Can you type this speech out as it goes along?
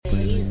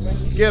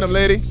Get him,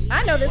 lady.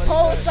 I know this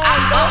whole song.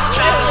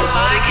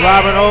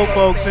 Robbing old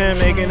folks in,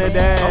 making a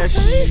dash.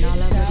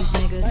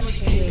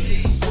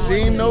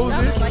 Dean knows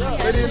it.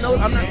 They didn't know.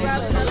 I'm not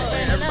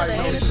saying everybody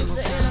knows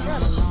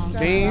it.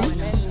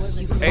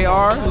 Dean,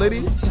 AR,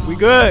 Liddy, We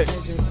good.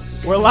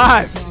 We're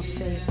live.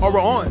 oh, we're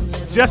on.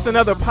 Just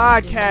another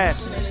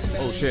podcast.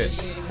 Oh shit.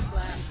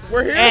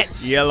 We're here.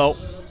 At Yellow.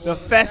 the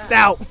Fest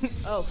Out.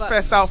 Oh, fuck.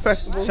 Fest Out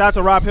Festival. Shout out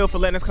to Rob Hill for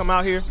letting us come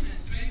out here. Yes,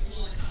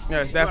 We'll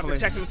have to definitely.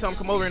 text him and tell him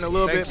to come over in a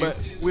little Thank bit,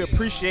 you. but we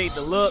appreciate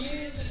the look.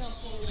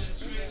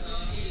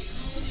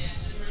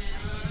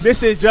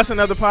 This is Just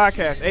Another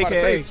Podcast, About to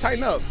say, a.k.a.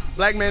 tighten up.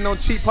 Black men don't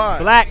cheat pod.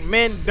 Black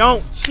Men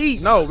Don't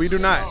Cheat, No, we do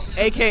not.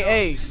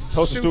 a.k.a.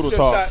 Toast Shoot Strudel your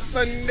Talk. shot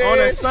Sunday. on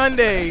a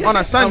Sunday. On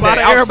a Sunday, a lot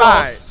of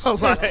outside. airballs. A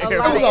lot of There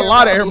airballs. was a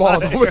lot of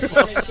airballs over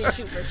there. Can't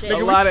shoot for shit.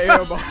 A lot of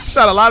airballs.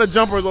 Shot a lot of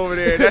jumpers over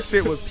there. That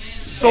shit was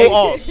so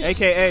off.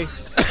 A.k.a.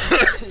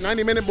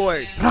 90-minute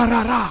boys.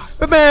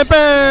 Bam,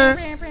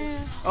 bam.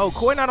 Oh,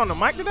 Coy not on the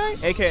mic today?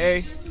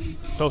 A.k.a.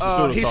 Toast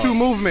Strudel He Talk. Too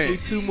movement.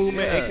 E2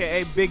 Movement, Yeah.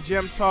 a.k.a. Big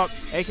Gem Talk,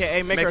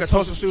 a.k.a. Make her a a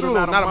toaster strudel,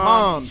 not a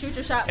mom. Shoot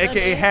your shot.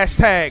 AKA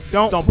Sunday. hashtag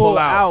Don't pull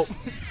out.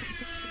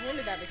 When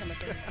did that become a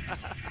thing?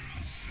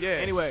 Yeah.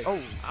 Anyway, Oh.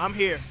 I'm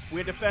here. We're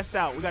at the Fest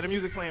Out. We got the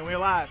music playing. We're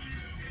live.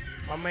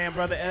 My man,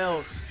 Brother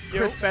Els,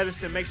 Chris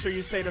Featherston. Make sure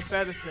you say the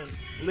Featherston.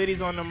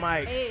 Liddy's on the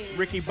mic. Hey.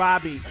 Ricky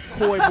Bobby,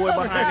 Coy Boy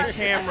behind the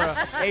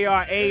camera.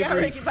 A.R.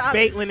 Avery. Ricky Bobby.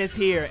 Baitlin is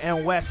here.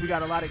 And Wes. We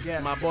got a lot of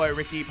guests. My boy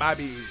Ricky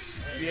Bobby.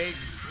 If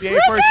you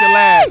ain't first, you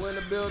last. in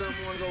the building,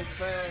 want to go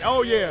fast.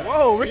 Oh yeah.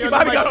 Whoa, Ricky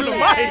Bobby got on the mic.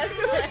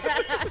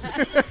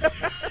 Yes.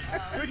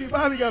 Ricky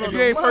Bobby got on If the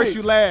you ain't mic. first,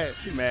 you last.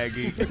 She mad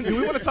geek. Do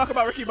we want to talk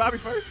about Ricky Bobby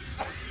first?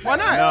 Why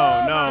not?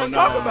 No. Let's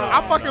talk about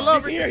I fucking love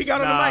He's Ricky. here. He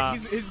got Nah. on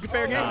the mic. He's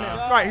fair game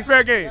now. Right, he's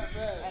fair game.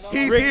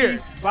 He's Ricky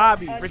here.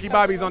 Bobby Ricky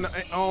Bobby's on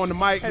the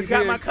mic. has He's got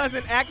here. my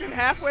cousin acting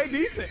halfway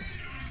decent.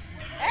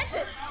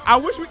 I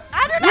wish we.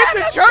 I do With not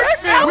the have church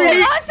church family. outfit We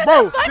need, on. Shut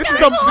bro. the fuck This up. is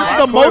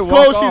the Coy, most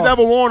walk clothes she's off.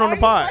 ever worn on Are the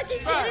you pod. fucking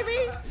kidding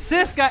me?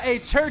 Sis got a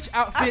church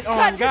outfit on,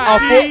 I guys.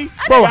 did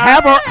Bro,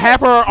 half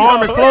her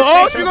arm is closed.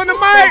 Oh, she's on the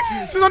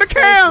mic. She's on the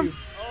cam.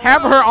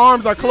 Half of her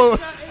arms are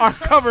closed, are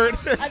covered.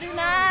 I do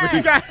not. She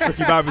got.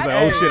 Ricky Bobby's like,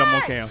 oh shit, I'm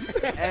on cam.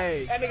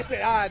 Hey, That nigga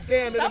said, ah,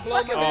 damn, it'll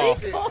blow my Oh,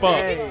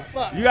 shit.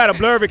 fuck. You gotta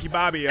blur Ricky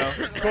Bobby, yo.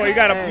 Coy, you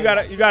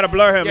gotta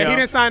blur him, Yeah, yo. he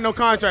didn't sign no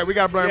contract. We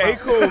gotta blur him Yeah, he out.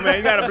 cool, man.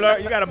 You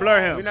gotta blur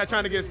We're him. not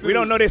trying to get sued. We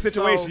don't know their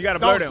situation. You gotta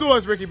blur Don't them. sue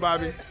us, Ricky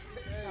Bobby.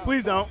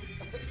 please don't.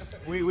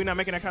 We're not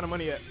making that kind of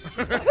money yet.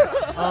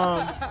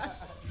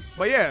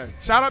 But yeah,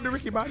 shout out to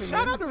Ricky Bobby.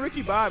 Shout man. out to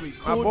Ricky Bobby.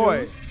 My Cool boy.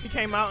 dude. He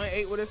came out and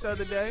ate with us the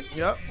other day.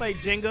 Yep, Played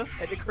Jenga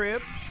at the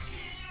crib.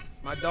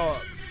 my dog.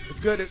 It's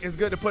good. It's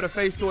good to put a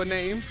face to a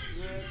name.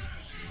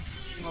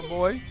 My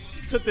boy,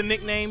 Took the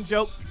nickname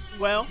joke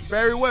well.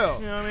 very well.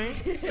 You know what I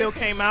mean? Still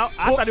came out.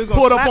 I thought he was going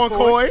Pulled to up on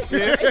Coy.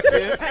 Yeah.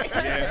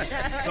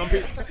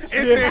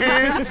 Instant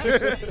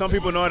hands. Some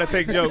people know how to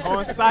take jokes.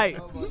 On site.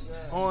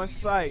 On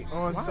site.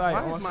 On site.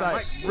 why On is my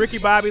site. mic- Ricky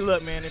Bobby,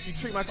 look, man, if you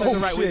treat my cousin Oh,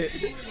 right shit.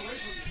 with it.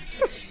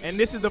 And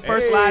this is the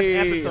first live Hey,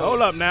 episode.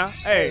 Hold up now.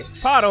 Hey,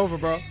 pot over,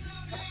 bro.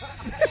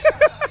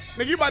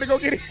 Nigga, you about to go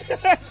get it.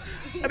 I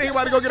think you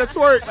about to go get a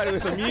twerk. About to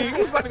get some yeeks.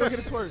 He's about to go get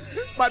a twerk.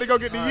 About to go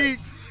get the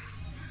yeeks.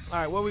 All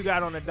right, what we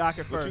got on the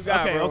docket What you first?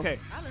 got, okay, bro? okay.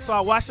 So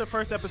I watched the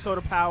first episode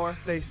of Power.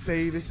 They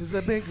say this is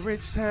a big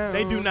rich town.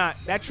 They do not.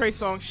 That Trey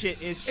Songz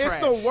shit is trash.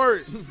 It's the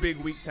worst. Big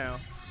weak town.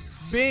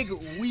 Big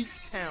weak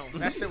town.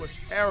 That shit was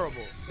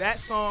terrible.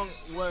 That song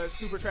was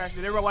super trash.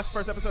 Did everybody watch the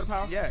first episode of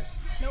Power? Yes.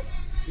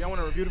 Y'all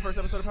want to review the first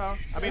episode of Power?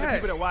 I mean, Yes.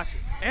 the people that watch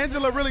it.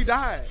 Angela really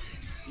died.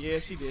 Yeah,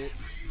 she did.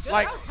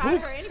 Like, I was tired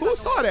of her any who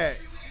fucking saw way. that?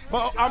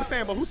 But I'm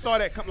saying, but who saw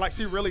that? Like,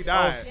 she really Oh,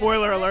 died.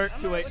 spoiler alert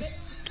to it.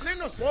 There ain't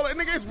no spoiler.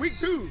 Nigga, it's week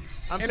 2.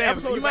 I'm And the saying,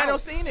 episode you is might out.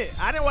 have seen it.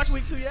 I didn't watch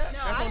week 2 yet. No,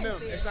 That's I on didn't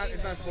them. see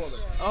It's not spoiler.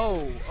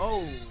 Oh.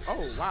 Oh,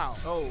 wow.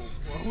 Well,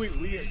 we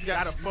You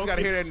gotta got focus.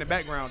 to hear that in the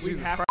background. We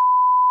Jesus have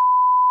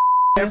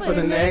Christ. for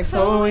the next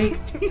whole week.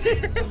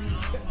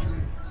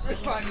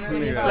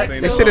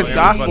 This shit is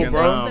gospel,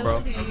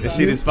 bro. This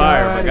shit is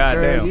fire, but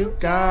goddamn. You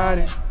got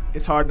it.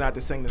 It's hard not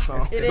to sing the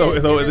song. It So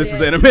is, this it is is.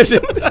 the intermission.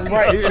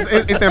 Right.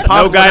 It's No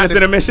impossible. guidance not to-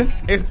 intermission.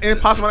 It's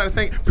impossible not to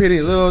sing. Pretty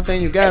little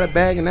thing, you got a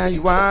bag and now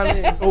you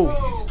wildin'.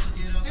 Oh,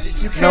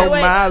 No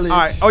wait. mileage. all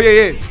right. Oh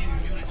yeah.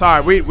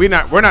 Sorry, we're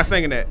not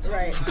singing that.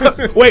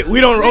 Right. Wait,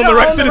 we don't own the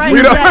rights to this right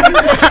We music.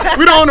 don't.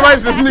 We don't own the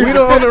rights to this music. We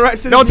don't own the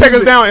rights to this Don't take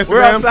us music. down, Instagram.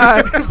 We're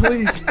outside,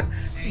 please.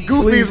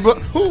 Goofies,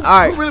 but who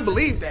right. really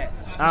believed that?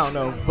 I don't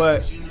know,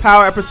 but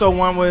Power episode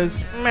 1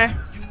 was meh.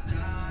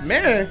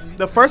 Man,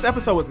 The first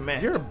episode was meh.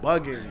 you're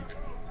bugging.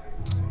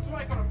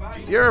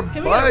 You're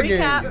Can we get a bugging.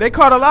 recap? They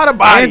caught a lot of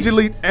bodies.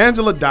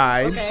 Angela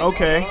died. Okay.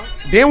 Okay.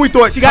 Then we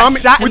thought She got Tommy.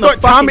 shot we in the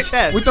thought Tommy. fucking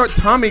chest. We thought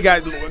Tommy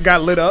got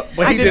lit up,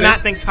 but I he did didn't.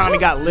 not think Tommy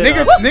got lit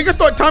Niggas, up. niggas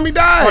thought Tommy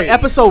died. On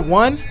episode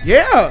 1,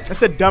 Yeah. that's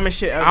the dumbest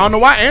shit ever. I don't know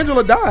why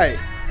Angela died.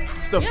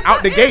 It's the- Yeah,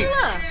 Out the gate.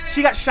 Angela.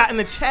 She got shot in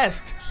the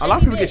chest. A lot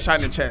of people get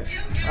shot in the chest.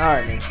 All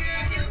right, man.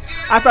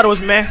 I thought it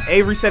was meh.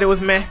 Avery said it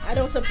was meh. I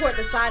don't support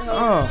the side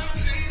hoe.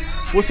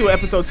 Oh. We'll see what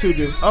episode 2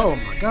 do. Oh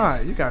my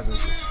God, you guys are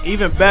just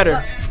Even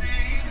better.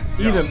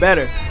 Even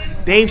better.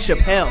 Dave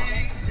Chappelle.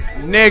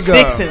 nigga.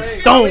 Sticks and We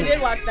Stones.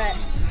 did watch that.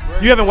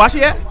 You haven't watched it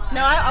yet?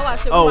 No, I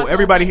watched it. We Oh, watched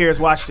everybody here has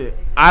watched it.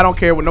 I don't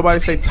care what nobody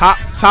say. Top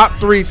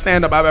 3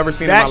 stand up I've ever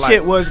seen That in my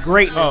shit life. was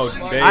greatness.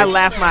 Oh, Dave. I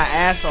laughed my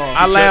ass off.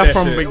 I laughed that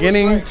from shit.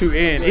 beginning to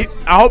end.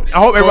 I hope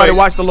everybody Corey.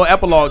 watched the little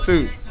epilogue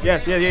too.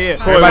 Yes, yeah.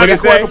 Corey, Everybody what got you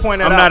Corey say? for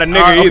pointing I'm that not a out.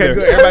 nigga Alright, either. Okay,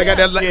 good. Everybody got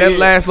that, Yeah, that yeah.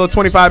 last little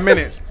 25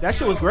 minutes. That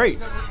shit was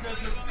great.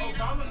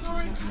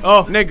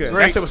 Oh, Nigga, great.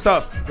 that shit was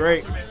tough.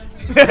 Great.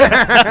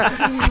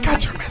 I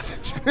got your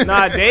message.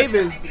 Nah, Dave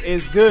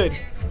is good.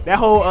 That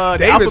whole the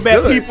Dave is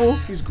alphabet good. people.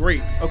 He's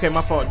great. Okay,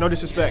 my fault. No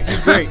disrespect.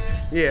 He's great.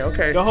 Yeah,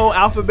 okay. The whole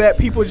alphabet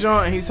people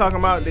joint, and he's talking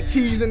about the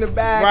T's in the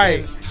back. Right.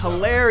 and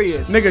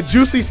Hilarious. Nigga,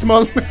 Juicy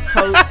Smollett.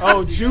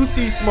 Oh,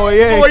 Juicy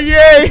Smollett. Oh,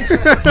 yay.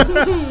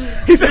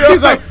 He's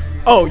like,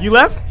 oh, you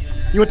left?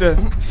 You went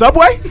to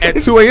Subway?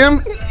 At 2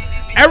 a.m.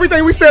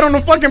 Everything we said on the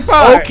fucking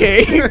pod.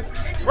 Okay.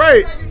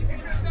 Right.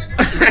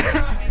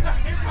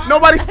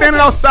 Nobody standing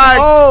outside.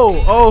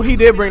 Oh, he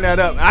did bring that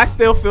up. I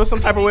still feel some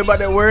type of way about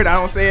that word. I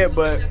don't say it,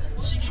 but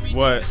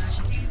What?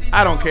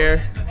 I don't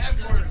care.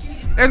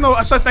 There's no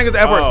such thing as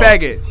the F-word Oh.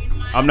 faggot.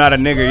 I'm not a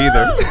nigger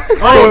either.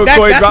 oh,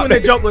 Corey that's dropped when the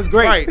that. joke was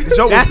great. Right, the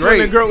joke was that's when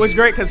great. the joke was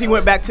great because he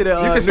went back to the.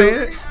 You can say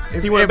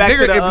it. He went if back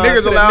to nigger- the. if niggers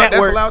to the allowed, that's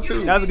network. allowed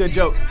too. That was a good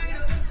joke.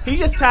 He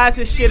just ties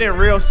his shit in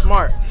real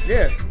smart.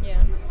 Yeah.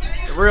 Yeah.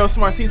 Real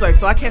smart. So he's like,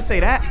 so I can't say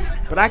that,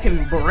 but I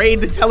can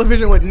berate the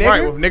television with nigger.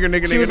 Right, with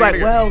nigger, She nigger, was nigger, like,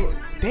 nigger. well,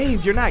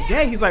 Dave, you're not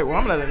gay. He's like, well,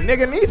 I'm not a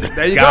nigger neither.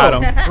 There you Got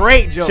go. him.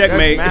 Great joke.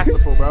 Checkmate. That's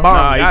masterful, bro. Bomb,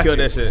 Nah, he got killed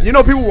you. that shit. You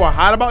know people were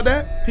hot about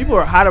that? People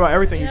are hot about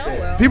everything he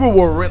said. People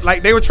were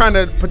like they were trying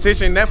to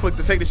petition Netflix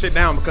to take the shit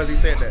down because he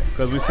said that.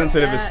 Because we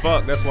sensitive as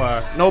fuck. That's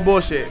why. No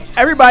bullshit.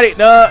 Everybody,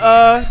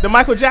 the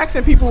Michael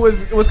Jackson people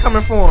was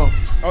coming for him.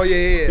 Oh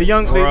yeah. The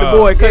young, the Bruh.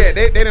 boy. 'cause- Yeah,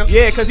 they didn't.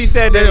 Yeah, because he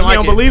said that didn't he like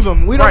don't it. believe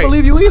him. We don't Right.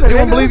 believe you either. They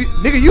don't nigga. believe you.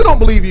 Nigga, you don't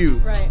believe you.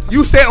 Right.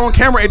 You said on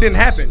camera it didn't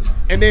happen.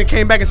 And then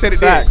came back and said it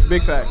Facts, did.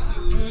 big facts.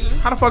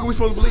 How the fuck are we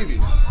supposed to believe you?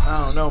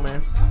 I don't know,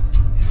 man.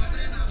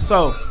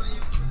 So,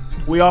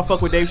 we all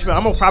fuck with Dave Chappelle.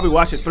 I'm gonna probably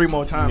watch it 3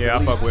 more times. Yeah,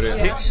 at I least. fuck with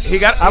it. He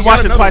got. I've he got watched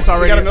it another twice one.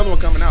 already. He got another one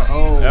coming out.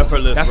 Oh,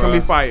 Effortless. That's gonna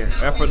bruh. be fire.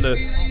 Effortless.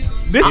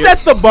 this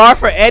sets the bar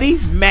for Eddie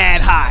mad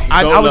high.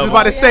 I Goat was just level.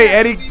 about to say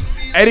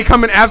Eddie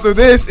coming after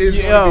this is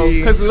Yo, gonna be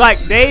because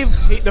like Dave,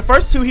 the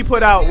first 2 he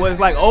put out was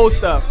like old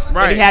stuff that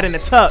Right. he had in the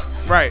tuck.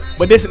 right.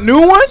 But this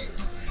new one,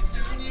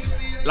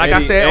 Like I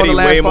Eddie- said on Eddie the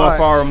last way more pod.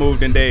 far removed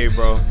than Dave,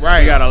 bro. Right.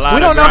 You got a lot we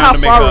of don't know ground how to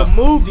make far up.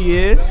 removed he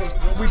is.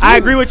 I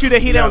agree with you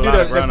that he got don't a do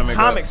lot of ground to the make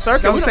comic up.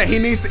 circuit. I'm We saying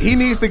don't- he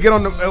needs to get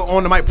on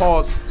the mic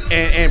pause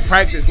and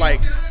practice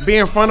like be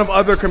in front of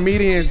other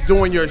comedians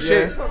doing your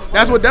shit.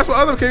 That's what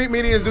other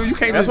comedians do. You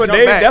can't That's just what jump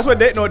Dave. back.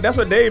 That's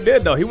what Dave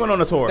did though. He went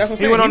on a tour. That's what I'm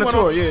He saying. went on the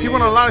tour, yeah, He yeah,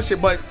 went on a lot of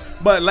shit, but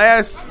the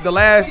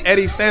last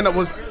Eddie stand up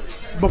was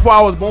before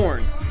I was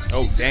born.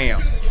 Oh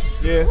damn.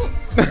 Yeah.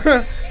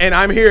 And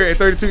I'm here at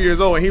 32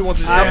 years old and he wants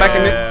to jump back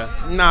in Yeah.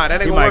 it. Nah, that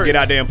ain't He gonna might work. get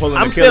out there and pull an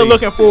I'm Achilles. still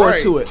looking forward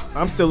Right. to it.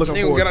 I'm still looking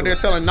He gonna forward get out to there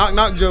it. telling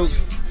knock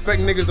jokes,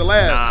 expecting niggas to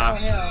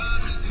laugh. Nah. Yeah.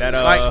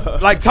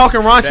 That Like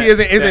talking raunchy that-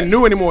 isn't that-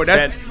 new anymore.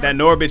 that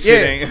Norbit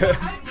shit ain't.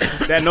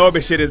 That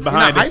Norbit shit is you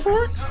behind not hype us.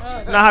 for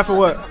it? Not high for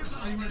what?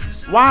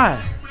 Why?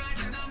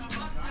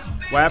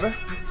 What happened?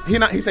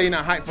 He said he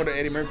not hype for the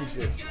Eddie Murphy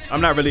shit.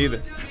 I'm not really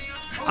either.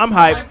 I'm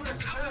hyped.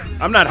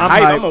 I'm not I'm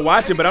hype. hype. I'm gonna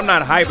watch it, but I'm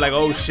not hype. Like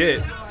oh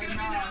shit.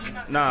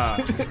 Nah.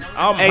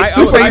 I'm Hey, hype.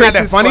 Super Super Hype Hype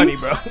that is funny? funny,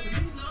 bro.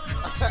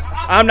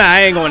 I'm not.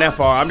 I ain't going that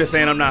far. I'm just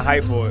saying I'm not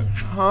hype for it.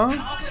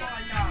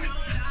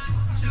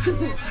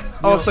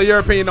 Oh, so your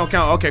opinion don't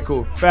count? Okay,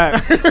 cool.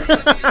 Facts. All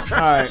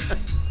right.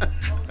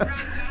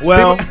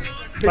 Well,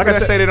 People like I that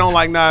said, say they don't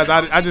like Nas,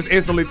 I just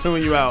instantly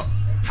tune you out.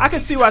 I can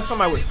see why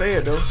somebody would say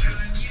it though.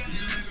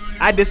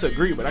 I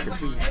disagree, but I can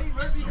see.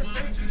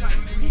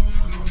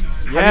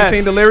 Have you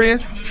seen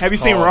Delirious? Have you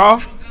seen Raw?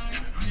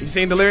 Have you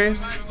seen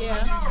Delirious? Yeah.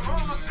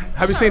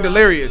 Have you seen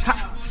Delirious?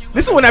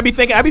 This is when I be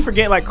thinking. I be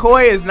forgetting like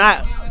Koi is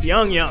not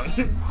young.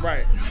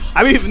 Right.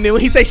 I be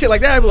when he say shit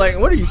like that, I be like,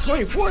 what are you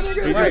 24, nigga?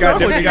 You Right. just got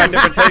different. You got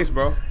different taste,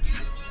 bro.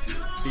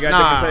 You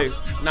got different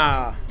taste.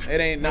 Nah, it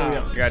ain't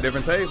nah. You got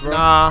different taste, bro.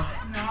 Nah,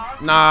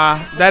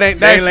 that ain't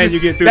They that ain't letting excuse. you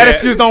get through that that.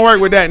 excuse don't work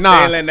with that. They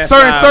Nah, ain't letting that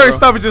certain slide, certain bro.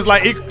 stuff is just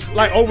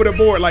like over the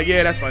board. Like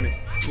yeah, that's funny.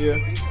 Yeah.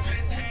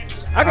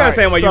 I can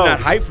understand why so- you're not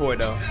hyped for it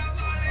though.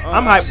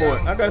 I'm hyped for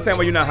it. I can understand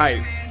why you're not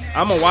hyped.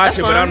 I'm gonna watch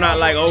it, but fine. I'm not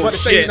like, oh But to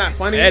say shit, he's not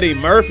funny? Eddie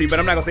Murphy. But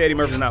I'm not gonna say Eddie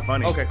Murphy's not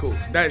funny. Okay, cool.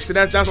 That's what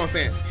I'm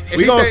saying. If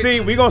We he gonna say-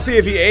 see. We gonna see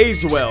if he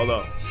aged well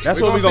though. That's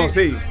what we gonna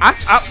see.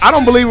 I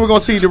don't believe we're gonna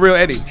see the real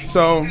Eddie.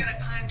 So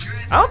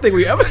I don't think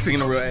we ever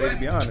seen a real Eddie, to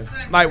be honest.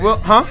 like, well,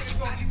 huh?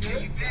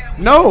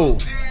 No,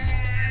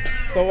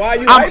 So why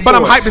you? but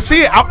I'm hyped to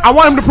see it. I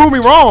want him to prove me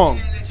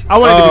wrong. I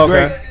want it to Oh, be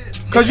okay.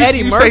 great. Because It's Eddie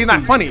you say he's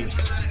not Murphy.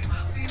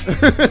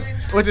 funny.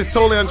 Which is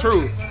totally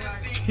untrue.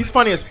 He's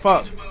funny as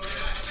fuck.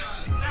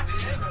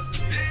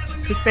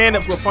 His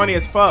stand-ups were funny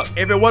as fuck.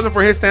 If it wasn't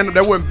for his stand-up,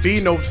 there wouldn't be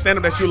no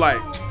stand-up that you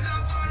like.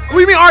 What do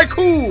you mean, all right,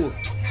 cool?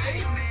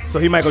 So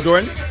he Michael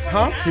Jordan?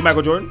 Huh? He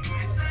Michael Jordan?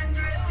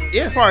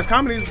 Yeah, as far as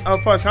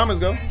comments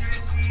go.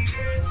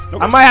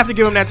 I might have to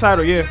give him that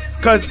title. Yeah.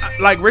 Cause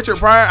like Richard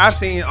Pryor, I've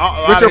seen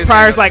Richard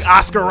Pryor's like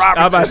Oscar Robertson.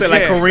 I was about to say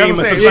like Kareem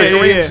or some yeah, shit.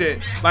 Kareem yeah. shit.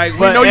 Like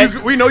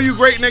But we know you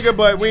great nigga,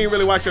 but we ain't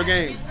really watch your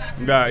games.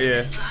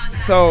 Yeah.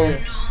 So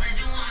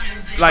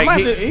like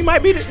he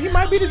might be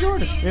the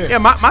Jordan. Yeah. yeah,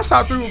 my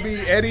top 3 would be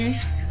Eddie,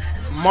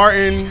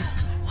 Martin,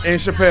 and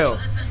Chappelle.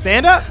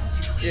 Stand up.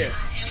 Yeah.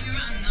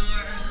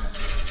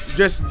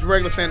 Just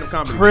regular stand-up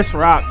comedy. Chris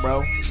Rock,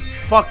 bro.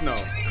 Fuck no.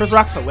 Chris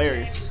Rock's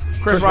hilarious.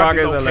 Chris Rock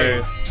is okay.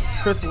 hilarious.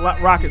 Chris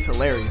Rock is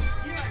hilarious.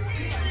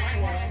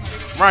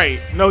 Right.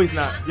 No, he's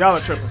not. Y'all are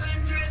tripping.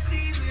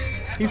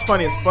 He's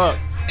funny as fuck.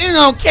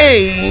 It's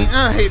okay.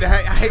 I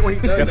hate when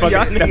he does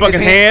That fucking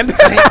hand.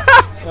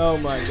 Oh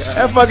my god.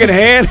 That fucking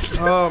hand.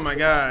 Oh my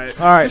god.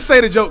 All right. Just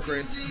say the joke,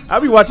 Chris. I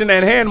be watching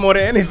that hand more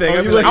than anything.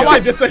 I be like, I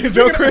watch- just say the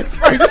joke, Chris.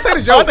 Right, just say the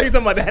I joke. thought you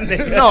talking about that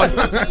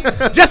nigga.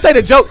 No. Just say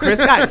the joke, Chris.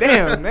 God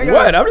damn, nigga.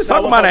 What? I'm just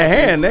talking about a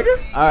hand, nigga.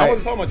 All I right.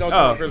 wasn't talking about y'all talking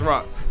about Chris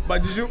Rock.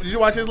 But did you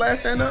watch his last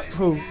stand-up?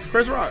 Who?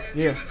 Chris Rock.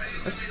 Yeah.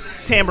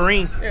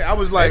 Tambourine. Yeah, I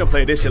was They like, done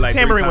played this shit like 3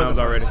 Tambourine times wasn't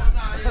already.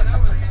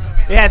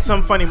 It had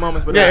some funny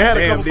moments, but Yeah, it had a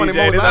Damn, couple funny DJ,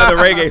 moments. there's other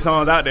reggae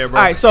songs out there, bro.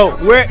 All right, so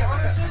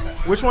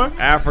which one?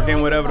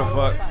 African, whatever the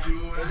fuck.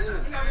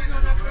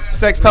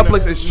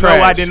 Sextuplets is trash.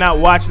 No, I did not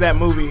watch that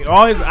movie.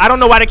 I don't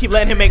know why they keep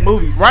letting him make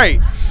movies. Right.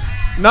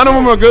 None of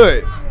them are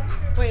good.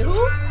 Wait, who?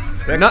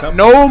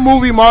 No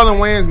movie Marlon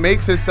Wayans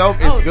makes himself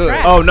is good.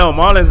 trash. Oh no,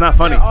 Marlon's not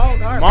funny All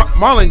garbage.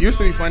 Marlon used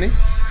to be funny.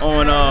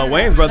 on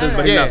Wayne's Brothers,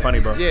 but he's Yeah, not funny,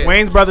 bro. yeah.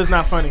 Wayne's Brothers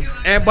not funny.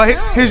 But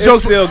his It's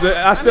jokes still good.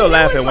 I still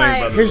laugh at was Wayne's like-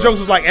 Brothers. his bro. jokes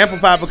was like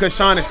amplified because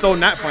Sean is so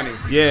not funny.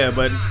 Yeah,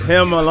 but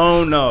him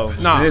alone, no.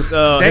 Nah. His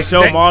show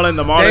Marlon,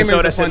 the Marlon Damon's show,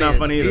 the that shit not funniest,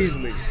 funny either.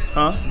 Easily.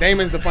 Huh?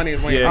 Damon's the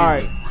funniest Wayne. Yeah. All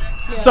right.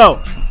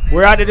 So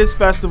we're out at this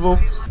festival.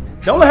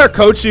 Don't let her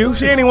coach you.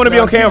 She ain't even want to be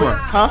on camera.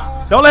 Huh?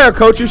 Don't let her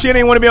coach you. She didn't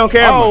even want to be on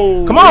camera.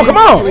 Oh, come on, come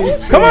on,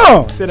 please, come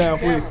on. Sit down,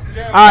 please.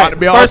 All right. to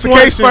be First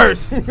one's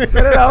altercation. first.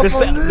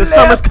 The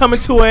summer's coming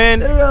to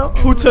an end.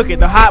 Who took it?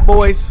 The Hot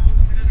Boys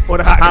or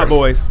the Hot Hot Girls?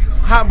 Boys.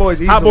 Hot Boys.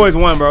 Hot easily. Boys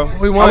won, bro.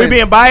 We won. Are we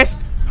being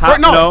biased? Hot,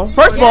 no. no.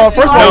 First of all,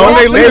 No, when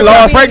they they lost.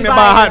 lost pregnant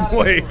by a Hot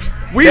Boy.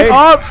 We They-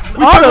 All took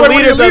the away one of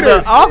leaders the of the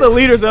leaders. all the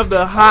leaders of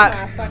the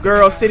Hot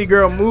Girl City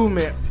Girl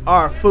movement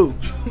are foo.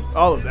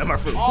 All of them are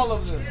foo. All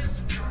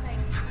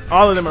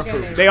of them are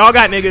foo. They all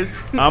got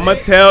niggas. I'ma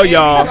tell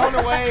y'all,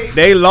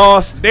 they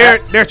lost. they're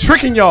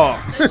tricking y'all.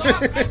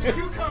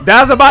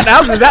 That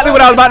was exactly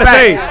what I was about to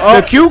say.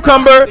 The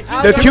cucumber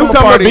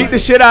party. beat the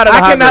shit out of the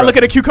I Hot cannot Girls. look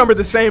at a cucumber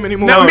the same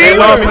anymore. No, me they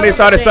lost either. when they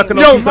started sucking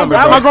Yo, on cucumber,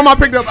 my bro. grandma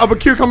picked up a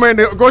cucumber and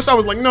the grocery store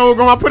was like, "No,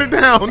 grandma, put it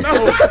down.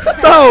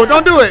 No,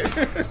 don't do it.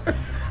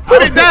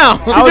 Put it down."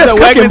 I was just at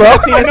cooking, Wegmans bro. and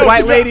I seen this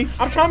white lady.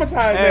 I'm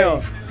traumatized Hey,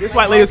 now. this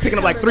white lady was picking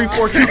up like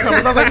 3-4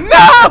 cucumbers. I was like,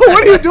 no,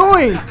 what are you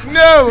doing?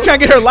 No. Trying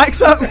to get her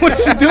likes up? What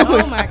is she doing?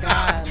 Oh my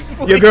god.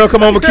 Your girl come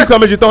home with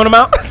cucumbers, you throwing them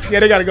out? Yeah,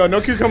 they gotta go. No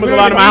cucumbers We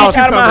allowed in my house.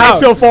 out of my house.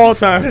 Until fall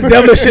time.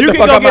 Devil shit You the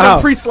can fuck go out my get them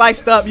house.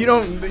 pre-sliced up. You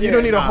don't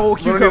need a whole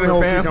we don't need a cucumber,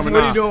 whole fam. cucumber, What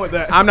are nah. you doing with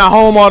that? I'm not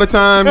home all the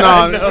time. No,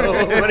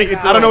 What are you doing?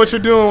 I don't know what you're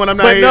doing when I'm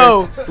not But here.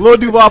 no, Lil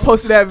Duval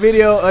posted that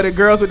video of the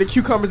girls with the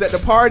cucumbers at the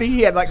party.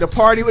 He had like the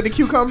party with the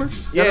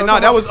cucumbers. Yeah, You know no,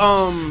 what that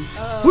I'm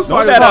was Who's No,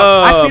 party that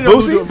was I seen them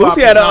Boosie. do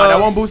Boosie had a Nah, that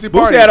wasn't Boosie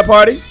party. Boosie had a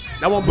party.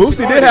 That one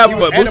Boosie did have,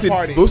 but Boosie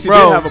party. Boosie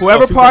Bro, did have a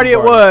whoever cucumber party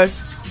it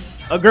was,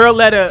 a girl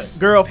let a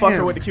girl fuck her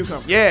Damn. with the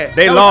cucumber. Yeah,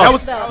 They that lost.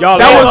 Was, Y'all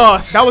that was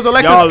lost. that was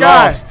Alexis Y'all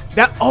Sky. lost.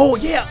 That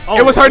yeah. Oh,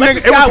 It was her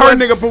Alexis nigga- it was Sky her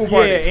nigga pool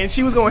party. Yeah, and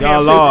she was going Y'all ham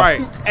too. lost.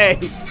 Right.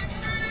 Hey,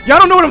 y'all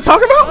don't know what I'm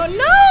talking about? Oh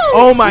no.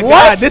 Oh my What?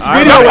 god, this All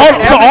video. right.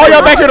 was So all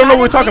y'all back here don't know I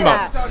what we're didn't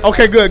talking see about.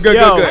 Okay, good, Yo.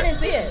 I good. didn't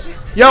see it.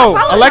 Yo,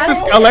 I Alexis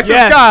followed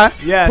Yes,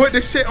 Sky yes. put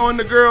the shit on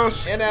the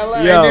girls In LA.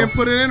 and Yo. then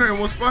put it in her and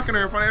was fucking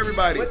her in front of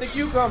everybody. With the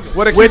cucumber.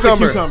 With a With the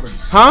cucumber. cucumber.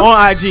 Huh?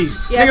 On IG.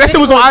 Yeah, Nigga, that shit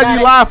was on Got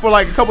IG it. Live for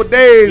like a couple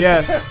days.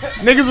 Yes.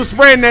 Niggas was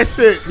spreading that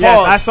shit. Yes,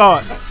 Pause. I saw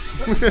it.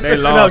 They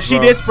lost. No, she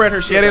bro. did spread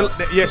her shit. Yeah,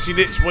 out. yeah, she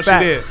did. What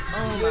Facts. she did.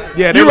 Oh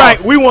Yeah, they You're right.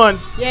 lost. We won.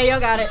 Yeah,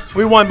 y'all got it.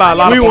 We won by a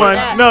lot We of won.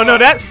 points. Yeah. No,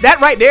 that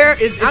right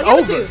there is I'll give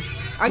over. it to you.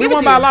 I'll We give it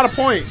won to by you. a lot of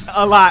points.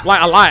 A lot.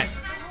 Like a lot.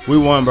 We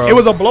won, bro. It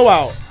was a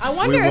blowout. I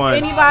wonder We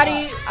won.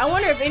 I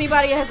wonder if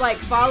anybody has like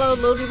followed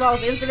Lil Duval's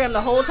Instagram the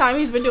whole time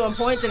he's been doing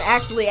points and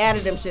actually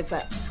added them shits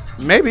up.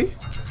 Maybe.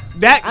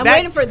 I'm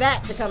waiting for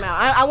that to come out.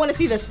 I want to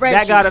see the spreadsheet.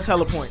 That got us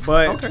hella points.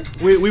 But Okay.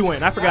 We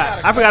win. I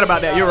forgot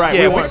about that. You're right.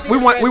 Yeah, we won. we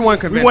won. We won We won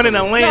in convincingly. a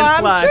No, I'm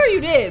landslide. sure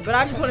you did, but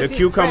I just want to the see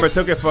cucumber the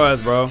took it for us,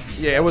 bro.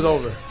 Yeah, it was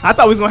over. I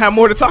thought we was gonna have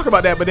more to talk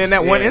about that, but in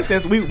that one Yeah.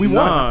 instance, we won.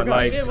 I Nah, forgot.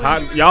 like did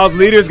win. y'all's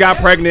leaders got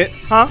pregnant.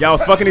 Huh? Y'all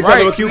was fucking each Right.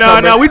 other with No,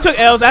 cucumbers. we took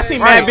L's. I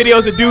seen Right. mad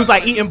videos of dudes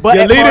like eating butt.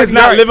 Your at leaders parties.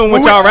 not living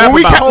what y'all rap When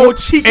we about. ca- Whole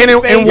cheek And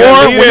in face. war, Your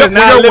when leaders your-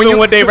 not when your- living when your-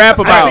 what they rap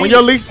about. When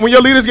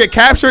your leaders get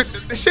captured,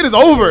 the shit is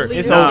over. Leaders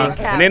It's get over.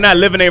 capped. And they not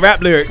living their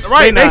rap lyrics.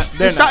 Right? They They, not. they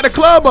They're shot not. the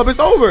club up. It's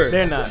over.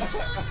 They're not.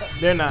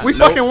 They're not. We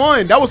Nope. fucking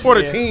won. That was for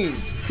the Yeah.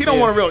 team. He don't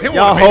want to real. He don't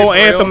Y'all wanna make whole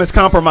this real. anthem is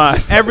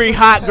compromised. Every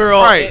hot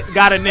girl Right.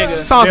 got a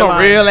nigga. Sounds They're some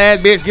lying. real ass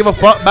bitch. Give a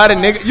fuck about a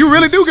nigga. You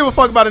really do give a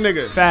fuck about a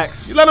nigga.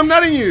 Facts. You let him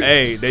nut in you.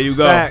 Hey, there you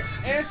go.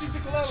 Facts. And shoot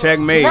the club.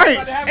 Checkmate. Right.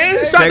 And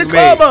he shot the Checkmate.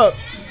 club up.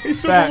 He's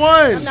super Facts.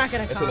 I'm one. not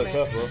gonna That's a little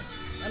comment.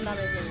 tough, bro. I'm not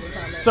even gonna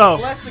comment. So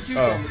Bless the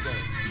cucumber thing.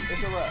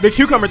 It's a wrap. the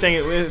cucumber thing,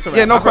 it's a wrap.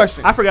 Yeah, no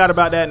question. I forgot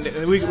about that,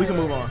 and we can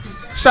move on.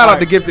 Shout out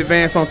to Gifted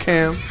Vance on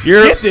cam.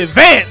 You're Gifted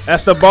Vance.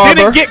 that's the barber.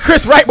 Didn't get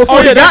Chris right before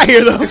Oh, he yeah, got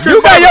here though.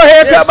 You got your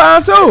hair cut by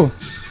him too.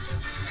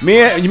 Me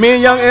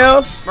and Young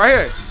Els. Right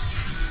here.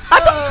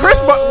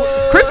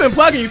 Chris been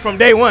plugging you from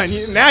day one.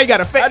 Now you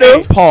got a fake. I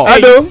do. Paul. I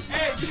do.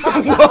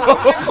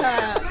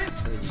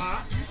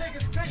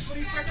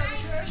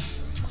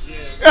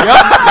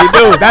 You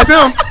do. That's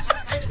him.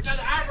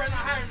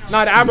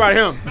 Nah, the eyebrow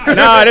him.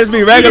 Nah, this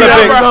be regular Yeah,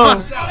 pics. eyebrow.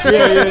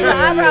 The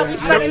eyebrow be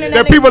sucking in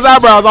They're that people's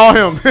eyebrows, all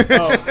him.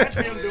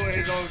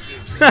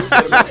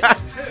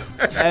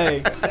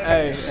 Hey.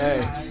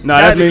 Nah,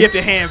 Shout out that's to me.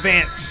 Gifted Hand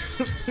Vance.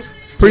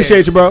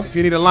 Appreciate you, bro. If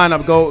you need a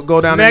lineup,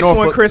 go down Next to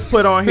Norfolk. one Chris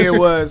put on here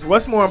was,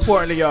 what's more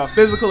important to y'all,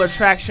 physical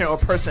attraction or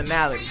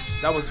personality?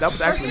 That was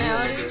actually me.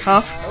 Personality.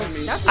 Huh?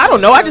 I don't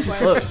know. I just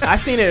look. I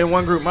seen it in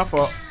one group. My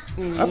fault.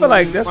 I feel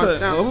like that's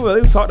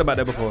we talked about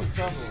that before.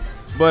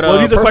 But Well,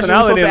 these are questions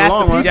we're supposed personality in to the ask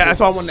long the run. Yeah, that's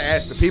why I wanted to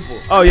ask the people.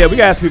 Oh yeah, we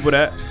can ask people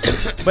that.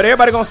 But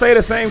everybody gonna say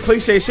the same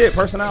cliche shit.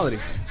 Personality.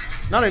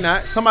 No, they're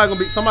not. Somebody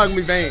gonna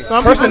be vain.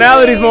 Some people-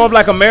 Personality is more of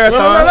like a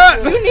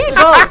marathon. You need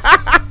both.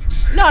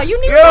 No, you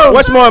need both.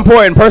 What's more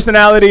important,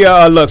 personality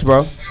or looks,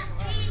 bro?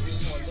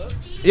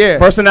 Yeah.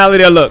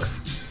 Personality or looks?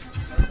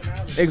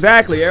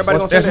 Exactly. Everybody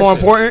gonna say That's that more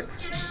shit. important.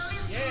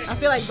 I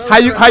feel like both. How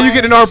you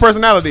get to know her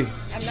personality?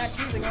 I'm not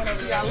choosing one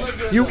over the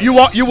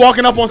other. You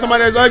walking up on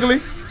somebody that's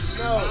ugly?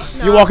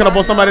 You walking up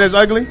on somebody that's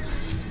ugly?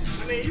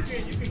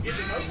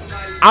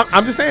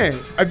 I'm just saying.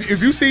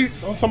 If you see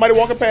somebody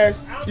walking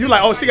past, you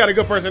like, oh, she got a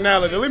good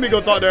personality. Let me go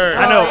talk to her.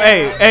 I know.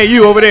 Hey,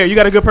 you over there. You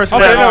got a good Okay,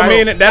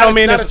 personality. that don't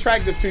mean not it's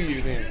attractive to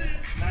you then.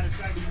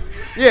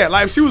 Yeah,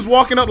 like if she was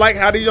walking up like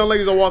how these young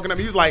ladies are walking up,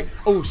 he was like,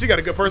 oh, she got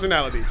a good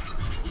personality.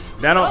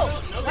 that don't.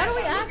 Why do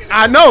we ask?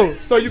 I know.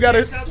 So you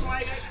gotta.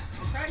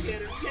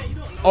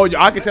 Oh,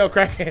 yeah, I can tell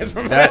crackheads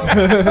from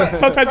that.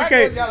 Sometimes you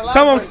can't.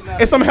 Some of them,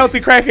 it's some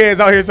healthy crackheads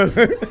out here. So.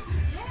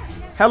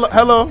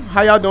 Hello.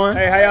 How y'all doing?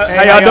 Hey, how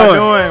Hey, y'all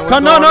doing? What's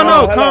Come, no, going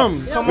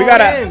on? come. We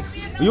gotta.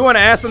 You want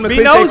to ask them the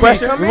cliche nosy,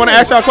 question? come We want to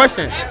ask y'all a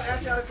question.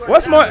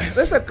 What's more?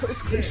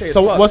 It's cliche. as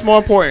So, fuck. what's more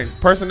important,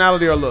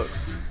 personality or looks?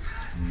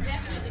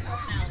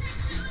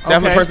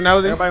 Definitely Okay.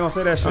 personality. Everybody gonna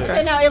say that shit.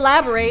 Okay, now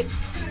elaborate.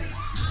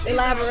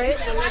 Elaborate.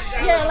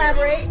 Yeah,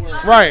 elaborate.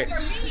 Right.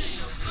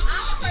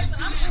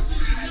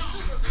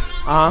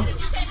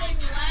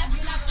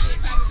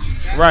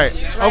 Right.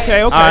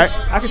 Okay. Alright.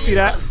 I can see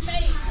that.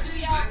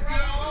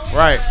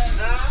 Right.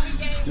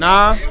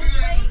 Nah.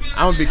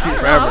 I'm gonna be cute I'm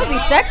forever. gonna be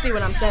sexy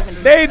when I'm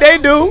 70. They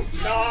do.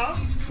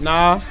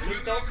 Nah.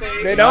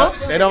 They don't.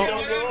 They don't.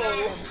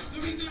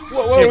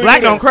 Yeah,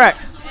 black don't crack.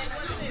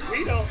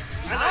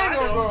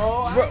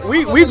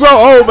 We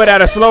grow old, but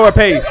at a slower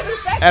pace.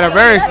 At a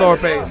very slower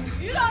pace.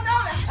 You don't know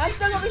that. I'm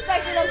still gonna be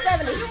sexy when I'm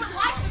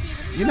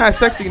 70. You're not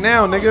sexy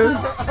now, nigga.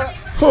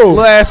 Who?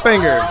 Little ass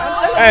finger.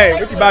 Hey,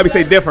 Ricky Bobby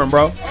say different,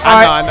 bro.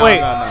 I know. Wait,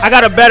 I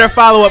got a better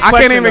follow-up I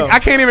question.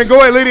 can't even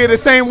go at Lydia the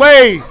same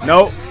way.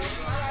 Nope.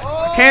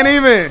 Can't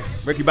even.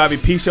 Ricky Bobby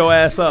piece your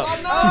ass up.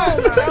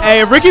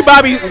 Hey, if Ricky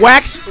Bobby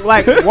wash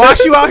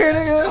you out here,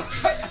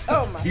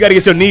 nigga. You gotta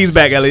get your knees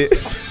back, Elliot.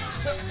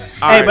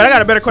 Hey, but I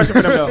got a better question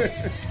for them though.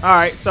 All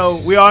right, so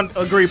we all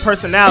agree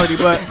personality,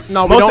 but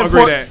No, we most don't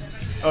agree important-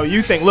 that. Oh,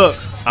 you think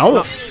looks? I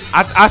don't.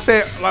 I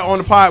said like on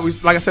the pod,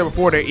 like I said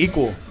before, they're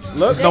equal.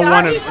 Look, There's no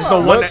one. are There's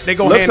equal. no one that they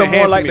go looks hand are in more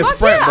hand like to the me.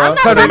 sprint, yeah, bro. I'm not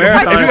Because saying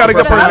marathon If you got a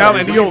good personality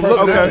and you don't look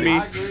good to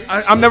Personality.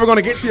 me, I'm never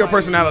gonna get to your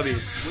personality.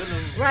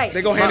 Right.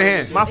 They go hand in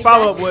hand. My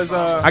follow-up was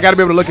I gotta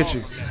be able to look at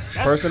you.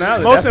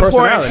 personality. most That's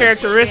important personality.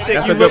 characteristic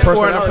That's you a look good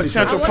for in a personality.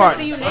 potential I wanna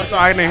partner. see you I'm naked.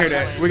 sorry, I didn't hear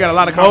that. We got a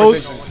lot of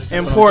Most conversations.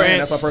 important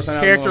That's why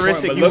personality is more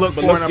characteristic important, you but look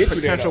but for in looks a get you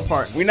there, potential though.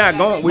 partner. We're not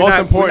going. Most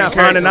important We're not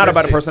finding out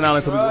about the characteristic.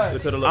 personality until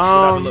we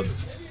without the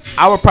looks.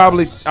 I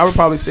would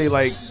probably say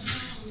like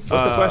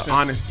the question?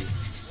 honesty.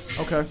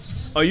 Okay.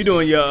 Oh, you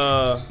doing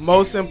your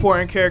Most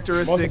important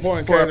characteristic Most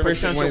important for a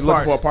characteristic when potential you're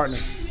looking for a partner.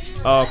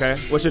 partner. Oh, okay.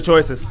 What's your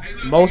choices?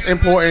 Most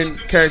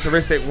important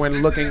characteristic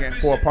when looking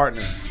for a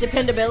partner.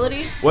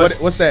 Dependability.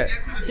 What's that?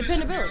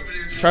 Dependability.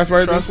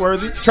 Trustworthy.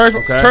 Trustworthy.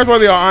 Okay.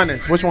 Trustworthy or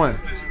honest? Which one?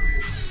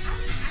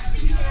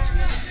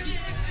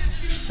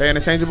 They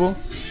interchangeable.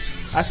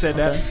 I said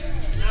that.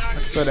 I can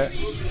feel that.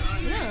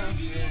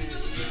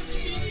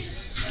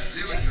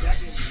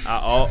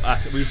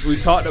 We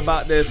talked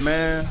about this,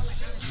 man.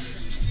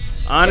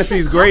 Honesty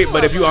is great,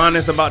 but if you're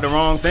honest about the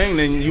wrong thing,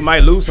 then you might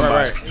lose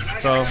somebody.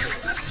 So,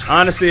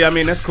 honesty, I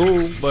mean, that's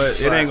cool, but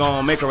it ain't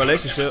gonna make a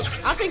relationship.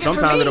 I think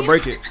Sometimes for me, it'll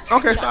break it.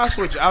 Okay, so I'll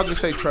switch. I'll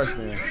just say trust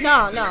then.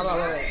 No.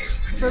 Wait.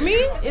 For me,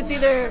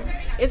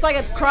 it's like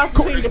a cross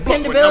between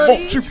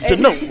dependability.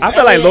 I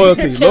feel like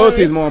loyalty.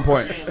 Loyalty is more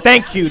important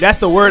Thank you. That's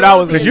the word I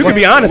was. because you can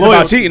be honest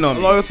about cheating on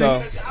me. Loyalty.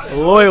 So,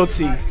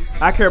 Loyalty.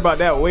 I care about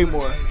that way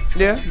more.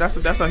 Yeah, that's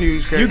a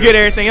huge character. You get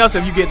everything else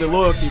if you get the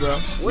loyalty, bro.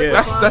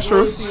 yeah. That's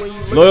true.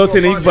 Loyalty,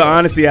 and you can put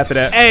honesty after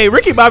that. Hey,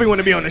 Ricky Bobby want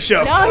to be on the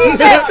show. No, he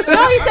said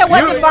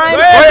what defines.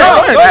 Go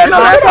ahead, no,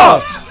 shut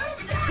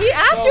off. He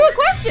asked you a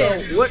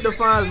question. What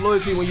defines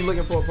loyalty when you're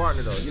looking for a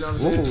partner, though? You know what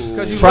I'm saying?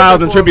 'Cause you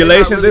Trials looking and for 'em, they're not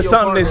tribulations. really It's your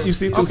something that partner. you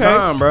see through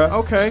time, bro.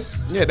 Okay.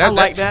 Yeah, I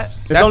like that.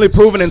 It's only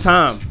proven in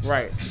time.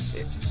 Right.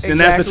 And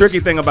that's the tricky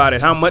thing about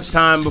it. How much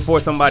time before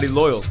somebody's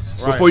loyal?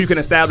 Right. Before you can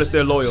establish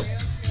they're loyal.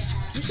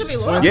 You should be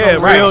loyal. Yeah,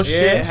 Some right. real Yeah.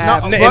 shit No,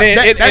 happens. but and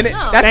that's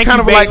Thank kind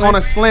you, of like Bateman. on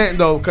a slant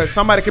though, because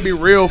somebody could be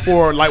real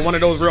for like one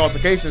of those real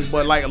altercations,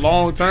 but like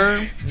long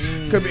term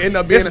could end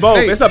up being It's a both.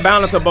 snake. It's a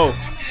balance of both.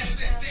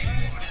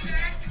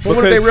 But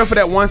what if they real for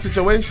that one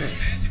situation?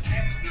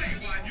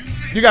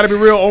 You got to be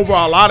real over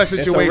a lot of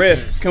It's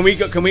situations. a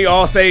risk. Can we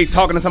all say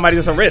talking to somebody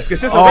is a risk?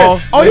 It's just a Oh,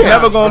 risk. oh, It's yeah.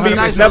 never gonna be.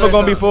 Nice It's never risk,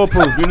 gonna be huh?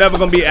 foolproof. You're never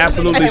gonna be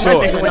absolutely I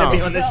sure. think it wouldn't be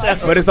on the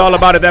show. But it's all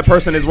about if that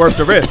person is worth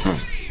the risk.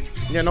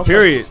 Yeah, no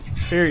Period.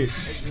 Period.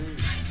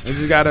 You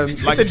just gotta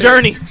like It's a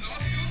journey.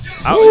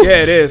 Yeah,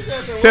 it is.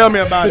 Tell me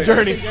about It's a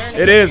journey.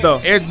 It is though.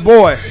 It's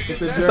boy.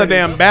 It's a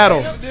damn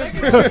battle.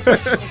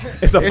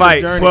 It's a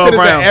fight. journey. 12 Shit is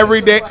rounds.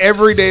 an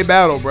everyday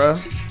battle, bro.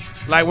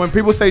 Like when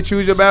people say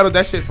choose your battle,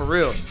 that shit for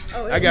real.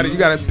 You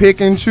gotta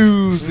pick and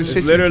choose the It's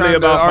shit. literally you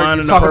about argue.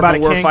 finding the Talk about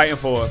person it, worth King. fighting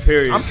for.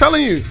 Period. I'm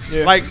telling you,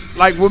 Yeah. like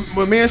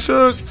with me and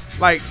Suge,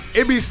 like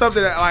it be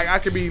something that like I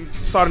could be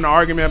starting an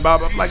argument about,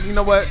 but I'm like, you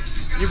know what,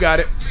 you got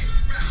it.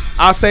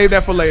 I'll save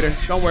that for later.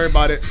 Don't worry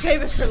about it.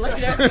 Save it for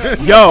later.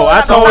 Yo,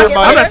 I told her.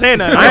 I'm not saying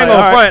that. I ain't All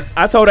gonna right. front.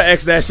 I told her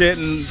ex that shit,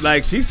 and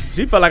like she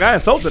felt like I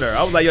insulted her.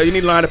 I was like, yo, you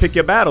need to learn how to pick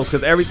your battles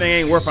because everything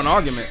ain't worth an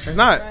argument. It's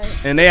not.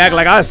 And they act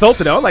like I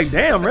insulted her. I was like,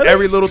 damn, really?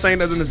 Every little thing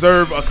doesn't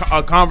deserve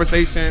a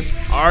conversation,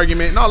 an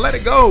argument. No, let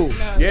it go. yeah,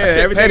 That shit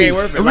everything petty. ain't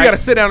worth it. And we Like, gotta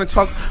sit down and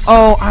talk.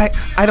 Oh,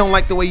 I don't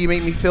like the way you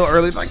make me feel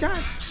early. Like, God,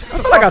 I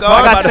feel like I talked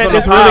I about sent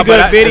this this on the really pod, good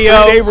but the video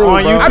 3-day rule,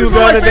 on bro. I YouTube just feel the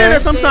like other saying day.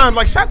 that sometimes.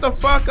 Like, shut the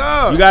fuck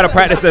up. You gotta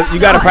practice the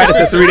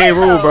 3-day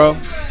rule, bro.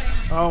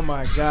 Oh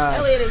my God.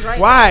 Elliot is right.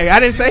 Why? I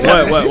didn't say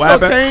that. What You so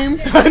happened?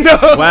 tame. No.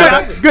 What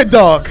happened? Good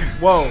dog.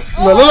 Whoa.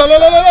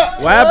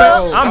 Look. What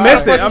happened? I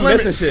missed it. I'm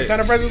missing shit. Trying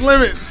to press his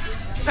limits.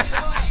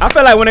 I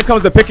feel like when it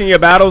comes to picking your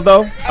battles,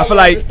 though, I feel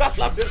like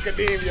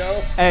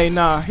Hey,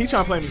 nah. He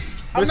trying to play me.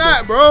 I'm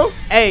not, bro.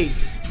 Hey,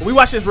 we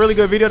watched this really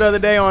good video the other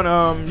day on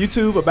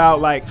YouTube about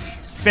like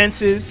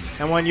fences,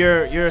 and when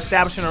you're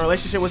establishing a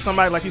relationship with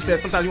somebody, like you said,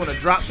 sometimes you want to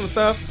drop some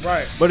stuff.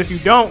 Right. But if you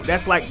don't,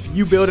 that's like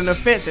you building a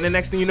fence, and the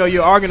next thing you know,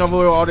 you're arguing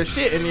over all this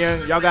shit, and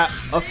y'all got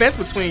a fence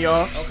between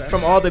y'all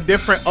from all the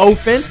different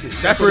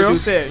offenses. That's what the real. dude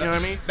said. You know what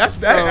I mean?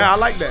 I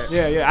like that.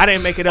 Yeah. I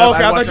didn't make it up.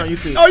 I watched it on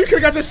YouTube. Oh, you could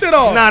have got your shit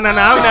off. Nah.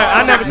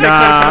 I never take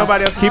credit for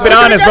nobody else's keep it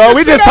stuff. honest, bro.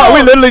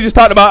 We literally just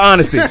talked about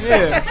honesty.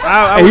 Yeah.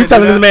 I And you wouldn't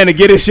telling do this man to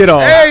get his shit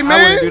off. Hey, I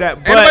man. wouldn't do that,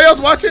 but- Anybody else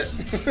watch it?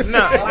 that.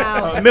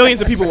 No.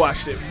 Millions of people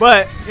watched it,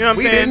 but you know what I'm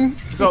We saying. didn't.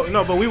 So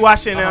no, but we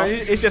watched it now.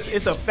 It's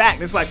a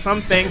fact. It's like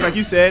some things, like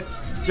you said,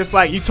 just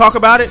like you talk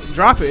about it,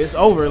 drop it. It's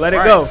over. Let it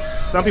Right. go.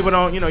 Some people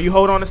don't. You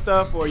hold on to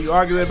stuff or you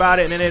argue about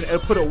it, and then it'll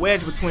put a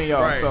wedge between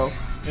y'all. Right. So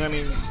you know what I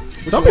mean.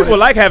 Some people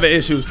like having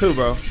issues too,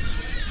 bro.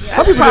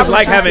 Some people just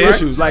like having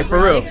issues, like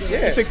for real.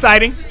 It's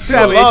exciting to I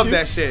have love issues.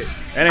 that shit.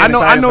 That ain't I know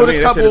exciting for me.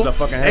 this That shit is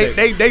couple. a fucking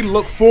headache. They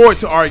look forward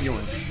to arguing.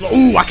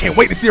 Ooh, I can't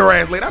wait to see her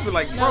ass later. I'd be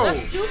like, No, bro,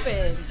 that's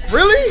stupid.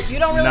 really? You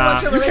don't really Nah.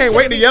 want your You can't relationship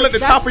wait to yell at the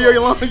top of your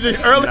successful.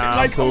 laundry early. Nah,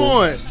 like, I'm come cool.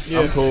 on.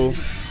 I'm cool.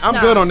 I'm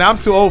Nah. good on that. I'm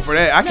too old for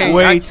that. I can't.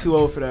 Way I, too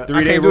old for that. I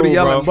 3-day can't do the rule,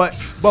 yelling. bro.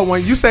 But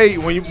when you say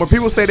when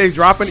people say they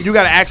dropping it, you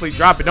gotta actually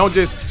drop it. Don't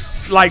just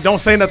like don't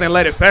say nothing. And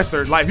let it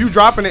fester. Like if you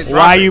dropping it,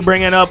 drop Why it. you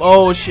bringing up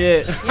old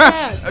shit?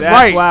 Yes. That's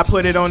Right. why I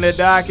put it on the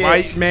docket.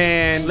 Right,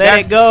 man. Let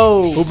it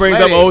go. Who brings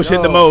Let up it old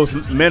shit the go.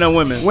 most, men or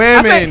women?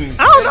 Women.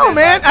 I don't know,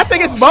 man. I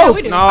think it's both.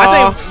 we do. No.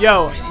 I think,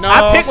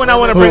 I pick when I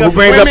want to Who- bring who up some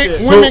brings real up-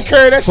 shit. Women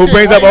carry that Who shit.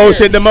 brings up right old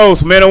here. shit the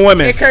most, men or They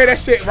women? carry that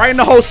shit right in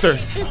the holster.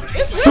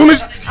 It's Soon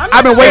as I'm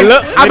I've been not waiting,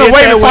 gonna- I've been It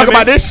waiting to said talk women.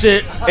 about this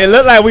shit. It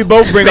looked like we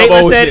both bring up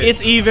Caitlin old said shit.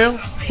 it's even.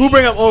 Who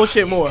bring up old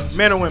shit more,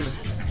 men or women?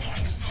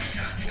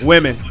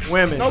 Women.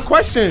 Women. No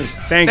question.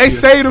 Thank they you.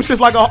 say them shits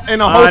like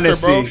in a holster,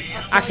 bro. Honesty.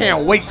 I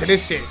can't wait to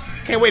this shit.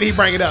 Can't wait till he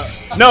bring it up.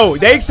 No,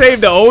 they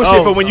saved the old shit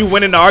Oh. for when you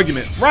win in the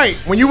argument. Right.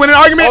 When you win an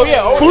argument,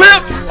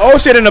 flip. Old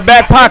shit in the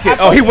back pocket.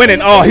 Oh, he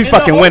winning. Oh, he's In the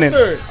fucking winning.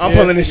 holster. I'm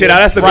pulling this shit out.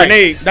 That's the Right.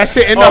 grenade. That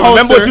shit in the Oh, holster.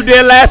 remember what you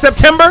did last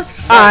September?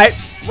 All right.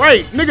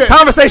 Right, nigga.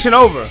 Conversation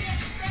over.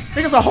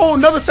 Nigga's a whole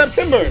nother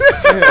September.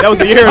 That was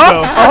a year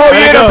ago. A whole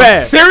year to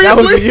pass. Seriously? That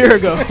was a year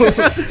ago.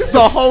 It's a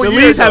whole The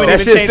year. leaves haven't ago.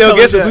 That even shit changed still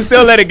colors gets us. yet. We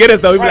still let it get us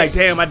though. We be Right. like,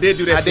 damn, I did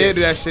do that I shit. did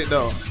do that shit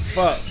though.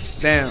 Fuck.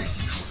 Damn.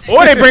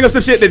 Or they bring up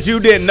some shit that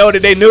you didn't know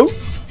that they knew.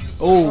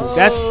 Ooh,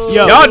 that's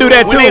yo. Y'all do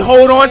that when too. they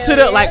hold on to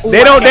the like.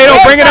 They don't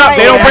bring it up.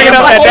 They don't bring it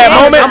up at that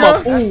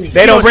moment.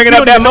 They don't bring it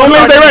up that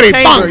moment. they ready.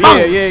 Chamber.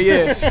 Bang,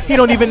 Yeah. He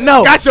don't even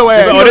know. Got your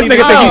ass. Oh, this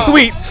nigga think he's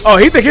sweet. Oh,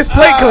 he think his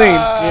plate clean.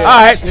 All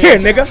right, here,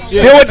 nigga.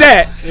 Deal with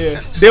that.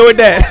 Yeah. Deal with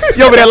that.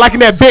 You over there liking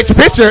that bitch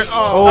picture.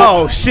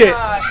 Oh shit.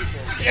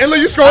 And look,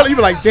 you scroll, you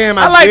be like, damn,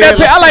 I like that.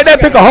 I like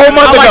that pick a whole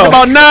month I liked ago.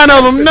 about 9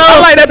 of them. No. I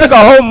like that pick a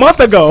whole month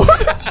ago.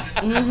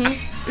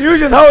 You was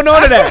just holding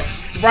on to that.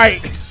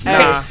 Right.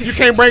 Nah. You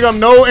can't bring up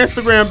no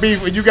Instagram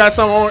beef when you got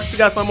some on. She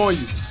got some on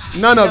you.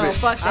 None of No, it.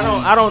 fuck that.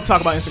 I don't talk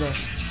about Instagram.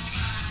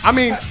 I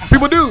mean,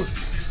 people do.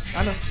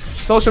 I know.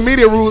 social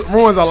media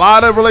ruins a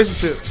lot of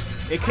relationships.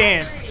 It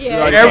can.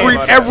 Yeah.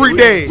 Every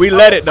day. We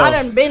let it though. I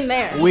done been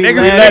there.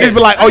 Niggas be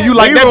like, oh, you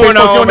like that bitch,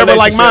 but you'll never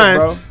like mine.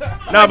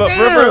 No, but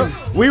for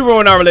real, we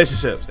ruin our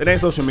relationships. It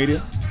ain't social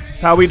media.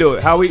 It's how we do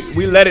it. How we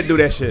let it do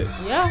that shit.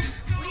 Yeah.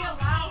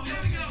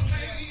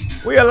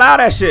 We allow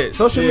that shit.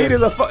 Social media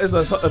is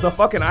a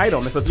fucking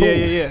item. It's a tool.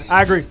 Yeah.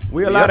 I agree.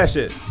 We allow that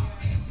shit.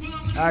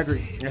 I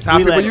agree. That's how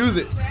people use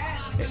it.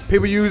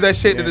 People use that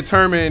shit to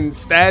determine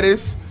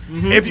status.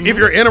 If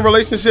you're in a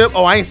relationship,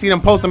 I ain't seen them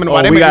post them in a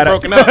while. They may be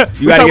broken up.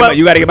 You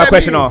gotta get my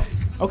question off.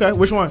 Okay,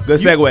 which one? Good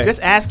segue.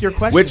 Just ask your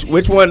question.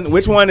 Which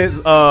one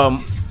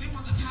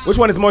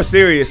is more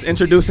serious?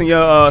 Introducing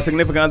your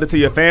significant other to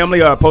your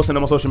family or posting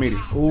them on social media?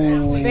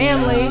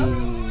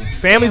 Family.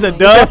 Family's a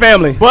dub.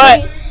 Family.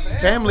 But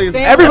family is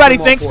everybody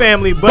thinks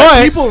family,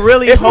 but people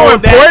really it's more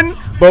hold important.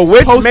 But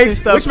which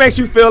stuff. makes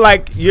you feel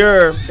like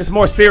it's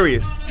more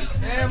serious?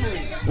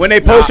 When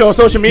they post you on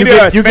social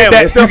media, you get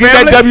that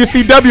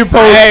WCW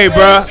post. Hey,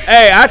 bro.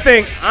 Hey,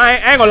 I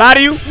ain't gonna lie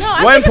to you.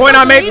 No, one point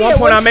I make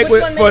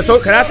because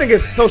I think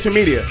it's social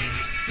media.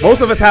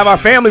 Most of us have our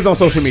families on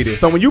social media.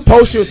 So when you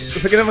post your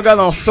significant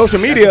other on social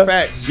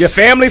media, your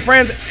family,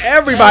 friends,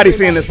 everybody's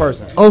seeing this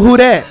person. Oh, who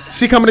that?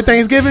 She coming to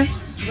Thanksgiving?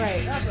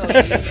 Right.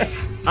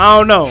 I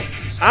don't know.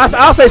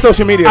 I'll say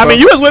social media. I bro. mean,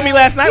 you was with me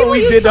last night when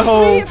we did the social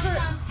whole.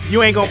 media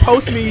You ain't gonna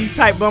post me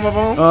type boom.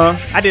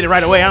 I did it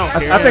right away. I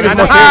don't care. I think it's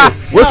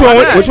more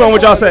serious. Which one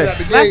would y'all say?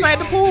 Last night at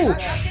the pool.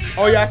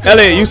 Oh yeah,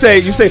 Elliot,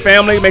 you say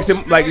family makes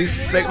it like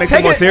makes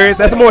it more serious.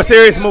 That's a more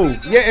serious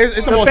move. Yeah,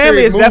 it's a The more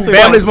family serious is move. definitely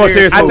Family's more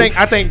serious move.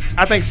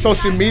 I think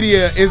social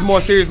media is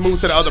more serious move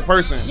to the other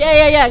person.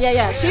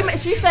 Yeah.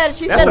 She said That's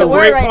the a word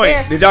great right point.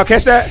 there. Did y'all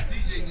catch that?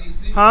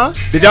 Huh?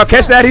 Did y'all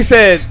catch that? He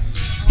said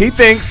he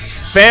thinks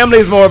family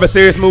is more of a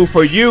serious move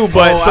for you,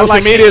 but social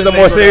like media is a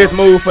more serious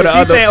move for the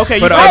other. saying, okay,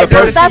 for you the right, other but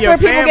person. That's your where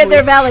people family. get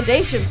their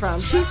validation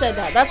from. She said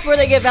that. That's where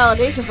they get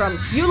validation from.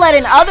 You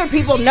letting other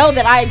people know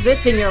that I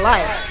exist in your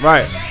life.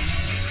 Right.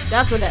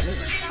 That's what that means.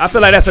 I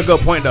feel like that's a good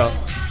point though,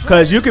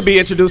 because you could be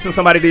introducing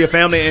somebody to your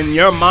family in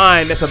your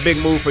mind. That's a big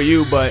move for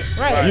you, but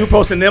you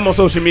posting them on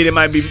social media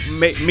might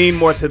mean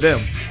more to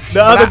them.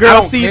 The other I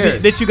girls don't see care.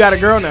 that you got a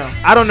girl now.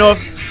 I don't know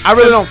if. I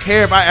really don't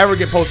care if I ever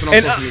get posted on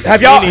And social media.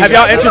 have y'all You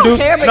don't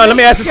introduced? care, but No, you're let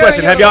me ask this secure in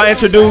question. your Have y'all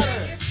relationship.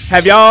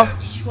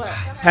 introduced? What?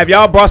 Have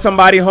y'all brought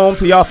somebody home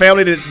to y'all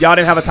family that y'all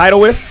didn't have a title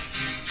with?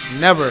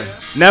 Never.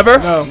 Never.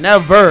 No.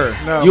 Never.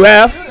 No. You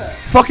have?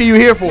 Fuck are you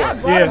here for?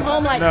 Brought him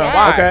home like No.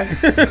 that.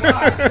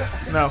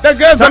 Okay. No. That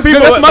good. Some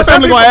people. That's my but some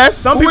family people- gonna ask.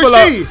 Some Who people.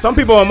 is she? Some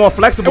people are more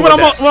flexible. And what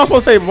with I'm that.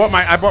 supposed to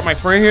say? I brought my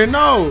friend here.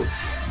 No.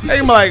 They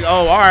gonna be like,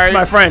 oh, all right.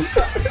 My friend.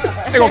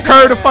 They gonna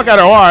curve the fuck out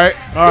of her. All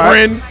right.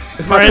 Friend.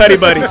 It's my cuddy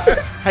buddy.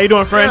 How you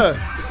doing, friend?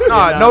 Yeah.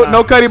 Nah,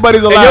 no cuddy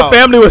buddies And allowed. your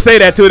family would say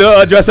that too.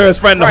 They'll address her as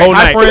friend the Right, whole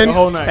hi, night. friend. The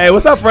whole night. Hey,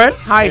 what's up, friend?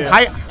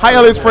 Hi,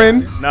 Elliot's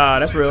friend. Nah,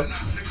 that's real.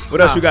 What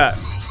else you got?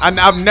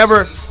 I've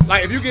never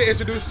like if you get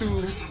introduced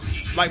to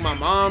like my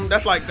mom,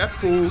 that's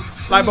cool.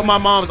 Like, but my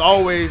mom's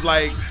always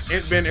like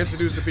it's been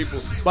introduced to people.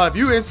 But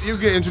if you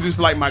get introduced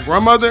to like my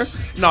grandmother,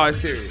 no, it's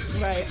serious.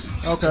 Right.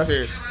 Okay. It's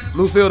serious.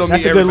 Lucille don't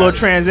That's meet a good little everybody.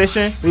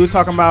 transition. We was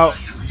talking about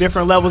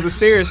different levels of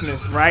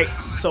seriousness, right?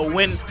 So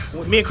when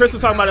me and Chris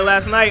was talking about it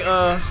last night,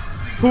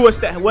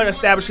 what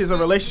establishes a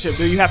relationship?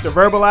 Do you have to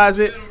verbalize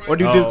it, or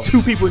do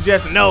two people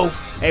just know,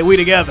 hey, we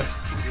together?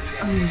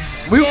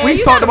 We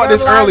you talked gotta about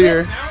this verbalize earlier.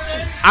 it.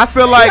 I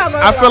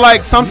feel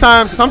like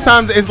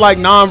sometimes it's like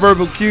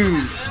nonverbal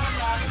cues.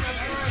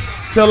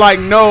 To like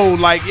know,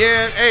 like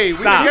hey, we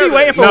Stop. together. You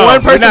waiting for No,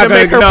 one person we're to not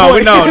make her gonna-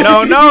 point. No.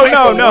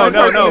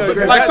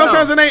 person. Like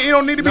sometimes it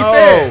don't need to be No,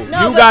 said.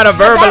 No, you but- gotta but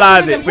that's verbalize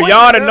what's it. For important,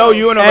 y'all to girl. know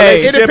you in a Hey,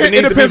 relationship, it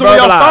needs to be depends on where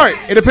y'all verbalized.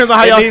 start. It depends on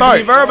how It y'all needs to start.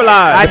 be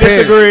verbalized. I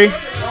disagree.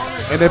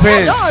 It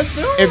depends. Don't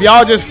assume. If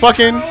y'all just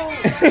fucking.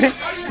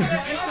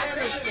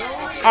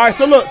 All right,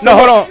 so look. No,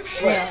 hold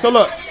on. So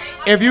look,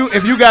 if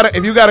you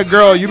got a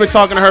girl, you've been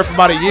talking to her for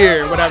about a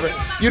year, or whatever.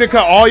 You done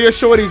cut all your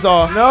shorties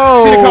off.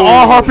 No. She done cut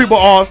all her people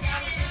off.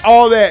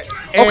 All that.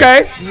 And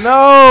Okay.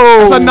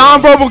 No. It's a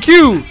nonverbal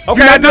cue. Okay.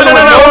 You're not doing it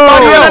with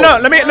nobody else. No.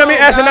 Let me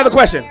ask you another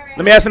question.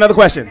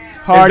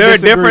 Hard Is there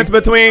disagree. a difference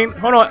between?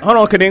 Hold on,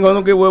 Kadingo.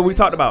 Don't get what we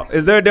talked about.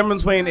 Is there a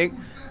difference between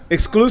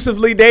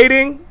exclusively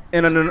dating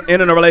and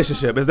in a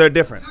relationship? Is there a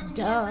difference?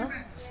 Duh.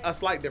 A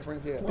slight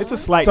difference, yeah. It's a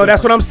slight. So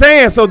that's what I'm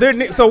saying. So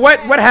what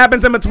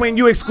happens in between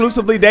you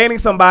exclusively dating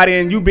somebody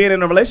and you being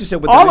in a relationship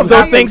with All them? of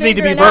those How you things need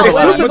to be figuring out verbalized.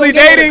 whether Exclusively you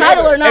get the dating.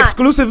 title or not?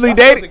 Exclusively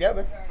dating.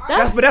 Together.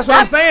 But that's what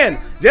I'm saying.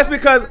 Just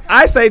because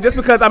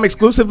I'm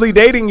exclusively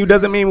dating you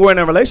doesn't mean we're in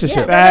a Yeah,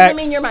 relationship. that doesn't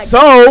mean you're my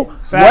So what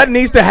Facts.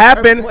 needs to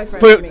happen Or boyfriend,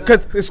 for I mean.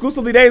 because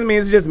exclusively dating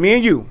means just me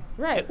and you.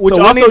 right. Which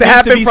so what also needs to needs to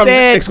happen be from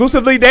said.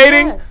 exclusively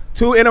dating Yes.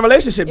 to in a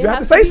relationship? It You have to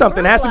has say to be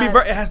something. It has to be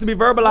verbalized. it has to be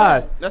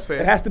verbalized. That's fair.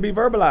 It has to be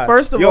verbalized.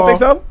 First of you don't all- think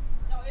so?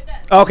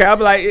 Okay, I'll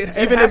be like,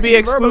 Even has to be verbalized.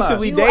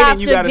 exclusively You dating, have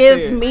you to gotta say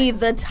give it. me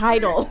the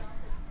title.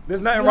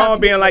 There's nothing You wrong have with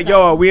to being give like, the yo,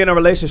 title. are we in a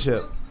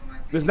relationship?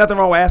 There's nothing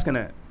wrong with asking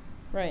that.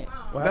 Right.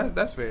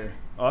 That's fair.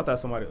 Oh, I thought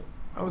somebody.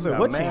 I was like, got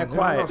what mad team?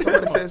 quiet.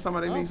 Somebody said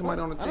somebody needs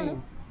somebody on the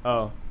team.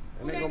 Oh,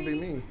 It ain't gonna be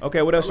me.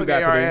 Okay, what else you Look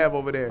got, at Kadeem? have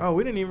over there. Oh,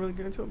 we didn't even really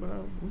get into it, but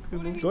we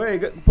could move. Go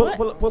ahead.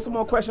 Pull some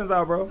more questions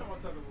out, bro.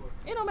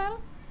 It don't matter.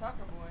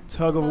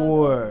 Tug of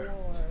War.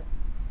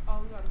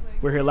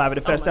 We're here live at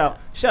the Fest Out.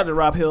 Shout out to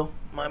Rob Hill,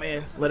 my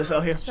man. Let us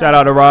out here. Shout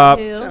out to Rob.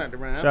 Shout out to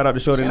Ryan. Shout out to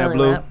Shorty in that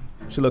blue.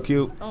 She look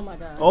cute. Oh my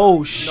god.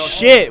 Oh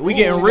shit, we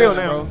getting real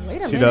now.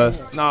 Wait a She minute.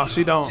 does. No,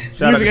 she don't.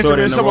 Shout out to Music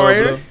Shorty in introducer the royal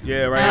somewhere blue. here.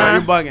 Yeah, right Nah, now.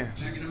 you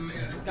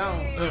bugging.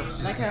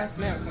 Gone. Like how it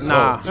smells.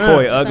 Nah.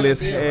 Boy, ugly as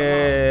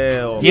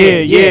hell.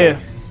 Yeah.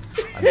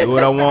 I do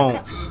what I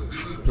want.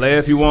 Play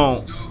if you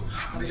want.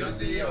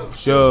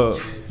 Sure.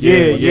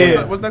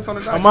 Yeah. What's next on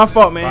the Oh, docket? my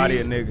fault, man. Body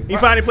a nigga. He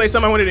finally played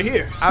something I wanted to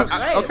hear.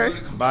 Okay.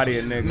 Body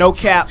a nigga. No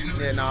cap.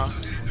 Yeah, nah.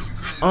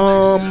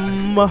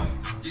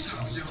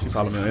 She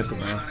follow me on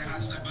Instagram.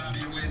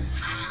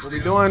 What we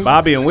doing?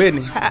 Bobby and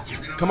Whitney.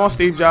 Come on,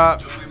 Steve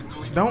Jobs.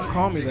 Don't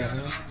call me that,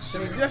 man.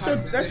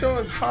 That's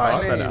your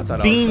pod name. I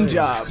thought Deem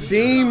Jobs.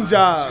 Deem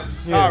Jobs.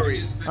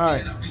 Sorry. All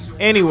right.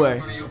 Anyway,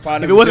 if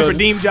it wasn't for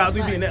Deem Jobs,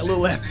 we'd be in that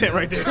little ass tent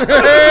right there.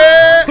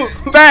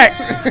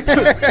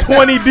 Fact.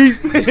 20 deep.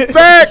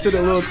 Fact. To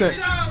the little tent.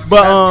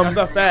 But That's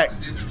a fact.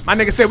 My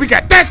nigga said we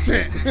got that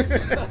tent.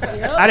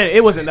 I didn't.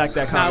 It wasn't like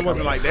that Nah, kind it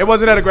wasn't like that. It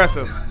wasn't that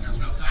aggressive.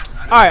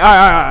 All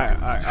right.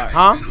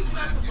 Huh?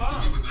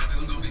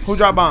 Who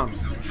dropped bombs?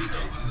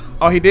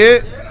 Oh, he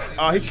did?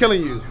 Oh, he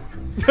killing you.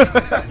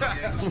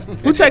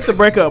 Who takes a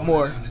breakup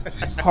more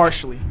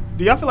harshly?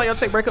 Do y'all feel like y'all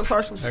take breakups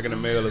harshly? Heck in the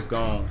mail is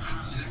gone.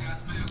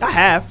 I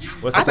have.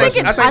 What's the I think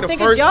question? it's- I think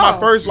the first, y'all. my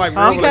first like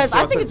real Because relationship I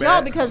think took it's y'all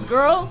bad. because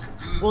girls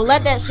will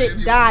let that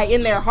shit die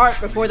in their heart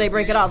before they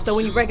break it off. So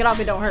when you break it off,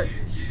 it don't hurt.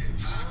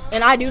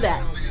 And I do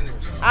that.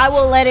 I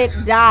will let it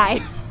die.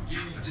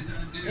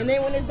 And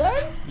then when it's done,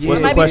 What's it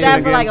the might be question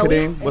sad for again, like a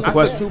Kadeem? week. What's and the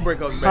I that's took it. two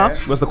breakups bad.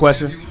 What's the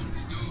question?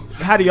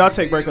 How do y'all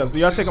take breakups? Do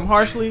y'all take them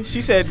harshly?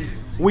 She said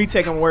we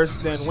take them worse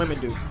than women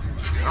do.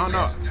 I don't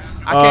know.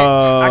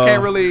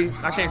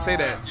 I can't say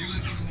that.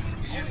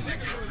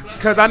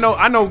 Cause I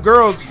know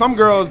girls. Some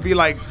girls be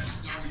like,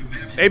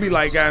 they be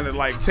like kind of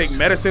like take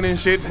medicine and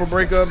shit for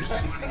breakups,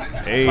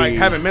 Hey. like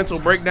having mental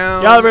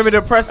breakdowns. Y'all ever been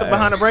depressed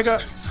behind a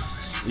breakup?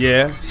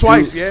 Yeah.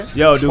 Twice, Do- yeah.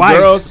 Yo, do Twice.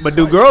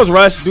 girls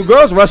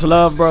rush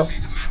love, bro?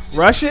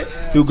 Rush it?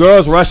 Do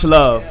girls rush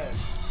love?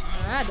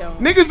 I don't.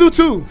 Niggas do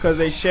too. Cause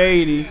they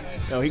shady.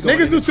 No, he going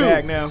Niggas in do his too.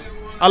 bag now.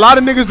 A lot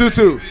of niggas do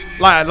too.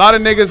 Like a lot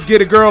of niggas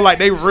get a girl like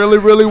they really,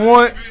 really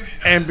want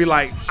and be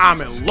like, I'm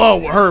in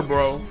love with her,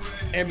 bro,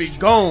 and be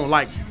gone,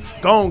 like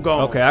gone.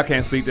 Okay, I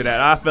can't speak to that.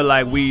 I feel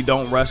like we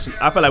don't rush.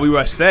 I feel like we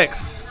rush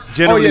sex,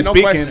 generally no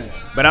speaking. question.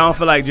 But I don't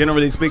feel like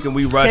generally speaking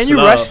we rush. Can you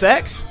love. rush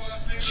sex?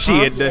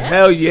 Shit, the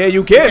hell yeah,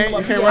 you can. You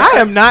can't rush I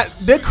am not.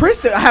 The Chris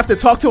that I have to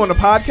talk to on the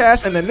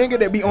podcast and the nigga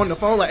that be on the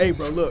phone like, hey,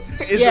 bro, look.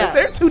 Yeah.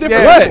 They're two different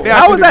Yeah, people. they are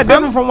How two is that different-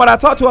 different from what I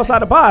talked to outside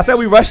the bar? I said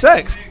we rush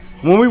sex.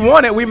 When we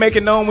want it, we make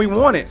it known we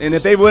want it, and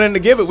if they willing to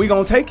give it, we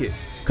gonna take it.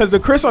 Cause the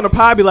Chris on the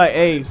pod be like,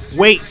 hey,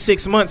 wait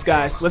 6 months,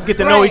 guys. Let's get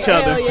to know Right, each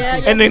other. hell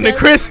yeah, and then the yes,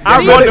 Chris, yes. I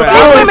These run the women-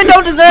 phone. These women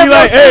don't deserve Be no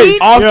like, hey,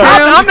 seed. off I'm-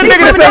 cam? I'm the These nigga that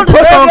women say don't puss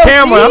deserve on no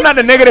camera. seed. I'm not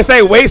the nigga that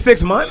say wait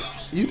 6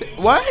 months.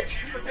 What?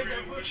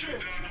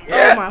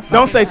 Oh my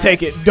Don't say fucking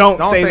take it. Don't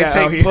Don't say say that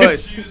out take here.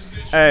 push.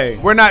 Hey,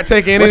 We're not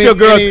taking any. what your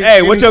girl?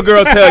 any- What your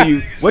girl tell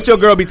you? What your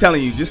girl be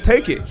telling you? Just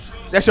take it.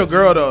 That's your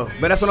girl though.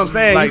 But that's what I'm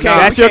saying. Like, you can't.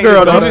 nah, that's you your can't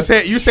girl, do- though.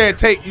 You said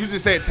take. You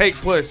just said take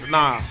push.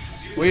 Nah,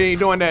 we ain't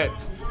doing that.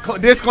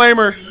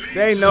 Disclaimer.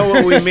 They know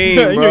what we mean,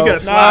 You bro. gotta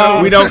slide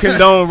over. We don't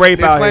condone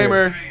rape out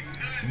Disclaimer. here.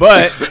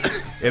 But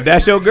if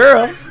that's your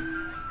girl,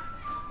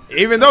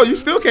 Even though you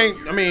still can't.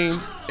 I mean,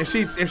 if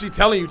she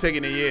telling you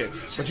taking it, yeah,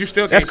 but you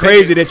still can't. that's take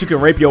crazy it. that you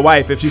can rape your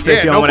wife if she says Yeah,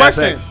 she don't no want to have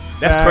question. sex.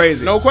 That's Facts.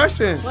 crazy. No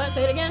question. What?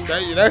 Say it again.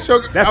 That's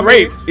your. That's I mean,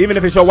 rape, even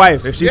if it's your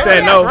wife. If she Yeah, said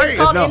yeah, no, it's rape. It's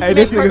it's called no. intimate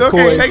this nigga partner- cool.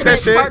 Okay, take that intimate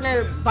shit.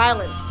 partner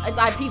violence. It's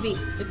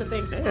IPV. It's a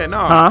thing. Yeah, no.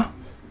 Huh?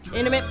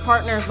 Intimate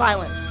partner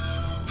violence.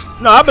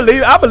 No, I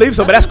believe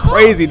so, but that's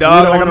crazy, We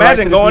dog. don't Like, want the rights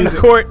imagine to this going to music.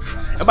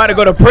 court, about to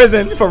go to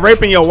prison for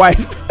raping your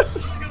wife.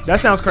 That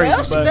sounds crazy.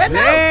 Well, she but said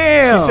no.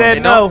 Damn. She said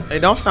It no. don't, it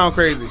don't sound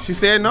crazy. She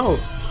said no,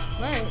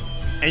 Right.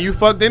 and you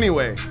fucked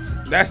anyway.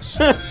 That's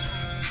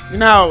you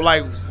know how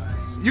like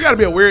you gotta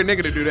be a weird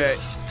nigga to do that.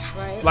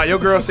 Right. Like your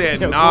girl said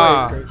Your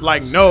nah, boy is crazy.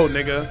 like no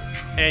nigga,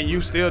 and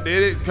you still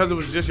did it because it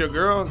was just your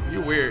girl.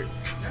 You weird.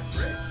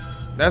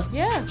 That's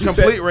Yeah. You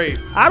complete said- rape.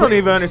 I don't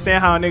even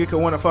understand how a nigga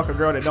could want to fuck a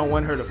girl that don't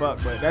want her to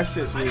fuck, but that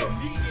shit's weird.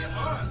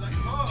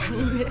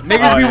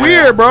 Niggas Oh, be yeah.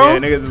 weird, bro. Yeah,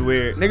 niggas is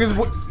weird.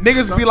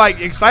 Niggas be like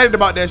excited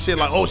about that shit.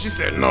 Like, oh, she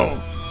said no.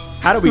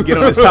 How do we get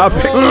on this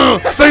topic?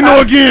 Say no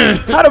again.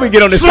 How do we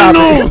get on this Say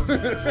topic?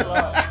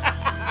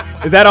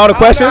 no. Is that all the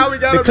questions? how we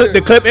got The, up clip, here.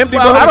 the clip empty,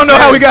 Well, bro? I don't know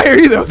how we got here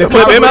either. The I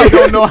clip really empty.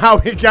 don't know how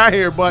we got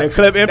here, but The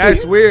clip empty?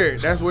 that's weird.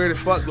 That's weird as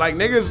fuck. Like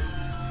niggas,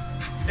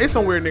 it's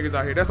some weird niggas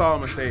out here. That's all I'm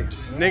gonna say.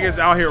 Niggas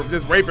out here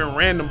just raping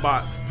random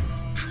bots.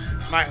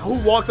 Like who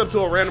walks up to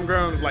a random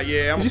girl and is like,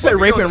 yeah, I'm. Did you say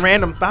raping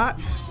random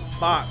thoughts?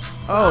 bots?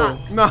 Oh.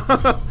 No,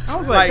 I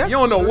was like like, you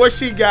don't know that's- what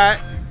she got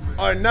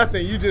or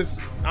nothing. You just,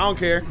 I don't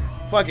care.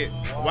 Fuck it.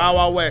 Wild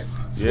Wild West.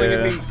 Slinging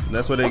Yeah, meat.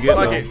 that's what they get.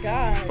 Fuck though. it.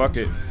 God. Fuck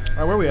it. All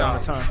right, where we at on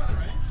the time?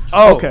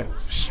 Oh, Okay.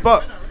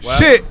 Fuck.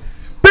 Shit,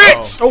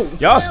 bitch. Oh,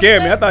 Y'all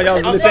scared me. I thought y'all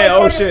was really saying,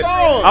 oh shit.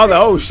 I was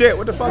like, oh shit,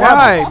 what the fuck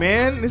happened? why,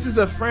 man? This is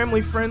a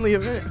family-friendly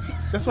event.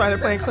 That's why they're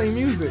playing clean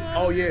music.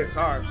 Oh yeah,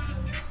 sorry.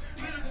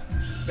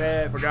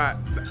 Bad. Forgot.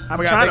 I'm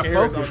Forgot trying they to can hear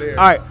us focus. out there.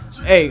 All right,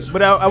 hey,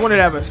 but I wanted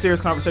to have a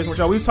serious conversation with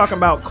y'all. We was talking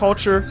about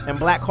culture and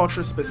black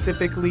culture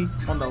specifically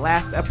on the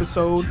last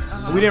episode.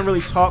 We didn't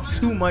really talk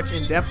too much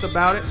in depth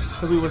about it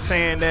because we were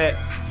saying that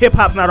hip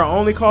hop's not our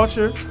only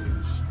culture.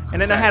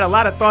 And then I had a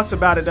lot of thoughts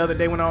about it the other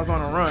day when I was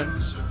on a run.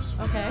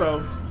 Okay.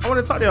 So I want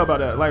to talk to y'all about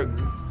that. Like,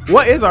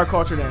 what is our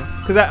culture then?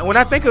 Because when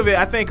I think of it,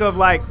 I think of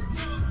like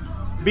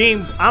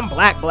I'm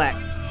black.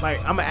 Like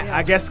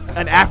I guess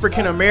an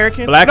African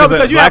American. Black no, is a-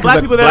 because you black have black is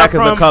a- people that black are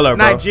is a from color,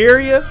 bro.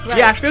 Nigeria. Right.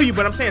 Yeah, I feel you,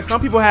 but I'm saying some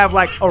people have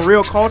like a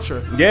real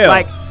culture. Yeah.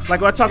 Like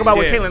when I talk about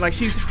with Yeah. Caitlyn, like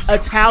she's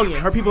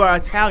Italian. Her people are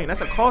Italian. That's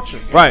a culture.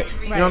 Right.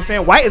 You know what I'm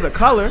saying? White is a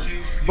color,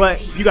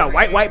 but you got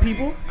white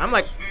people. I'm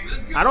like,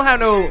 I don't have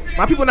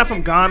my people are not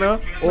from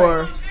Ghana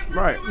or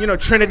Right.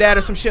 Trinidad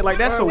or some shit like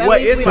that. Or So at what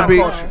least is we my don't be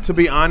know. culture? to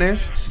be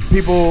honest,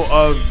 people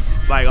of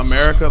like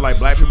America, like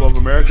black people of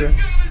America,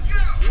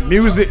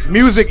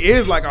 music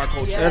is like our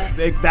culture. Yeah. That's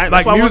Like what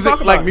I wanna music,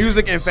 talk like about.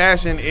 music and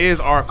fashion is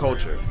our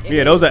culture.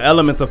 Yeah, those are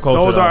elements of culture.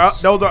 Those are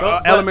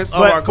But- elements of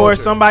but our for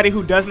culture. somebody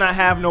who does not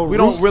have no We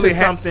roots don't really to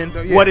have- something,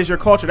 yeah. what is your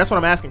culture? That's what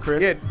I'm asking,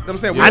 Chris. Yeah, I'm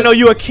saying I know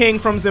you're a king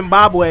from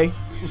Zimbabwe,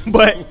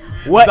 but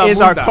what is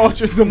our Zamunda.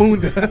 culture,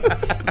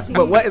 Zamunda?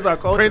 But what is our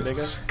culture,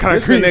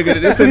 nigga?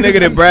 This the nigga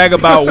that brag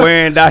about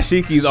wearing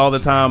dashikis all the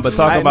time, but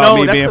talk about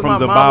me that's being 'cause from my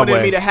mom wanted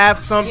Zimbabwe. me to have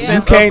some Yeah.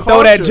 sense You can't of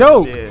throw that culture.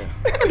 joke. Yeah.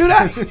 Do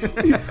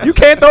that. You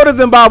can't throw the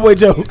Zimbabwe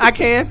joke. I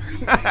can.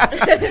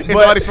 it's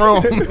already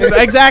thrown.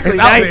 Exactly. It's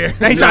Now out he- there.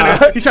 now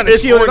he's trying to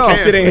shield it off.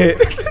 Shit ain't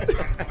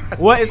hit.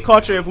 What is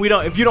culture if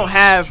you don't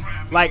have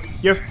like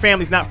your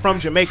family's not from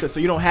Jamaica, so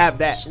you don't have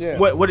that? Yeah.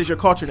 What is your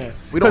culture then?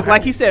 We don't Because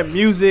like have- he said,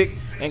 music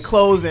and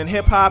clothes and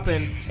hip hop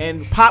and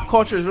pop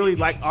culture is really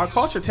like our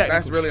culture technically.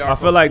 That's really our I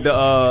feel like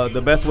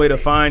the best way to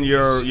find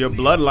your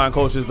bloodline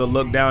culture is to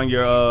look down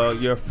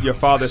your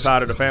father's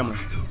side of the family.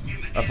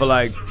 I feel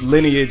like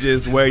lineage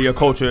is where your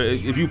culture.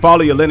 If you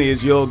follow your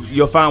lineage,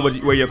 you'll find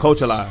where your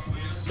culture lies.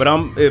 But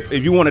if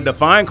you want to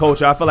define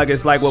culture, I feel like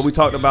it's like what we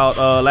talked about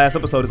last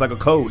episode. It's like a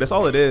code. That's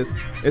all it is.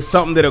 It's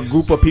something that a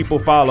group of people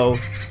follow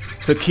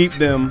to keep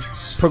them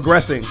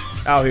progressing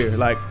out here.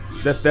 Like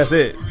that's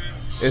it.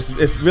 It's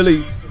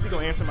really. You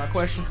gonna answer my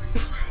question?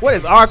 What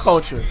is our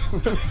culture?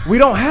 We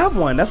don't have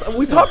one.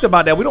 We talked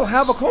about that. We don't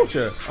have a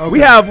culture. We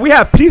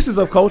have pieces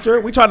of culture.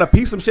 We trying to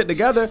piece some shit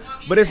together,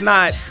 but it's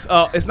not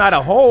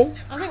a whole.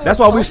 I think That's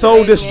we're why we so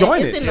cultivating it.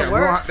 disjointed. It's in Yeah, the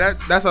we're-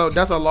 works.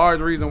 that's a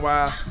large reason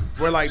why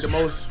we're like the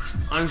most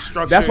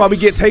unstructured. That's why we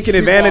get taken people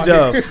advantage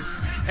out of. here.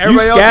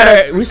 Everybody else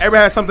scatter- everybody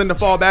has something to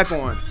fall back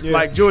on. Yeah.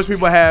 Like Jewish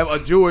people have a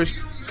Jewish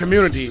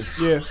community.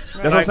 Yeah. That's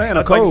what I'm saying. A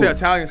Like you code. said,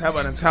 Italians have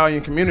an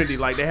Italian community.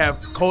 Like they have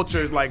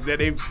cultures like that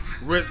they've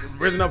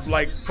risen up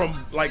like from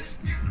like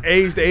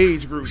age to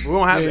age group. We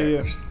don't have that.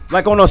 Yeah.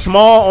 Like on a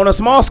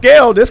small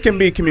scale, this can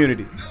be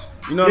community.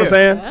 You know what I'm Yeah.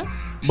 saying? Yeah.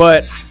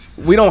 But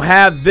we don't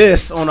have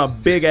this on a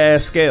big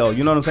ass scale.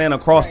 You know what I'm saying?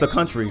 Across the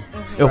country.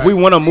 If we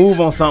want to move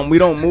on something, we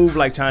don't move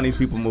like Chinese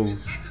people move.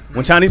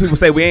 When Chinese people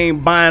say we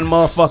ain't buying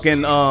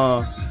motherfucking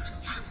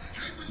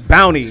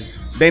Bounty,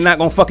 they not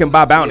gonna fucking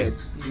buy Bounty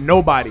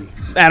Nobody.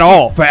 at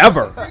all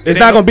forever. It's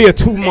not gonna be a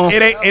 2 month.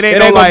 It ain't It no, ain't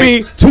gonna like-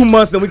 be 2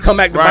 months. Then we come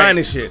back to Right. buying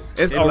this shit.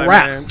 It's a like,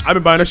 wrap. man, I've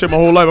been buying that shit my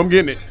whole life. I'm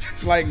getting it.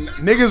 Like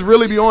niggas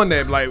really be on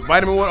that. Like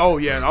vitamin one. Oh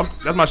yeah,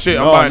 that's my shit.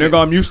 I'm No, buying it.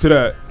 nigga, I'm used to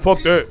that.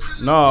 Fuck that.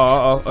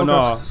 No,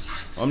 no,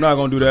 I'm not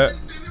gonna do that.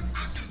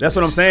 That's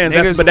what I'm saying.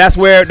 Niggas- But that's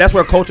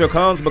where culture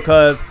comes,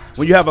 because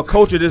when you have a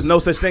culture, there's no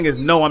such thing as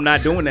no, I'm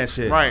not doing that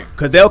shit. Right.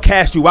 Because they'll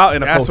cast you out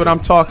in a That's culture. what I'm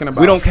talking about.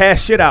 We don't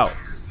cast shit out.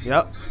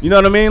 Yep. You know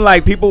what I mean?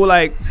 Like people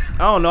like,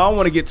 I don't know, I don't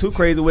want to get too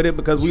crazy with it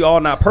because we all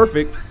not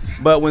perfect.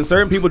 But when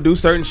certain people do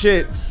certain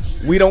shit,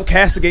 we don't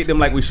castigate them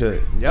like we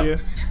should. Yep. Yeah.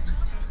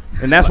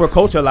 And that's where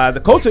culture lies.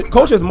 The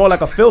culture is more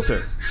like a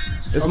filter.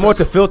 It's more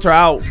to filter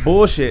out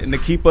bullshit and to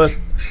keep us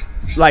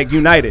like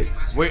united.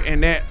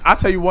 And that I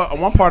tell you what,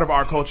 one part of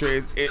our culture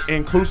is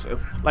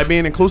inclusive. Like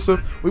being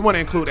inclusive, we want to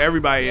include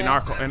everybody in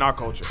our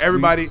culture.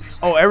 Everybody,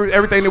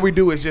 everything that we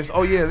do is just,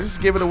 let's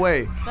just give it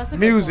away. That's a good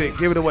Music, point.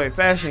 give it away.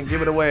 Fashion,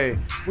 give it away.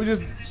 We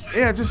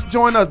just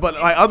join us. But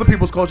like other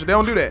people's culture, they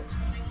don't do that.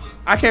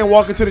 I can't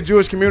walk into the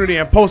Jewish community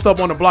and post up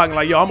on the block and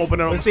like, yo, I'm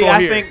opening up a But see, store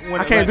I here. think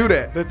when I can't do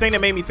that. The thing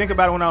that made me think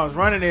about it when I was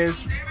running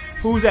is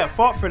who's at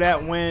fault for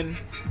that when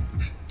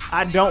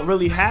I don't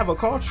really have a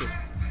culture.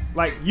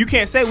 Like you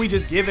can't say we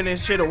just giving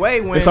this shit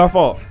away when. It's our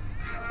fault.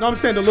 No, I'm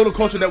saying the little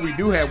culture that we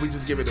do have, we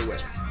just give it away.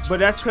 But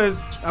that's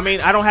because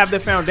I don't have the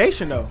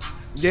foundation though.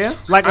 Yeah,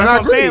 Like And that's I what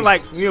I'm agree. saying.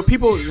 Like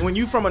people, when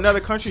you from another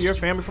country, your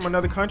family from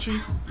another country,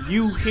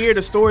 you hear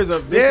the stories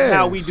of this is Yeah.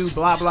 how we do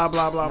blah blah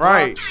blah blah.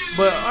 Right.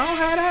 Blah. But I don't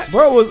have that.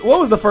 Bro, what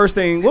was the first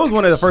thing? What was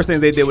one of the first things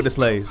they did with the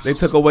slaves? They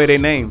took away their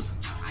names.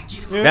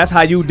 Yeah. That's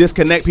how you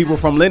disconnect people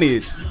from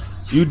lineage.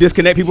 You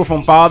disconnect people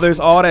from fathers,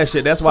 all that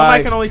shit. That's Somebody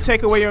why. can only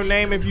take away your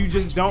name if you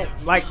just don't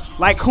like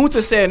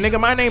Kunta said, nigga,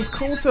 my name's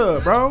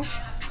Kunta, bro.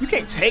 you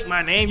can't take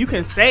my name. You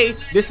can say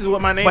this is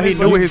what my name But is. he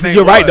knew what his name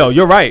You're right was. though.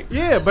 You're right.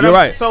 Yeah, but you're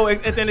right. So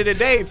at the end of the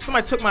day, if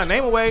somebody took my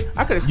name away,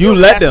 I could have You still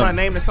let passed them. my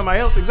name to somebody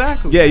else.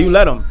 Exactly. Yeah, you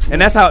let them,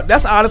 and that's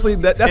honestly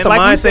that's And the like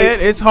you mindset.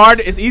 said, it's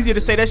hard. It's easier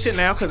to say that shit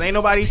now because ain't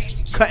nobody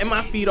cutting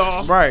my feet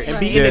off, Right. and Right.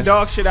 beating Yeah. the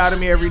dog shit out of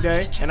me every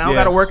day. And I don't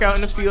Yeah. gotta work out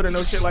in the field or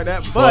no shit like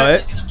that.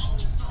 But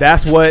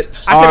That's what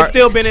I could have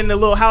still been in the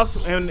little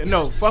house and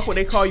no, fuck what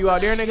they call you out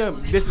there,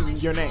 nigga. This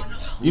is your name.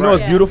 You know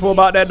what's Yeah. beautiful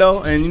about that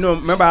though, and you know,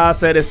 remember how I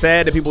said it's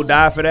sad that people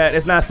die for that.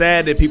 It's not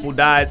sad that people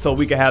died so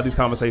we can have these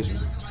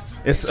conversations.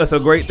 It's a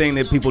great thing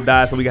that people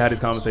die so we can have these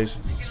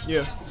conversations.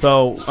 Yeah.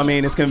 So I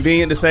mean, it's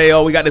convenient to say,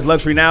 oh, we got this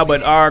luxury now,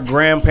 but our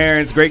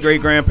grandparents, great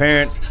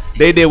grandparents,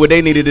 they did what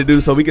they needed to do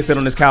so we can sit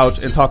on this couch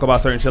and talk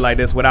about certain shit like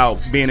this without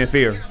being in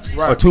fear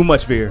or too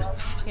much fear.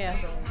 Yeah.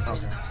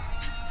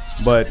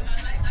 But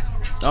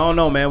I don't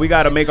know, man. We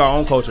got to make our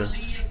own culture.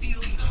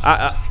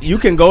 You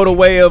can go the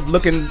way of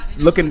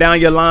looking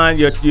down your line,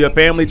 your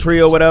family tree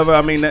or whatever.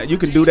 I mean, you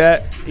can do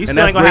that. You and still that's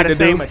ain't gonna have great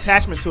the to same do.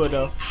 attachment to it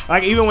though.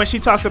 Like even when she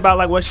talks about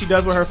like what she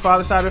does with her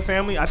father's side of the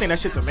family, I think that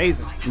shit's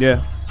amazing.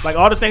 Yeah. Like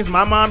all the things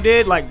my mom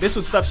did, like this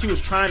was stuff she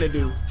was trying to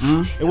do.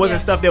 It wasn't Yeah.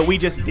 stuff that we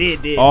just did.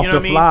 Off you know the what I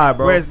mean? fly,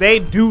 bro. Whereas they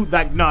do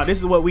like, nah, this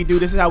is what we do.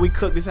 This is how we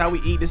cook. This is how we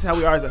eat. This is how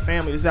we are as a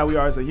family. This is how we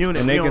are as a unit.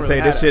 And We they don't can really say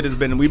have this that.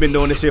 shit we've been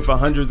doing this shit for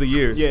hundreds of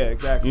years. Yeah,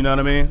 exactly. You know what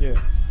I mean? Yeah.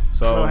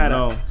 So don't have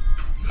no,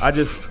 I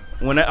just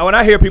when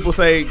I hear people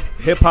say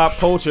hip hop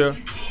culture,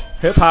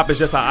 hip hop is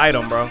just an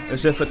item, bro.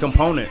 It's just a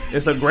component.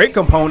 It's a great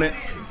component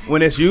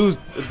when it's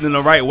used in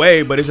the right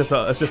way, but it's just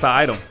an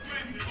item.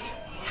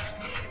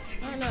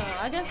 I don't know.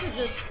 I guess it's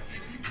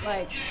just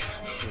like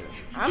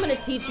I'm gonna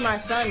teach my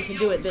son to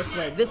do it this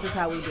way. This is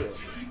how we do it.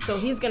 So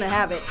he's gonna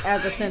have it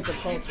as a sense of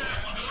culture.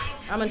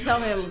 I'm gonna tell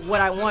him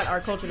what I want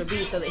our culture to be,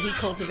 so that he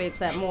cultivates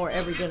that more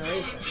every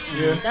generation.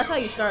 Yeah. That's how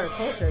you start a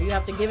culture. You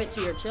have to give it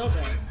to your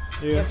children.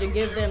 You Yeah. have to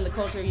give them the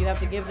culture. You have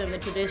to give them the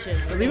tradition.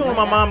 Because even when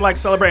my mom like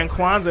celebrating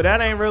Kwanzaa, that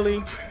ain't really,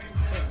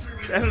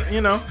 that's, you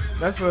know,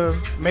 that's a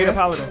made up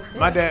holiday.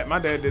 My dad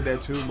did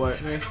that too, but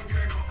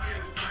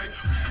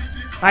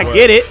I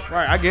get it.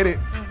 right, I get it.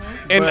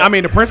 And But- I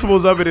mean, the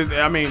principles of it is,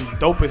 I mean,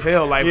 dope as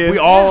hell. Like Yeah.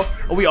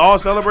 we all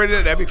celebrated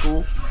it. That'd be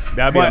cool.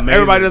 That'd be But amazing.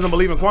 everybody doesn't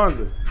believe in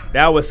Kwanzaa.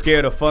 That would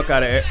scare the fuck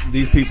out of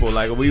these people.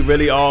 Like we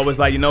really all was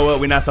like, you know what?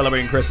 We're not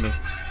celebrating Christmas,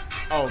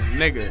 Oh,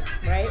 nigga.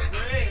 right?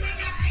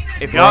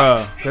 If y'all,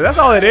 bruh. Cause that's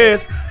all it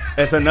is.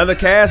 It's another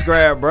cash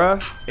grab,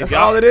 bruh. That's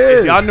all it If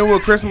is. y'all knew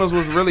what Christmas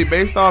was really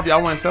based off,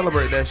 y'all wouldn't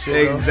celebrate that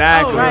shit. though.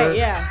 Exactly. Oh, right,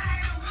 yeah.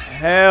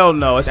 Hell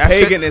no. It's That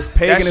pagan. Shit, It's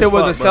pagan. That as shit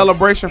was fuck, a bro.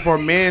 celebration for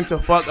men to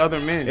fuck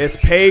other men. It's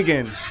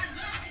pagan.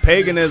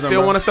 Paganism. Still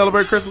bro. want to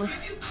celebrate Christmas?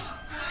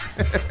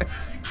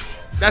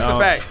 That's No. a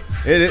fact.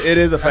 It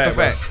is a fact. That's a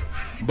bro.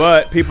 fact.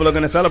 But people are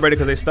gonna celebrate it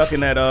because they're stuck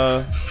in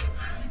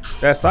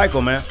that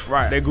cycle, man.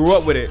 Right. They grew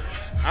up with it.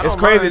 I It's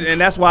don't crazy, mind.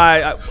 and that's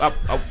why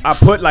I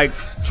put like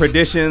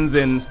traditions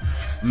and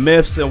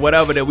myths and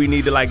whatever that we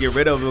need to like get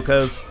rid of,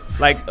 because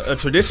like a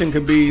tradition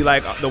could be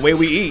like the way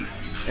we eat.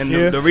 And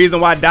Yeah. the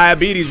reason why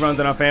diabetes runs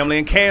in our family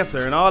and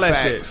cancer and all that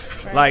Facts.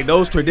 shit. Like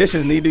those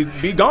traditions need to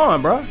be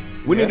gone, bro.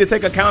 We need to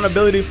take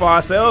accountability for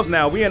ourselves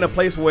now. We in a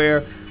place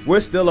where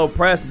we're still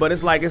oppressed, but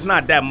it's like it's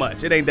not that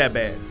much. It ain't that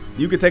bad.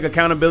 You can take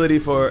accountability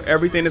for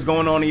everything that's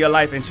going on in your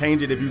life and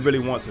change it if you really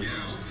want to.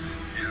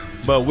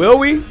 But will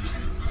we?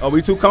 Are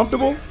we too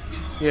comfortable?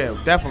 Yeah,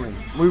 definitely.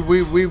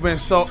 We've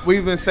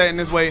been setting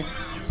this way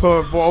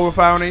for over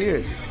 500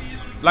 years.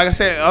 Like I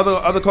said,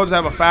 other cultures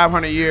have a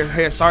 500-year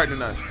head start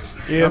than us.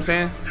 You know what I'm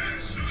saying?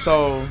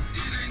 So,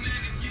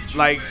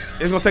 like,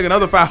 it's gonna take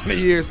another 500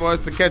 years for us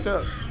to catch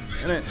up.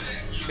 And it-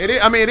 It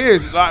is. I mean, it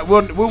is. Like,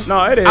 we'll,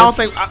 No, it is. I don't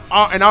think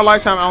in our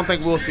lifetime. I don't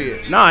think we'll see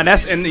it. Nah,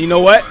 and you know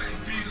what?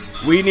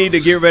 We need to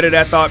get rid of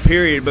that thought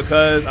period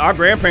because our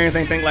grandparents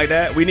ain't think like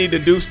that. We need to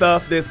do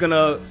stuff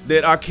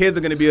that our kids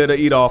are gonna be able to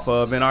eat off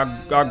of, and our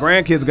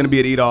grandkids are gonna be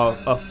able to eat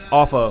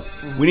off of.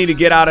 We need to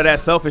get out of that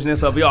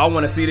selfishness of, yo, I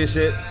want to see this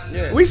shit.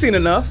 Yeah. We seen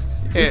enough.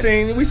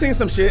 Yeah. We seen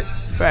some shit.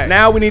 Facts.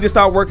 Now we need to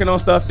start working on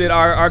stuff that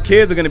our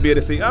kids are gonna be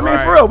able to see. I mean,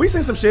 Right. for real, we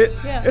seen some shit.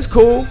 Yeah. It's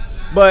cool,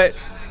 but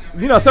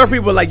you know, certain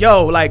people are like,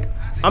 yo, like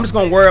I'm just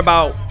gonna worry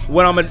about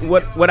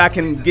what I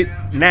can get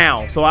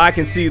now, so I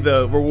can see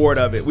the reward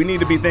of it. We need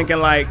to be thinking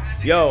like,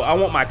 yo, I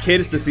want my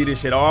kids to see this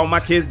shit, or I want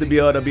my kids to be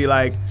able to be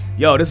like,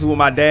 yo, this is what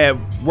my dad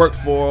worked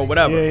for, or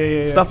whatever.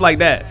 Yeah. Stuff like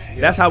that.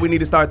 That's how we need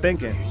to start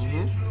thinking.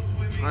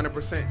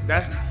 100%.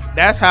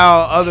 That's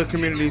how other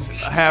communities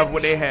have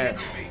what they have.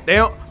 They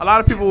don't. A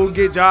lot of people will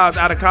get jobs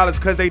out of college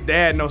because they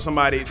dad knows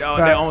somebody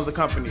that owns the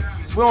company.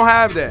 We don't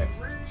have that.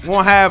 We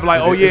don't have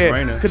like, oh It's yeah,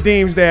 raining.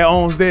 Kadeem's dad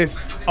owns this.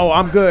 Oh,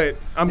 I'm good.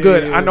 I'm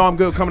good. yeah. I know I'm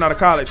good coming out of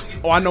college.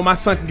 Oh, I know my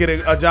son can get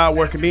a job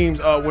where Kadeem's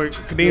runs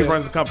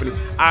the company.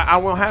 I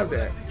won't have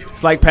that.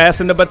 It's like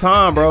passing the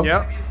baton, bro.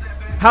 Yep.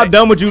 How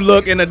dumb would you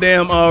look in a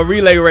damn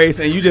relay race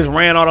and you just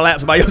ran all the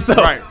laps by yourself?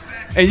 Right.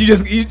 And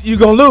you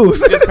gonna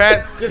lose. Just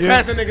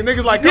passing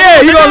niggas like, Yeah,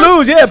 come you on, gonna nigga.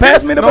 lose. Yeah,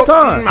 pass me the Nope,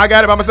 baton. I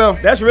got it by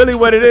myself. That's really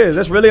what it is.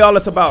 That's really all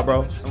it's about,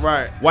 bro.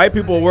 Right. White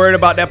people are worried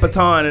about that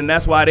baton, and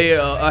that's why they're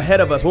ahead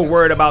of us. We're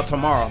worried about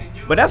tomorrow.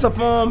 But that's a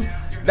form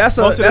That's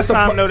a Most of that's the a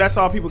time, pro- no, that's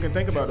all people can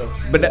think about though.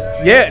 But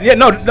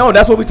no,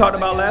 that's what we talked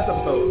about last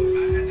episode.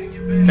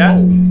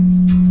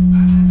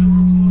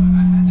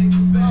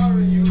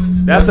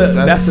 That's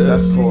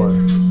poor.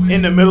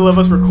 In the middle of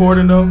us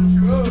recording though,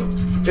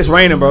 it's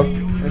raining, bro.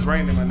 It's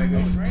raining, my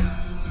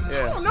nigga.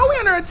 Yeah. no, we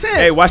under a tent.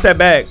 Hey, watch that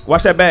bag.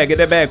 Watch that bag. Get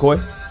that bag, Coy.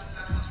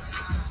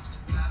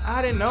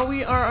 I didn't know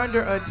we are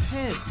under a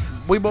tent.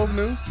 We both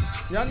knew.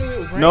 Y'all knew it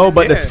was raining. No,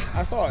 but yeah,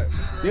 I saw it.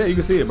 yeah, you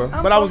can see it, bro.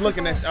 But I was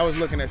looking at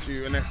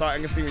you, and I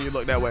can see when you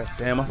look that way.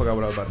 Damn, I forgot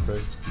what I was about to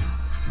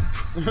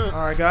say.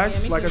 All right, guys.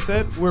 Yeah, me Like too. I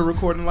said, we're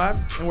recording live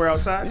and we're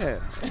outside. Yeah.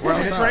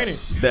 And it's raining.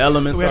 The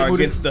elements So we had to are move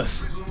this- against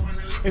us.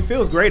 It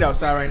feels great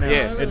outside right now.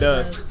 Yeah. It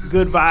does.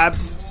 Good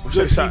vibes.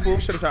 Good people.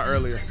 Should have shot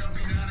earlier.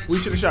 We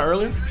should have shot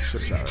earlier.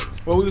 Should have shot earlier.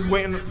 Well, we was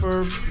waiting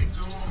for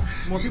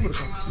more people to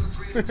come.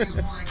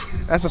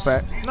 That's a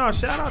fact. No,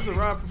 shout out to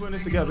Rob for putting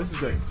this together. This is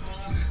great.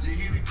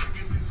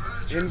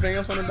 Anything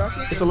else on the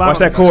document? It's a lot. Watch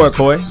that cord,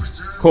 Coy.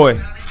 Coy.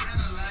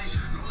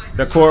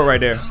 That cord right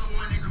there.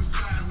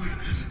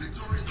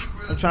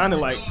 I'm trying to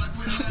like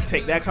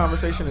take that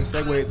conversation and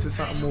segue it to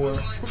something more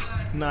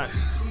not.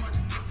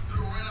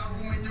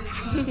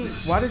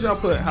 Why did y'all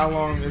put how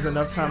long is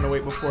enough time to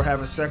wait before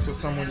having sex with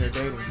someone you're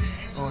dating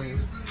on you?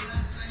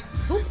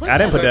 I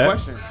didn't put Good that.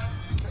 question.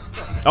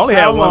 I only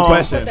had How one long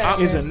question.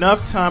 is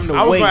enough time to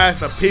I was wait? gonna ask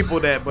the people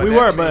that, but We that-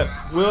 were, but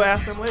we'll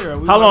ask them later.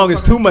 How long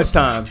is too much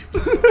time?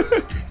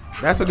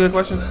 That's a good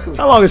question too.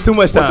 How long is too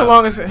much time? What's the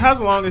longest? How's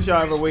the longest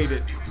y'all ever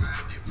waited?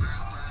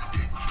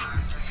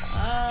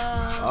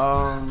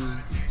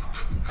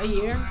 A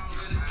year.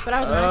 But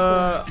I was in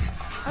high school.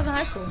 I was in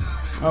high school.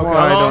 Okay,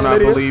 I do long, not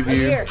Lydia? believe A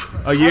you. year.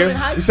 A I year? was in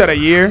high You said a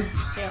year?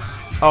 Yeah.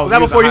 Oh, Was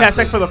that was before in you high had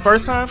sex school. for the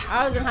first time?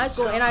 I was in high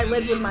school and I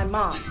lived with my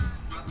mom.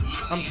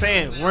 I'm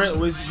saying,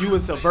 was you a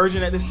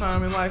virgin at this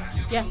time in life?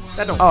 Yeah.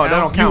 That don't. Oh, count. that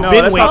don't count. You've No,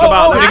 been let's waiting. talk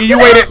about. Oh, Nigga, you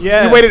after waited.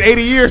 Yes. You waited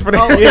 80 years for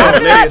that. Yeah.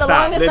 After that, Lydia, the stop.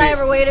 longest Lydia. I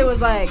ever waited was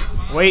like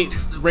Wait,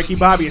 Ricky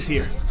Bobby is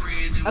here.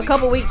 a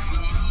couple weeks.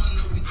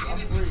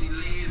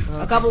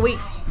 A couple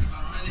weeks.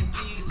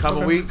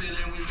 Couple weeks.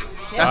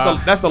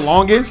 Yeah. That's the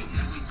longest.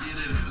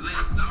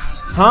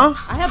 Huh?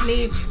 I have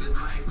needs.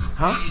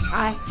 Huh?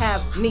 I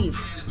have needs.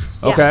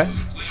 Yeah. Okay.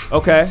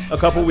 Okay. A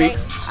couple Okay?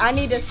 weeks. I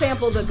need to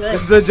sample the good.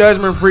 This is a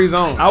judgment-free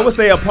zone. I would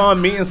say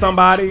upon meeting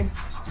somebody,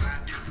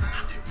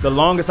 the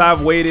longest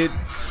I've waited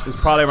is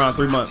probably around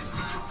 3 months.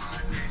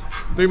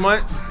 3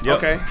 months. Yep.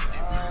 Okay.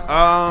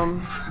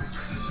 I'm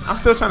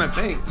still trying to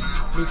think.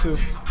 Me too.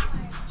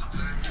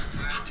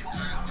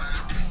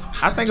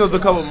 I think it was a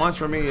couple months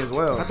for me as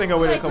well. I think I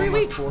waited a Like couple 3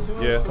 months weeks.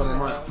 before. Yeah. couple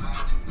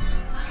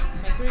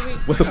months. Like 3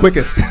 weeks. What's the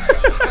quickest?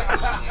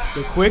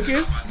 The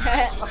quickest?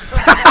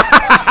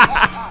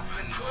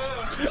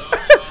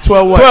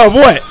 12 what? 12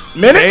 what?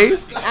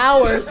 Minutes? Days?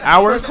 Hours.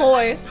 Hours? For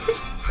Coy.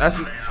 That's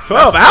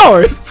 12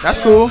 hours? that's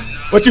cool.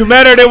 What, you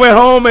met her, then went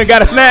home and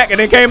got a snack and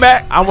then came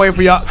back? I'm waiting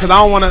for y'all because I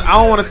don't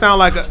want to sound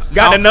like a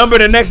Got the number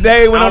the next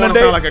day, I went don't on a want to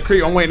date? sound like a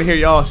creep. I'm waiting to hear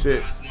y'all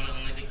shit.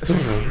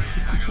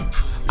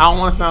 I don't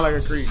want to sound like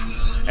a creep.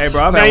 Hey,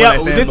 bro, I've Now, had one y'all,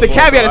 night stands this, the before,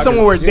 caveat so is I someone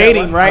can- we're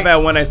dating, right? I've had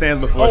one night stands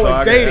before, Oh, so it's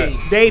I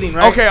dating. Dating,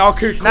 right?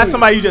 Okay, cool. Not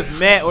somebody you just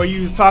met or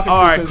you was talking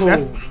All to. right, 'cause cool.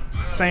 That's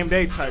same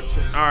day type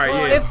shit. All right,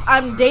 Well, yeah. if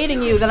I'm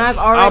dating you, then I've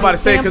I was already about to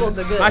say sampled because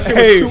the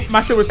good.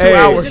 my shit was 2 Hey.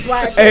 hours. Which is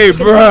why I Hey, can't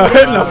bro,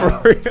 continue. no,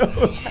 for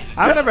real.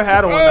 I've never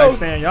had a one night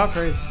stand. Y'all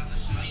crazy.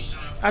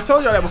 I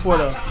told y'all that before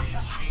though.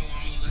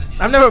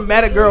 I've never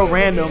met a girl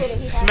random,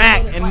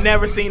 smack, and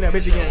never seen that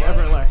bitch again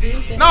ever in life.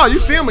 No, you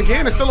see him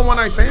again. It's still a one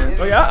night stand.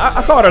 Oh, yeah,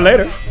 I called her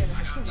later.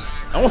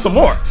 I want some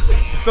more.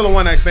 It's still a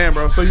one night stand,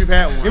 bro. So you've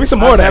had one. Give me some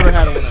more I've of that. never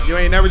had a one night. You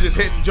ain't never just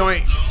hit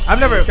joint. I've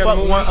never Just kept fucked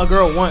moving. a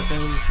girl once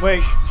and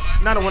wait,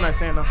 not a one night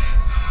stand though.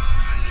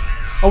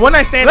 A one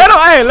night stand.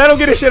 Let him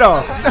get his shit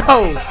off.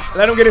 No.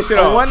 Let him get his shit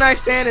A off. one night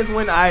stand is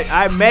when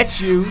I met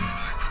you.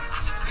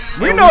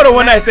 You and know we what a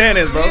one night smacked. stand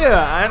is, bro.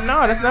 Yeah, I know.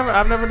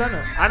 I've never done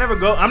that. I never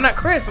go. I'm not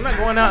Chris. I'm not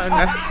going out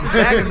and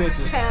smacking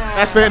bitches.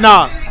 That's fair.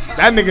 Nah,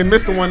 that nigga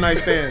missed the one night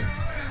stand.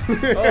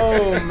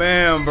 Oh,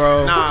 man,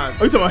 bro. Nah, Are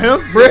you talking about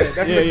him? Briss.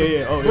 Yeah,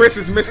 yeah. Oh, yeah. Briss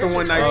is Mr.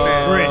 One Night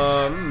Stand.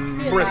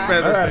 Briss I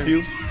Feathers. got a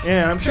few.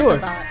 Yeah, I'm sure.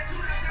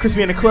 Chris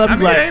be in the club. I He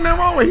mean, like, ain't nothing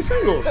wrong with. He's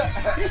single.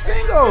 He's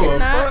single. It's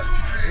not.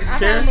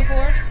 I've had him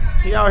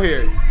before. He out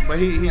here, but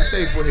he's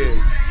safe with his.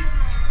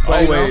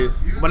 But, you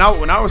Always. know,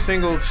 when I was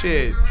single,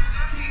 shit.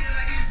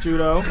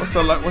 judo. What's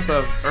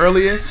the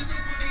earliest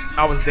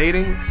I was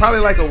dating? Probably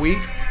like a week.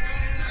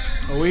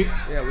 A week.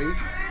 Yeah, a week.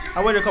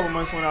 I waited a couple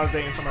months when I was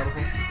dating somebody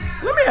before.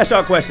 Let me ask y'all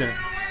a question.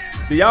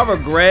 Do y'all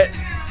regret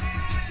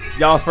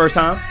y'all's first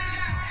time?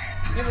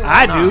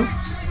 I do.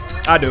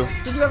 I do.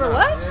 Did you ever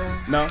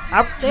what? No.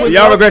 I Do was,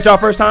 y'all regret y'all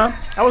first time?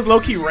 I was low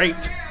key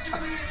raped.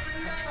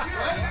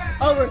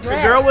 Oh, The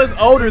regret. girl was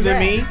older than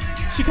me.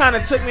 She kind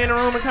of took me in the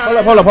room and kind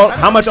of. Hold up.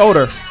 How much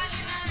older?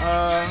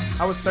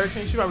 I was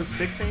 13. She was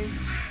 16.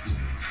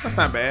 That's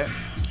not bad.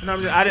 And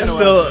I didn't That's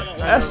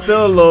know.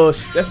 still a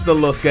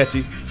little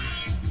sketchy.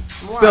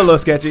 Still a little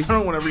sketchy. I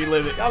don't want to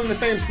relive it. Y'all in the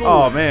same school.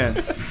 Oh man.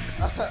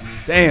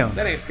 Damn.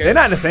 That ain't sketchy. They're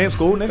not in the same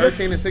school, nigga.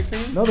 13 and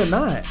 16. No, they're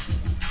not.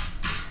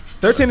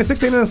 13 and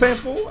 16 in the same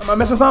school? Am I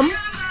missing something?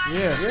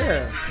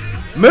 Yeah.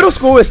 Middle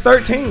school is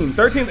 13.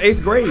 13 is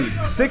 8th grade.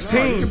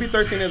 16. You could be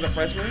 13 as a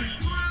freshman.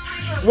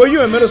 Were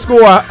you in middle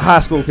school or high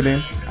school,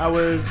 Kadeem? I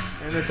was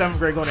in the 7th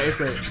grade going to 8th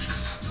grade.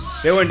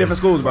 They were in different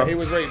schools, bro. He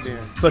was right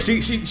then. So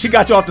she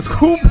got you off the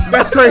school?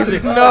 That's crazy.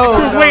 No,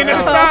 She was waiting at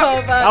the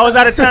stop. I was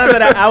out of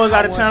town. I was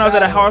at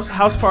a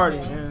house party.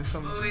 And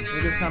some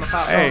niggas kind of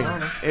popped Hey, off. I don't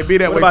know. it be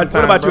that What way about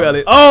sometimes, you, bro.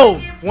 Elliot?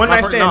 Oh, one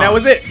night stand. no. That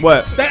was it.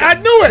 What? I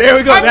knew it. There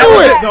we go. I That knew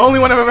was it. the only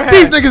one I've ever had.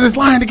 These niggas is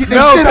lying to get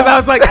their No, shit because I up.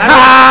 was like,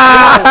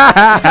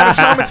 I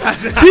was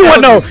traumatized. She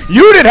wouldn't know.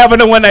 You didn't have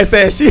a one night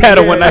stand. She had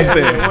a one night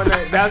stand.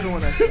 That's the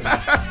one night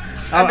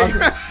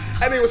stand.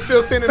 I think was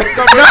still sitting in the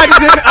No, company.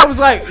 I was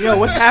like, yo,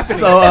 what's happening?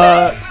 So,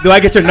 do I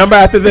get your number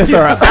after this?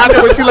 Or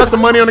After when she left the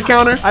money on the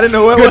counter. I didn't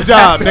know what Good was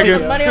job, happening.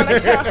 nigga. Money on the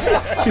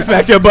counter. she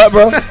smacked your butt,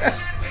 bro?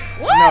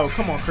 No,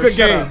 come on, Chris.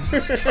 Good shut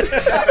game.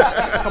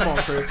 up. Come on,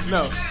 Chris.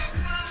 No.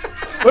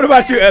 What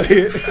about you,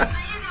 Elliot?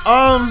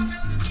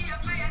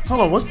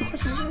 Hold on, what's the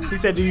question again? He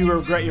said, do you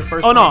regret your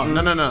first Oh, no.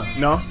 time?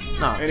 No?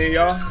 No. Any of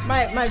y'all?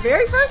 My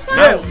very first time.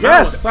 Yeah, was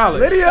yes. solid.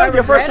 Lydia, I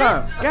your first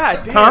regret time.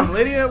 God damn, Huh?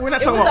 Lydia. We're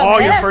not It talking was about a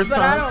all your mess, first but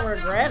I times. don't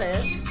regret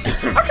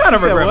it. I kind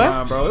of said regret what?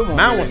 mine, bro. It wasn't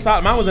Mine really- was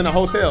solid. Mine was in a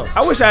hotel.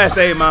 I wish I had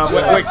saved mine.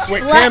 With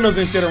Slap. candles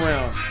and shit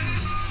around.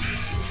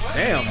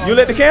 Damn. You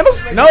lit the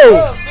candles?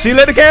 No. She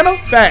lit the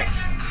candles? Facts.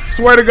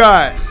 Swear to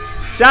God.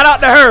 Shout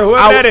out to her,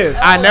 whoever that is.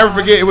 I never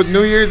forget. It was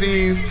New Year's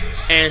Eve,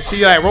 and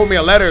she like wrote me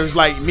a letter. It was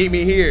like, meet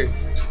me here.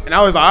 And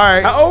I was like, all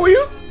right. How old were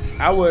you?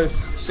 I was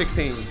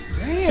 16.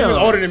 Damn. She was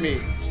older than me.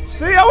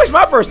 See, I wish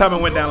my first time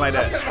it went down like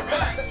that.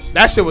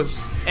 That shit was.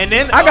 And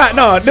then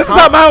This is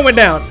how mine went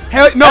down.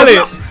 Hell, no,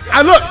 Elliot.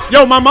 I look,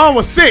 yo, my mom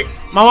was sick.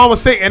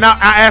 And I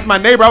asked my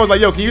neighbor. I was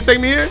like, yo, can you take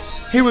me here?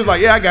 He was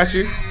like, yeah, I got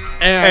you.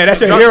 And Hey, that's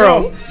your drunk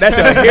hero. girl. That's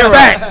your hero.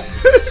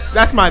 Facts.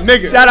 That's my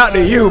nigga. Shout out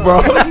to you,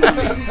 bro.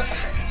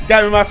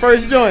 Got me my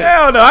first joint.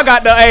 Hell no, I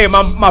got the, hey,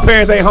 my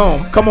parents ain't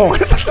home. Come on.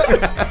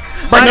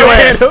 Bring your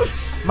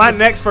candles. my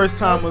next first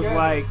time was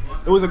like,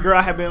 it was a girl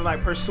I had been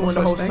like pursuing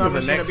the whole such thing as summer.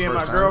 a She ended up next being my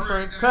first time?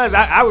 girlfriend. Cause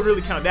I would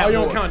really count that. Oh, you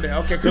don't more. count that.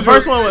 Okay. The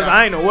first one was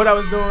I didn't know what I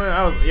was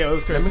doing. It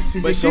was crazy. Let me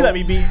see But you she go. let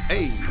me be.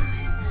 Hey.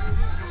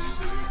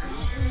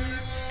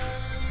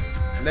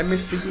 Let me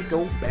see you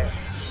go back.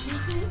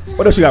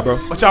 What else you got, bro?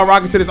 But y'all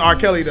rocking to this R.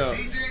 Kelly though.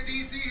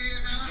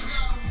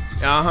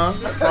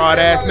 Fraud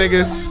ass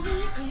niggas.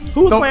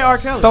 Who was playing R.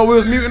 Kelly? Thought we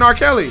was muting R.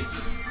 Kelly.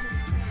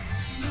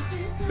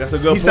 That's a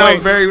good He point. sounds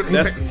very.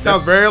 That's, He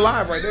sounds very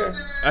alive right there.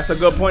 That's a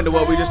good point to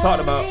what we just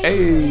talked about.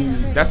 Hey,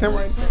 that's him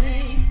right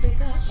there.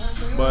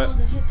 But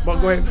But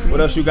go ahead. what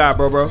else you got,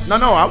 bro? No,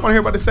 I want to hear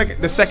about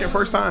the second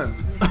first time.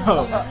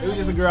 It was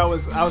just a girl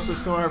I was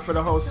pursuing her for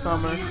the whole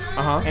summer.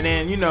 And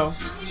then,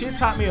 she had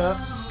topped me up.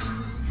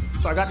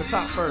 So I got the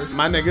top first.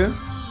 My nigga.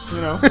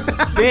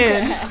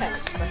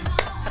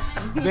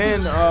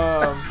 Then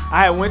I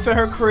had went to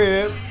her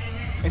crib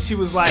and she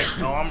was like,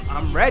 no,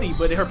 I'm ready.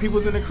 But her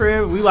people's in the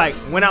crib. We like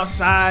went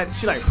outside.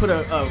 She like put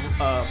a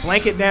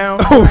blanket down.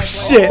 Oh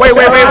shit! Wait.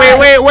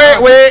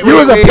 You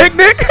was a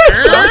picnic?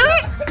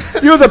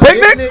 You was a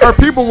picnic? Or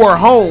people were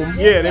home.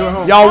 Yeah, they were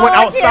home. Y'all went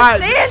I can't outside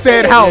stand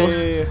said this. house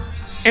Yeah.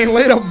 and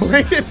laid a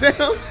blanket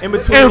down. In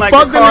between And like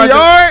fucked in the cars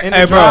yard? and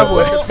Hey, the bro.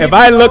 driveway. If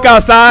I look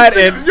outside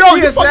and Yo,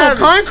 He you is fuck on savage.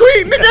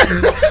 concrete,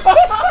 nigga?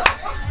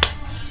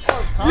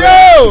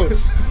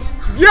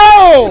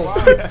 Yo!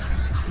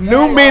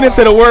 new meaning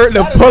to the word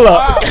to pull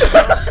up.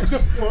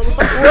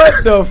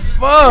 What the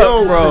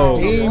fuck, bro?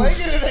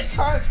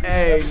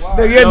 Hey,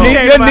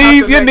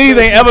 Your knees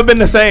ain't ever been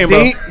the same,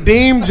 bro.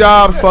 Deem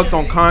Jobs fucked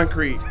on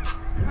concrete.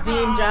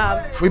 Dean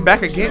Jobs. We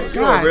back again.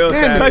 God real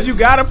damn savage. it. because you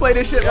gotta play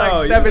this shit Yo,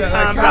 like you 7 gotta-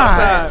 times God,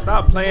 outside.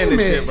 Stop playing this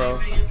Damn shit, it.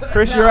 bro.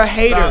 Chris, you're a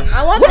hater.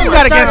 I want What them you to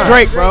got start against on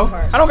Drake, the bro?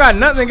 part. I don't got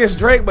nothing against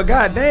Drake, but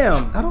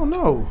goddamn, I don't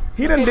know.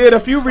 he done did a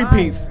few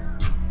repeats.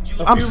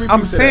 I'm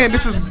saying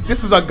this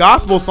is a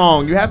gospel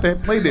song. You have to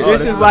play this.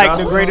 This is like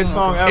the greatest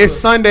song ever. It's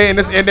Sunday and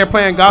they're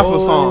playing gospel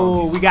songs.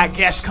 Oh, we got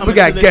guests coming. We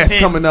got to the guests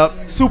tent. coming up.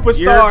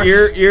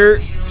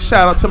 Superstars.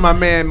 Shout out to my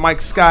man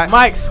Mike Scott.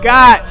 Mike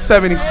Scott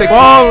 76.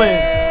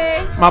 balling.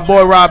 My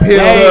boy Rob Hill.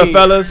 Hey. Good,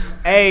 fellas.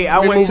 Hey, I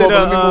Let me went move to over,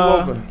 the let me move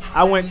over.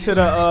 I went to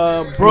the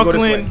go this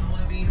Brooklyn. way.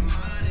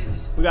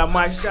 We got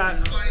Mike Scott.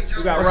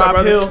 We got What's up,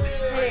 Rob brother? Hill.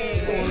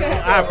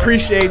 I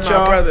appreciate My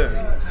y'all. brother.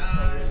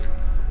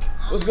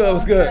 What's good?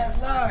 What's good?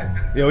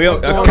 Yo,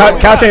 going on?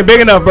 couch ain't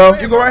big enough, bro.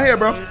 You go right here,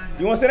 bro.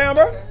 You want to sit down,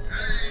 bro?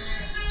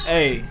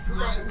 Hey,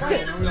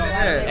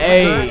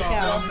 hey,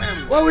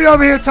 What we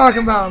over here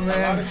talking about,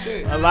 man?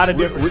 a lot of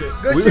different shit.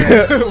 Good We,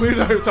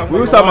 shit. we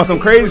was talking about some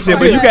crazy shit,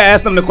 but you can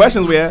ask them the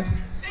questions we asked.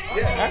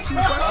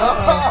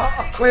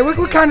 Wait,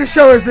 what kind of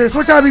show is this?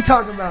 What y'all be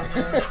talking about?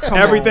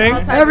 Everything.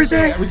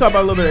 Everything? We talk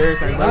about a little bit of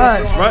everything. All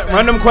right.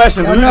 Run them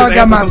questions. Y'all We know just I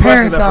got answer my some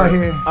parents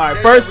questions at out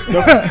first.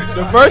 here. All right, first,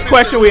 the first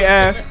question we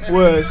asked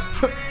was,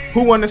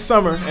 who won the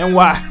summer and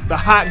why? The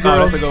hot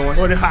girls that's a good one.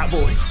 or the hot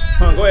boys?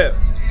 Go ahead.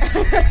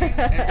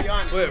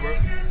 Go ahead, bro.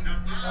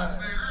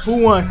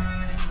 Who won?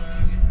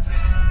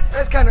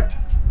 That's kind of.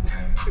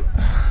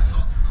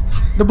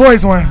 The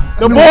boys won.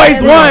 The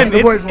boys won.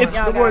 The boys won.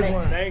 Y'all The boys got it.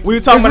 won. We were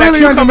talking It's about really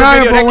that cucumber video.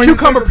 undeniable That when you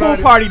cucumber think pool about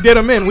it. party did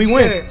them in. We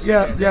win.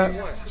 Yeah.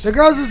 The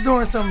girls was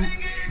doing some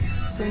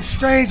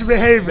strange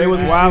behavior. They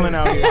was man. wilding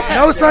out here.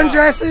 No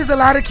sundresses, a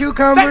lot of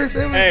cucumbers.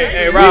 It was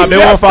Hey, just- Rob, they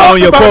won't just follow talked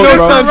your about quotes, no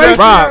bro. sundresses.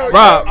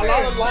 Rob, A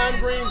lot of lime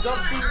green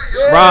jumpsuits.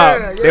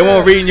 Rob, they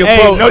won't read in your Hey,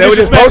 quotes. no They were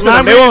just disrespect. posting them.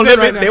 Lime They won't Green's in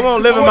live in. right They now.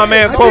 won't live in my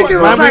man I quotes, think it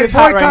bro. was like Green's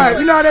hot right boycott. now.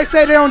 You know how they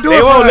say they don't do They it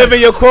for won't us. live in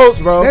your quotes,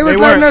 bro. They was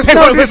They letting weren't. us They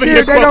know weren't this living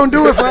year your they don't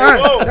do it for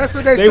us. That's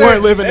what they They said.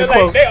 weren't living in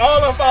quotes. They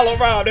all unfollow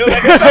Rob. They were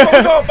like,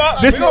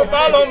 we gonna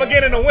follow him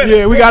again in the winter.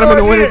 Yeah, we got him in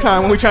the Yeah.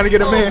 wintertime when we trying to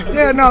get him in.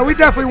 Yeah, no, we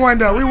definitely won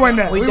though. We won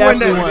that. We won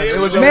definitely that. won. It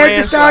was a Meg Thee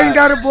landslide. Stallion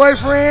got a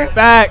boyfriend.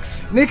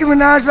 Facts. Nicki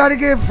Minaj about to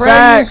get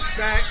pregnant.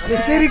 Facts. The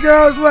City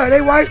Girls, what?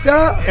 They wiped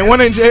up. And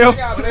one in jail.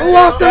 Who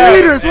lost the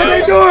leaders? What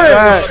they doing?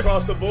 Facts.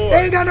 Across the board.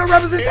 They ain't got no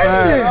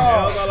representation.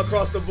 All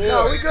across the board.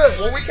 No, we good.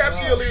 When we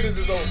capture your leaders,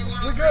 it's over.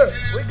 We good.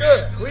 We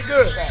good. We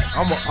good.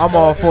 I'm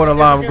all for the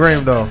lime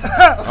green though.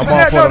 I'm all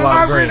Yeah, for no, the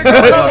lime green.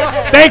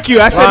 Thank you.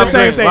 I said the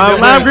same thing. The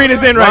lime green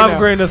is in right Lime now.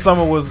 green this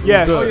summer was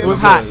Yes, good. it was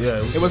hot. Yeah,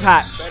 It was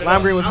hot.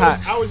 Lime green was hot.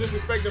 I was just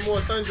expecting more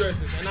sundresses,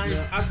 and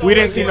I saw We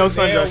didn't like see one no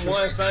damn sundresses.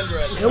 one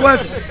sundress. It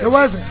wasn't. It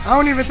wasn't. I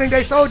don't even think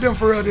they sold them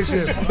for real this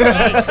year.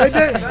 They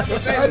didn't.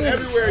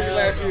 Everywhere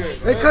last year.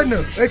 They couldn't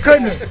have. They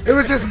couldn't have. It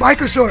was just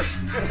biker shorts.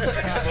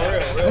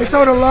 They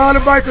sold a lot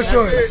of biker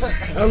shorts.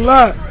 A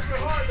lot.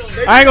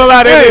 I ain't gonna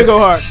lie, they did go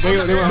hard. They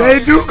went hard.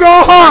 They do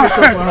go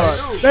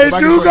hard. They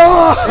do go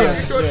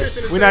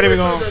hard. We're not even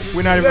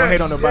gonna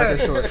hate on the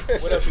biker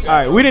shorts. All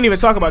right, we didn't even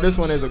talk about this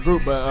one as a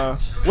group, but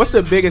what's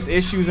the biggest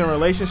issues in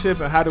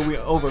relationships, and how do we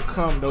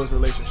overcome those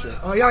relationships?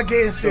 Oh, y'all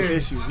getting Those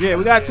serious. issues. Yeah,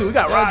 we got to. We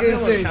got Rob. getting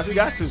serious. We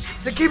got to.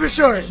 To keep it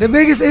short, the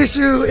biggest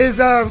issue is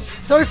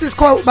so it's this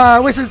quote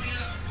by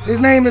his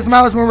name is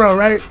Miles Monroe,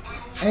 right?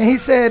 And he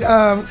said,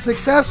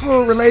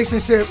 successful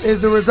relationship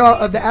is the result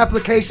of the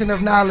application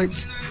of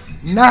knowledge,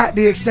 not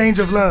the exchange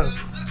of love.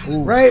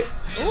 Right?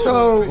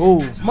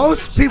 So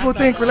most people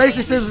think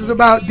relationships is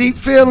about deep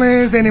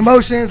feelings and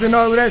emotions and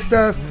all of that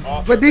stuff.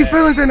 But deep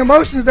feelings and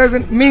emotions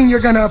doesn't mean you're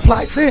gonna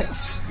apply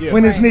sense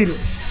when it's needed.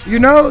 You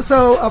know?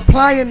 So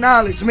applying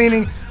knowledge,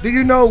 meaning do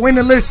you know when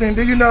to listen?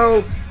 Do you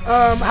know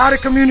how to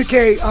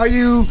communicate? Are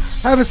you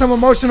having some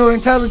emotional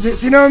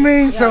intelligence? You know what I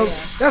mean? So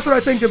that's what I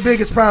think the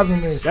biggest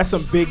problem is. That's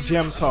some big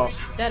gem talk.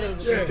 That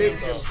is a big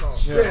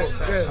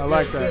I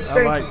like that. I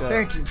Thank like you, that.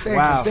 thank you, thank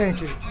Wow. you,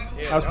 thank you.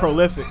 That was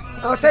prolific.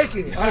 I'll take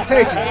it. I'll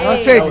take it.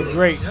 I'll take That was it.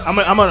 great. I'm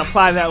gonna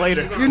apply that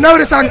later. You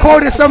notice I'm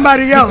quoting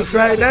somebody else,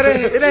 right?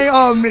 It ain't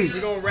all me.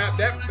 We're gonna wrap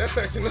that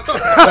section up.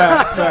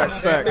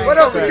 Facts. What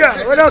else we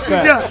got? What else we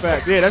got?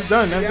 Facts. Yeah, that's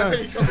done.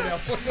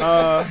 That's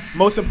done.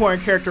 Most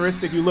important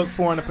characteristic you look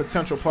for in a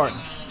potential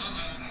partner.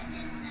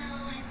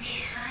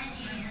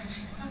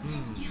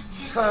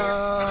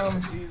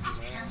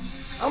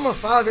 I'm a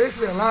father. There's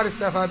been a lot of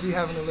stuff I'd be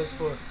having to look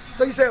for.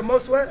 So you said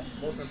most what?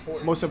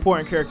 Most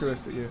important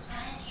characteristic. Yeah.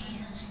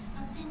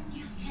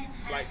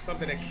 Like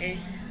something that they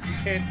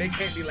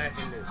can't be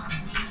lacking this.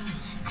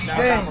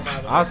 Damn.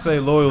 I say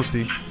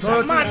loyalty.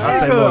 Loyalty. I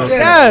say loyalty.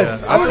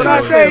 Yes. I was say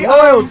gonna say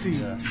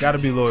loyalty. Gotta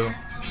be loyal.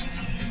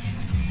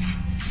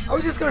 I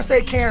was just gonna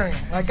say caring.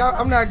 Like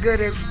I'm not good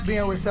at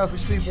being with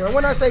selfish people. And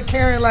when I say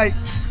caring, like,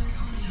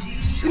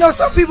 you know,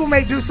 some people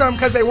may do something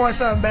because they want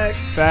something back.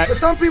 Facts. But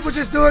some people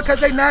just do it because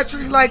they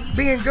naturally like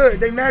being good.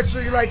 They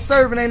naturally like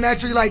serving. They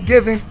naturally like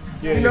giving.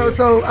 Yeah, you know, yeah.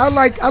 so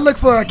I look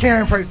for a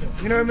caring person.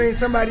 You know what I mean?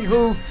 Somebody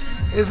who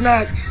is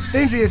not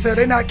stingy, so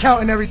they're not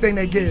counting everything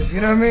they give.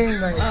 You know what I mean?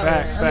 Like,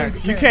 Facts. I need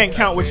Facts. to You care. can't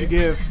count what you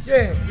give.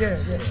 Yeah.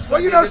 Well,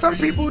 you know, some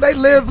people they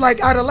live like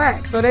out of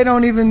lack, so they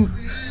don't even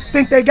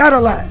think they got a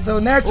lot. So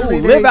naturally,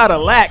 Ooh, they live out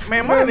of lack,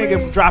 man. My You know what I nigga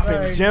mean? dropping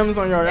Like- gems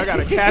on y'all. I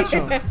gotta catch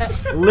him.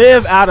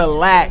 Live out of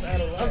lack.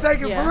 I'm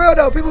taking Yeah. for real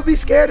though. People be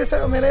scared as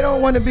hell, man. They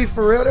don't want to be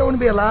for real. They want to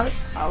be alive.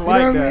 I You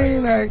like know what that. I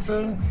mean? Like,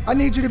 so I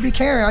need you to be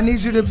caring. I need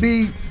you to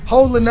be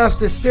whole enough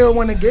to still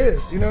want to give.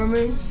 You know what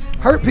I mean?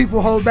 Hurt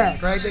people hold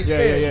back, right? They Yeah,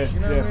 scared. yeah. You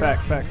know what I mean?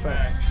 Facts.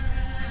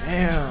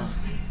 Damn.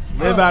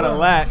 Live out of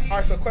lack. All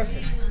right, so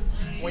question: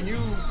 when you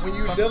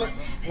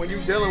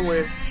dealing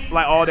with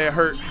like all that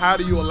hurt, how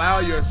do you allow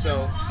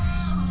yourself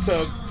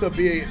to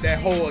be that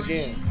whole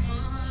again?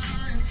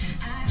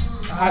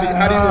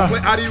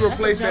 How do you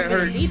replace that jumping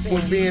hurt deep in.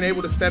 with being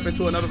able to step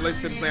into another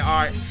relationship and say,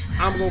 all right,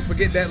 I'm gonna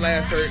forget that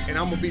last hurt and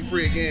I'm gonna be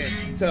free again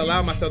to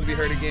allow myself to be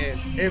hurt again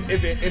if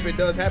it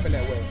does happen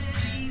that way.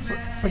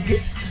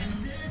 Forget.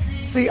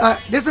 See,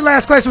 this is the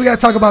last question. We got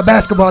to talk about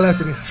basketball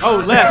after this. Oh,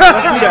 let's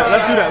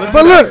do that.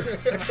 But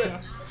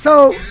look,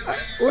 so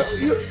well,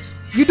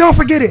 you don't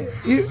forget it.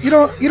 You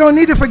don't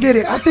need to forget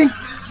it. I think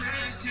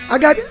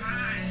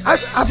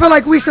I feel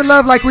like we should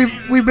love like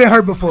we've been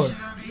hurt before.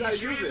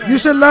 You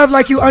should love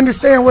like you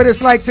understand what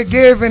it's like to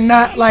give and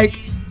not like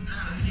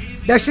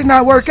that should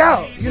not work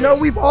out. You know,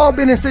 we've all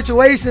been in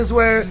situations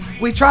where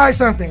we tried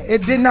something.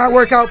 It did not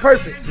work out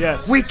perfect.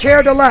 Yes. We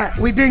cared a lot.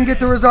 We didn't get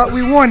the result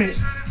we wanted.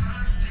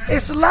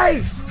 It's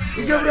life.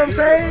 You get what I'm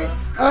saying?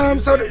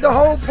 So the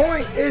whole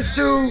point is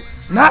to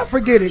not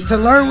forget it, to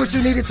learn what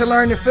you needed to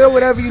learn, to feel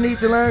whatever you need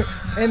to learn,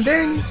 and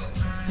then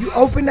you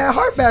open that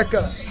heart back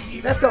up.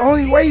 That's the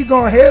only way you're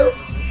gonna heal.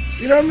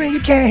 You know what I mean? You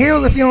can't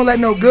heal if you don't let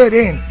no good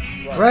in,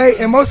 right?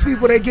 And most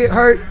people, they get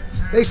hurt,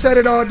 they shut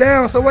it all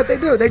down. So what they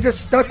do? They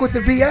just stuck with the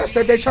BS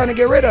that they're trying to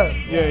get rid of.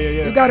 Yeah.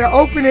 You gotta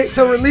open it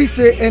to release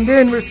it and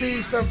then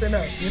receive something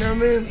else. You know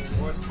what I mean?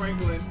 Or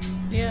sprinkling.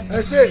 Yeah.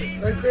 That's it.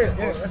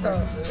 Yeah, that's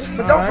how.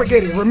 But don't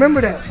forget it. Remember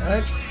that.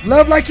 Right?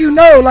 Love like you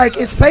know, like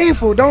it's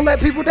painful. Don't let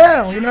people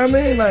down. You know what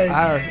I mean? Like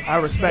I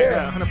respect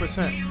that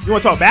 100%. You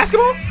want to talk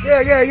basketball?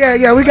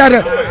 yeah. We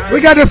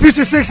got a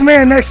future 6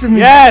 man next to me.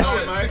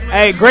 Yes.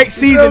 Hey, great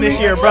season this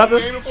year, brother.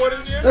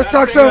 Let's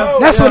talk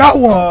some. That's what I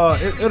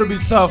want. It'll be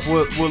tough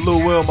with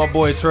Lou Will, my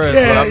boy Trez.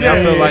 Yeah, but I mean,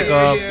 I feel like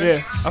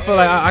Yeah. I feel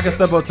like I can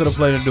step up to the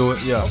plate and do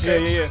it. Yeah.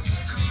 Yeah.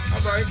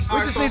 We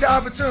just need the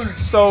opportunity.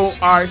 So,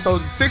 all right, so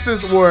the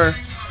Sixers were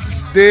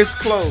this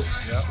close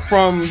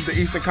from the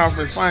Eastern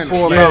Conference Finals.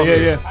 4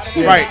 bounces.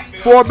 Yeah. Right,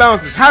 4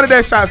 bounces. How did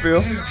that shot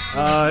feel?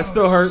 It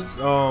still hurts.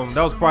 That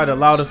was probably the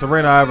loudest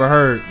arena I ever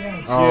heard.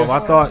 I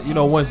thought,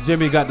 once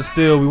Jimmy got the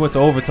steal, we went to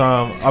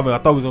overtime. I mean, I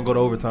thought we was gonna go to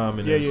overtime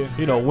and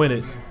then, win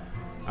it.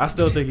 I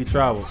still think he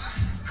traveled.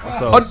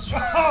 So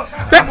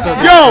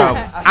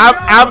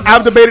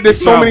I've debated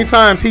this so many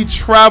times. He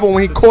traveled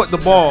when he caught the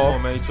ball. oh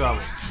man, he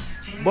traveled.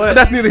 But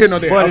that's neither here nor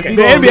there. But Okay. if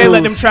The you NBA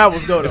let them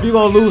travels go, If though. you're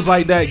gonna lose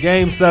like that,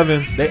 Game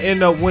 7, they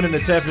end up winning the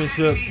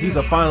championship. He's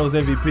a Finals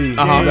MVP.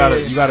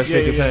 You gotta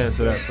shake his hand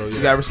to that. So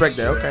You gotta respect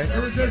that. Okay.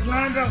 It was just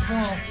lined up for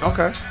him.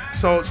 Okay.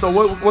 So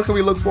what can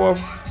we look for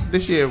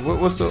this year?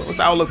 What's the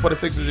outlook for the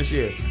Sixers this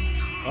year?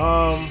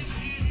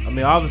 I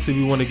mean, obviously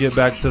we want to get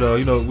back to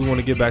the, we want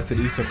to get back to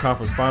the Eastern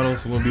Conference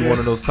Finals. We want to be one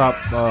of those top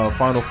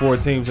Final 4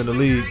 teams in the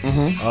league.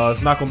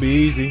 It's not gonna be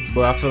easy,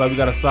 but I feel like we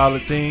got a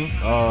solid team.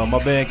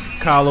 My man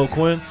Kyle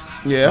O'Quinn.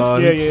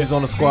 He's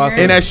on the squad.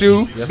 In that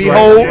shoe, That's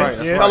behold, right,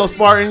 that's right. fellow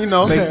Spartan.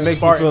 Makes me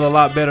feel a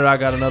lot better. I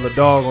got another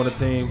dog on the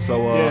team,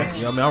 so I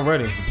mean, I'm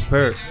ready, I'm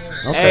prepared.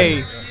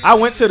 Hey, I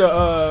went to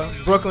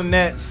the Brooklyn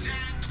Nets.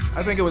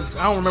 I think it was,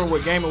 I don't remember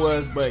what game it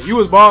was, but you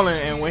was balling,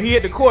 and when he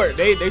hit the court,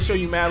 they show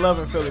you mad love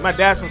in Philly. My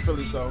dad's from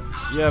Philly, so.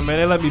 Yeah, man,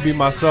 they let me be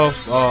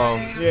myself.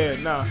 They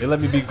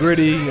let me be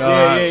gritty,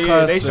 yeah. They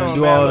cuss, showing and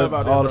do mad all love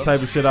out there, the bro.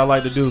 type of shit I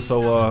like to do.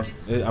 So,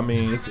 I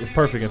mean, it's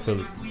perfect in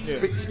Philly.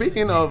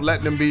 Speaking of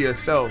letting them be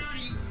yourself,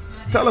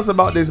 tell us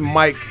about this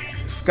Mike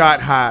Scott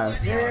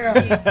Hive.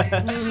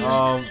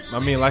 Yeah. I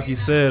mean, like he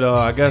said,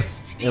 I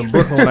guess in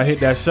Brooklyn when I hit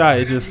that shot,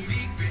 it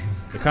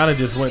kind of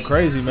just went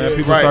crazy, man.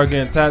 People start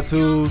getting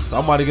tattoos.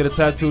 I'm about to get a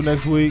tattoo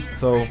next week,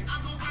 so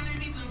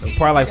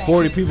probably like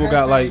 40 people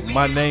got like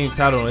my name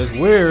tattooed on it. It's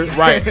weird,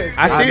 Right. I've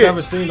I see never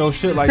it. seen no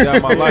shit like that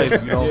in my life.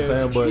 You know what I'm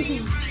saying?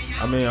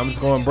 But I mean, I'm just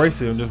gonna embrace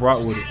it and just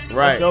rock with it.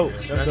 Right.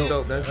 That's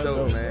dope. That's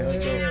dope,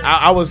 man.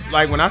 I was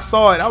like, when I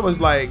saw it, I was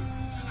like,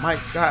 Mike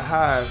Scott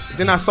Hive.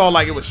 Then I saw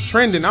like it was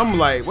trending. I'm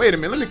like, wait a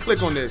minute, let me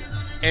click on this.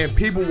 And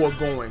people were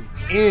going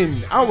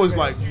in. I was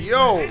like,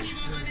 yo,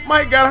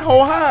 Mike got a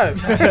whole hive.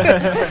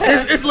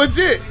 it's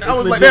legit. I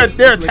was like,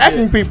 they're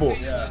attacking people.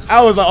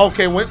 I was like,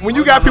 okay, when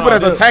you got people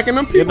that's attacking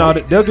them people,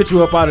 They'll get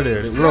you up out of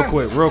there real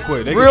quick.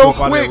 They get you real up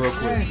out of quick. there real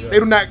quick. Yeah. They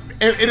do not.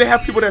 And they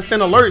have people that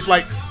send alerts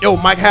like, yo,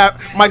 Mike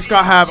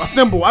Scott have a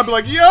symbol. I'd be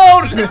like,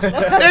 yo,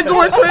 they're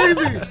going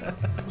crazy.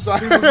 So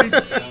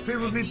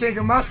People be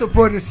thinking my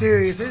support is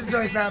serious. This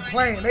joint's not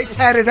playing. They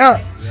tatted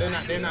up.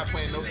 they're not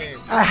playing no games.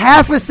 A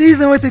half a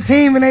season with the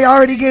team and they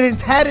already getting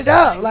tatted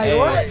up. Like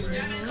what?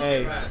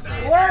 Hey,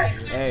 What?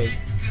 hey.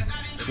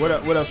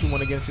 What else we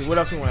want to get into? What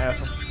else we want to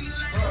ask him?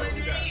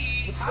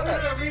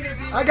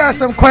 I got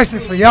some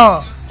questions for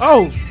y'all.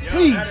 Oh,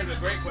 please.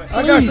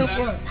 I got some.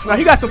 Now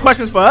he got some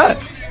questions for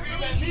us.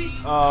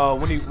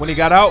 When he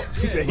got out,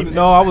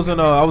 no, I was in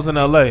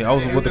LA. I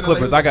was with the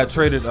Clippers. I got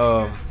traded.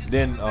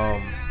 Then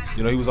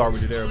he was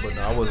already there, but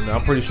no, I wasn't there.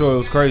 I'm pretty sure it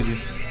was crazy.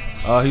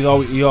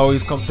 He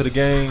always comes to the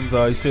games.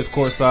 He sits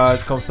courtside,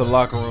 comes to the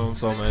locker room.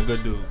 So man,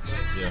 good dude.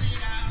 Yeah.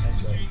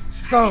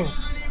 So,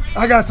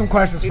 I got some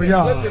questions for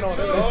y'all.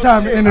 It's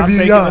time to interview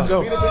Take it. y'all. Let's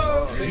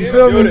go. You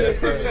feel me?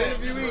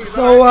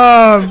 So,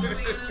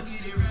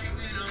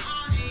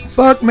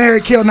 fuck,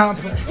 marry, kill, not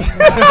play.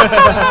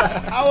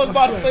 I was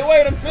about to say,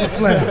 wait a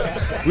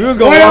minute. We was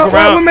gonna Well, walk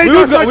well, around. what made We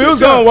y'all was start gonna this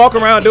show? walk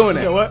around doing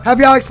that. What? Have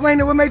y'all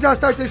explained it? What made y'all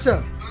start this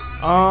show?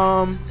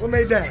 Um, What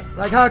made that?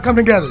 Like, how it come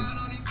together?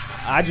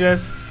 I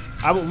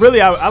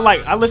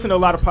listen to a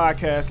lot of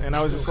podcasts, and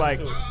I was just like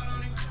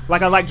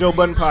I like Joe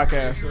Budden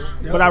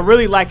podcast, but I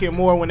really like it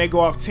more when they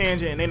go off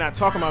tangent and they're not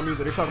talking about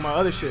music, they're talking about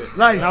other shit.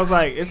 Right. And I was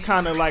like, it's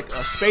kind of like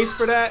a space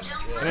for that.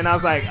 And then I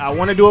was like, I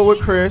want to do it with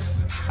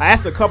Chris. I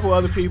asked a couple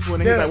other people,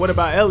 and he's Yeah. like, what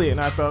about Elliot?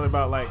 And I thought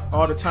about like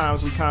all the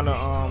times we kind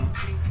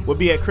of would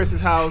be at Chris's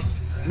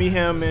house, me,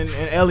 him, and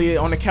Elliot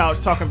on the couch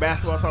talking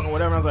basketball, talking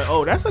whatever. I was like,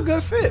 oh, that's a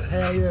good fit.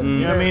 Hell yeah. You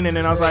know what I mean? And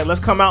then I was like, let's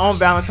come out on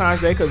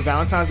Valentine's Day because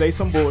Valentine's Day's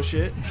some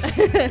bullshit.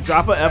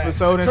 Drop an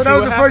episode and So see that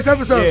was what the happens. first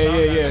episode?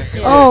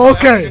 Yeah. Oh,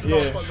 okay.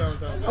 Yeah.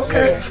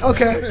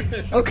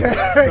 Okay.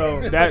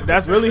 So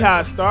that's really how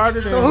it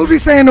started. So who be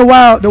saying the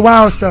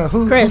wild stuff?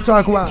 Who Chris.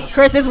 talk wild?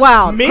 Chris is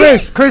wild. Me?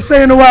 Chris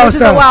saying the wild Chris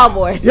is stuff. a wild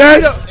boy.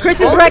 Yes. Chris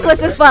is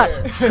reckless as fuck.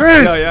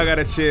 Chris. Yo, y'all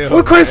gotta chill.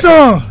 What Chris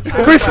on?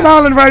 Chris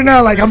smiling right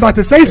now like I'm about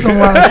to say some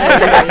wild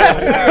shit.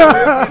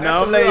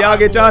 No, I'm letting y'all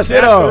get y'all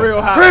shit That's the off.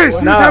 real hot Chris,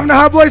 boy. you was having a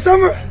hot boy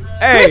summer?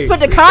 Hey, Chris put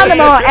the condom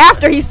on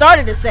after he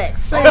started the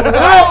sex. Chris put the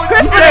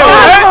say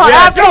condom on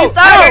what? after he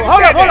started.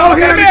 Oh,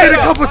 he had to get a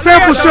couple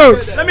sample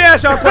strokes. let me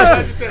ask y'all a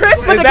question. Chris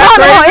put the that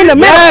condom on in the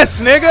middle. Yes,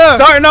 nigga.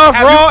 Starting off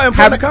raw and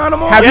putting the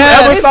condom on? Have you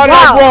Yes. ever started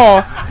Wow. off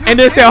raw and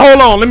then said, hold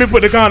on, let me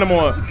put the condom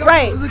on?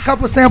 Right. There's a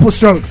couple sample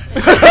strokes.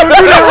 Don't do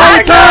that all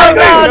the time.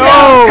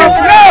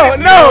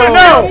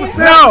 No,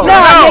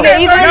 No,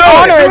 nigga, either it's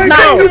on or it's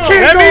not. You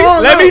can't go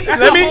on.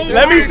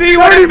 Let me see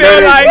what it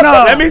feel like.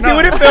 No. Let me see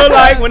what it feel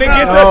like when it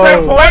gets to a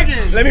certain point.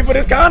 Let me put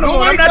this condom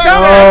on. I'm not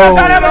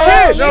trying to have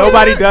a kid.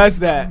 Nobody does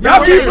that.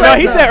 Y'all keep No,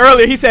 he said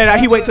earlier. He said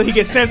he wait till he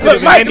gets sensitive.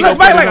 Look, Mike, and then he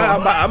go put like, it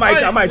on. I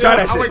might try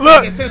that shit.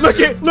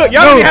 Look,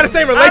 y'all already had the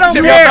same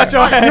relationship. Y'all thought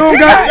y'all had. You don't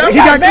got, he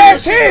got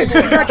Mad kids. kids.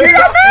 He got kids.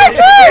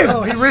 Kids.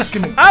 Oh, he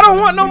risking it. I don't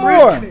want no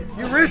more.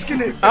 You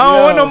risking it. I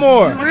don't want no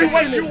more.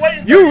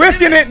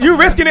 Risking it. You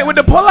risking it with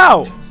the pull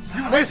out.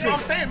 Listen. I'm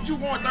saying you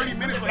going 30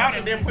 minutes without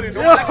it, then put it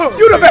Yo. on.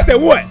 You the best at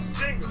what?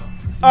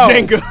 Oh,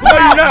 Jenga. No,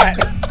 you not.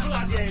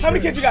 How many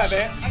kids you got,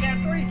 man? I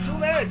got 3, 2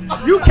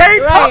 marriages. You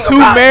can't talk Two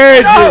about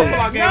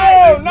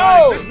marriages.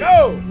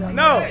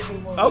 No.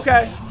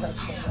 Okay.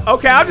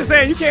 I'm just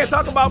saying you can't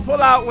talk about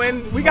pull out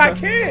when we got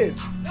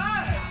kids.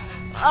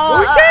 Well,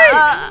 we can't.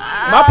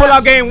 My pull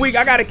out game weak.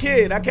 I got a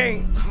kid. I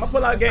can't. My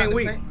pull out game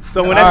weak.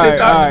 So when that All shit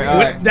right, starts, all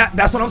right.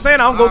 that's what I'm saying.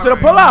 I don't go to the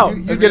pull out.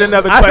 Let's get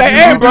another I question. say,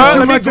 hey, You bro, do too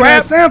let me much of that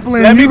grab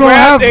sampling, Let me you gonna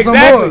grab have some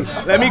exactly.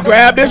 more. Let me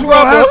grab this We'll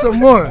have rubber, some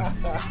more.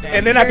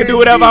 and then I can do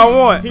whatever I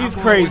want. He's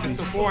crazy.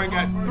 Sephora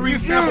got 3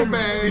 sample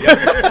bags.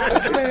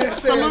 Man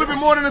It's a little bit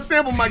more than a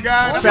sample, my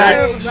guy.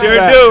 Facts. Sure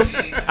do.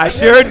 I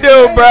sure do,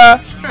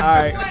 bruh. All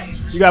right.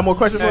 You got more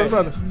questions for us,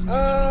 brother?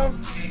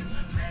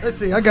 Let's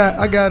see. I got.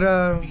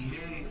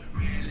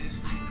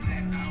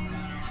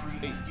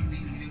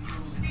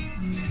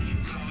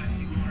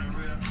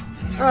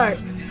 All right.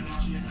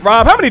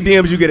 Rob, how many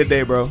DMs you get a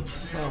day, bro?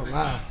 That's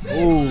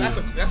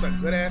a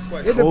good ass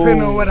question. It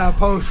depends on what I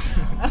post.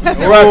 Rob,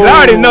 I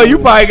already know you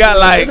probably got It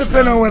like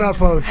depends on what I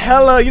post.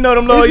 hella, you know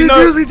them little, It's you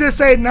know. usually just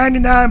say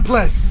 99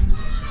 plus.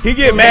 He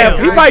get mad.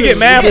 He probably get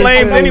mad Yeah,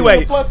 flames so-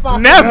 anyway.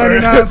 99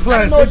 Never.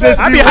 plus. It just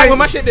I be hyping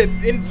my shit.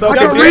 So I that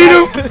can be- read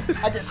them.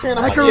 I get 10.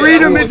 I can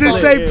read them and just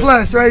say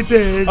plus right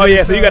there. It Oh, yeah,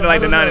 just, so you got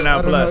like the I don't know. 99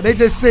 I don't know. plus. They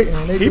just sitting.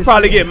 They He just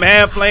probably sitting. get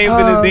mad flames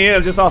in his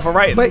DM just off of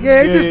writing. But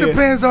yeah, it just yeah.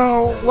 depends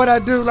on what I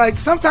do. Like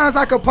sometimes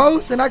I could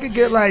post and I could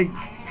get like,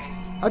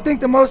 I think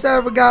the most I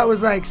ever got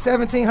was like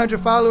 1,700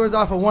 followers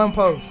off of one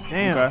post.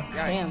 Damn. Okay.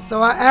 Damn. So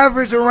I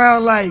average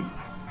around like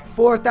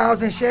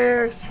 4,000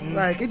 shares.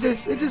 Like it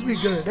just be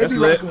good. They That's be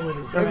lit. rocking with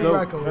it. That's They be dope.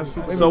 rocking with That's it.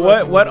 super- They be So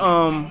rocking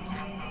with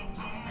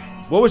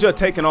what was your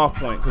taking off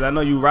point? Because I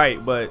know you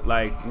right, but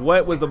like,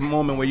 what was the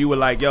moment where you were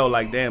like, yo,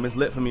 like, damn, it's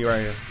lit for me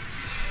right here.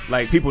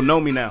 Like, people know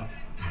me now.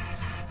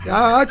 it.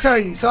 I'll tell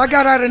you. So I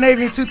got out of the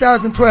Navy in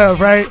 2012,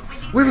 right?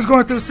 We was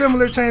going through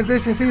similar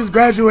transitions. He was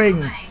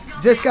graduating,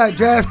 just got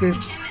drafted.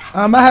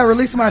 I had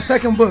released my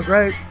second book,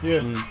 right?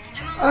 Yeah.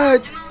 I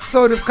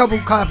sold a couple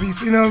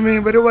copies, you know what I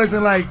mean? But it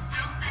wasn't like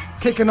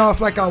kicking off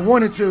like I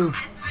wanted to.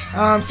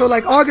 So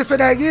like August of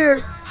that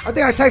year, I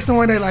think I texted him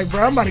one day like,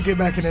 bro, I'm about to get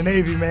back in the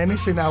Navy, man.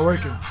 This shit not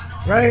working,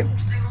 right?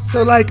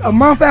 So like a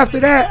month after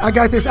that, I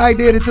got this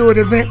idea to do an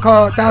event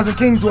called Thousand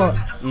Kings Walk.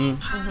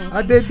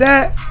 I did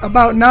that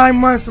about 9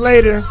 months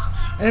later.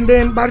 And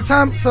then by the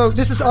time, so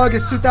this is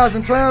August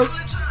 2012.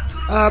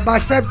 By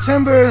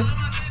September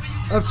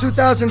of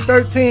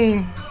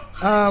 2013,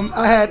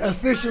 I had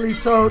officially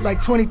sold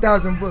like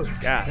 20,000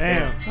 books. God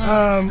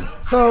damn.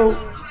 So,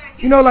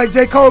 you know, like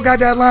J. Cole got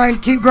that line,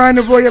 keep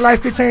grinding, boy, your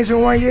life could change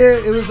in 1 year.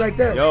 It was like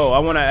that. Yo, I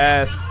want to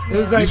ask. It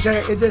was like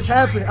that. It just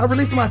happened. I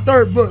released my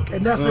third book,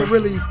 and that's what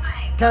really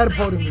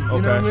catapulted me. You know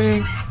what I Okay.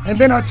 mean? And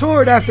then I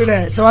toured after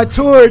that. So I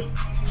toured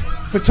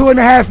for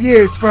 2.5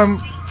 years from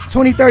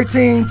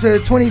 2013 to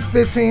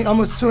 2015,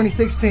 almost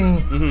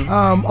 2016,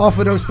 off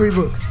of those 3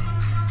 books.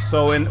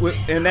 So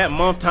in that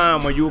month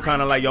time where you were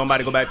kind of like, yo, I'm about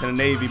to go back to the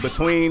Navy,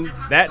 between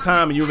that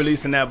time and you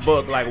releasing that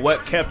book, like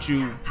what kept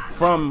you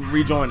from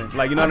rejoining?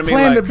 Like, you know what I mean?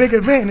 Planned Like, a big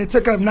event, and it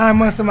took up 9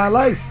 months of my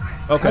life.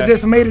 Okay. I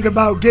just made it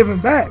about giving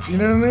back. You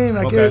know what I mean?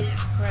 Like Okay.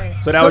 Right.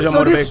 so that was your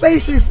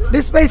motivation.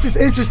 this space is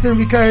interesting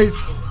because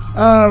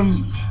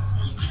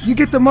you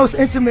get the most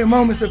intimate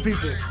moments of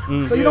people.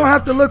 So you don't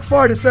have to look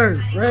far to serve,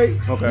 right?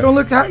 Okay. You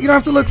don't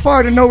have to look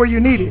far to know where you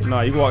need it. No,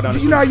 you can walk down the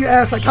You know how street. you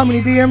ask like how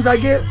many DMs I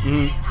get?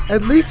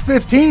 At least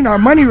 15 are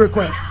money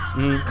requests.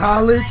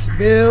 College,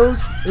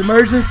 bills,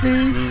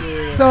 emergencies.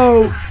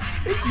 So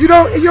you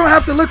don't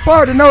have to look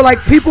far to know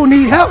like people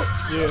need help.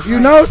 You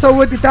know, so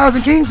with the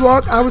Thousand Kings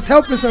Walk, I was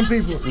helping some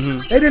people.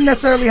 They didn't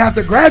necessarily have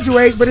to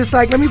graduate, but it's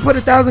like, let me put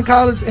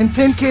 $1,000 and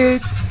 10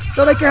 kids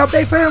so they can help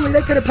their family.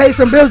 They could have paid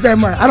some bills that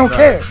month. I don't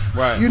care.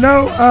 Right. You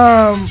know,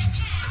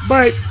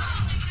 but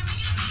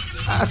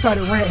I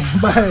started ranting.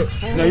 But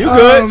No, you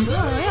good.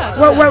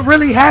 what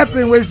really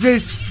happened was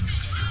just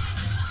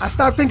I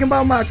stopped thinking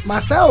about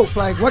myself.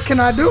 Like, what can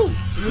I do?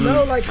 You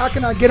know, like, how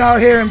can I get out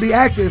here and be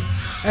active?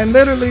 And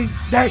literally,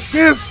 that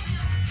shift,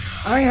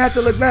 I ain't had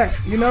to look back.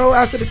 You know,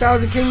 after the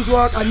Thousand Kings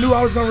Walk, I knew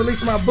I was going to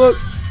release my book.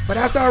 But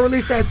after I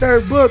released that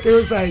third book, it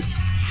was like,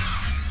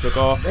 Took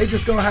off. they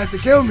just going to have to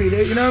kill me.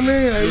 You know what I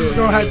mean? They just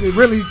going to have to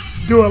really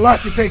do a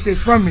lot to take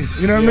this from me.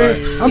 You know what I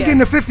mean? I'm getting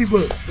to 50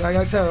 books. Like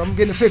I tell you, I'm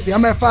getting to 50.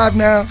 I'm at 5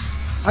 now.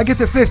 I get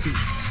to 50.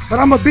 But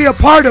I'm going to be a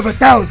part of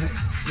 1,000.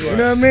 You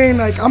know what I mean?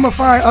 Like, I'm going to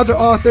find other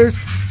authors.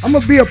 I'm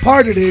going to be a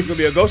part of this. You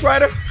gonna be a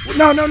ghostwriter?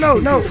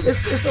 No.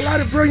 It's a lot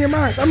of brilliant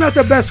minds. I'm not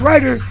the best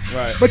writer,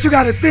 Right. but you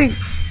got to think.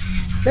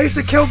 They used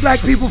to kill black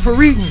people for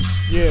reading.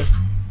 Yeah.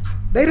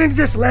 They didn't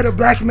just let a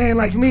black man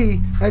like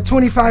me at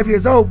 25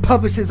 years old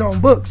publish his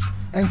own books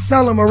and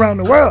sell them around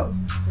the world.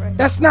 Right.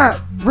 That's not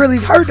really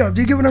heard of.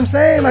 Do you get what I'm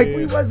saying? Like,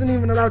 we wasn't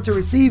even allowed to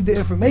receive the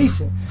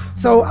information.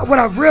 So what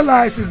I've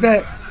realized is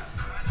that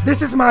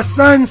this is my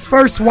son's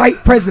first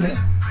white president.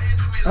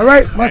 All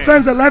right? My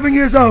son's 11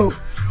 years old.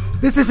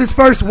 This is his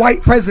first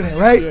white president,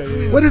 right?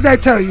 What does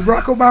that tell you?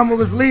 Barack Obama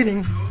was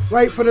leading,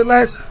 right, for the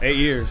last 8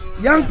 years.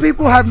 young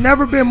people have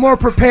never been more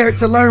prepared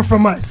to learn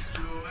from us.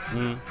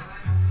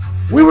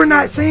 We were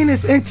not seen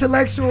as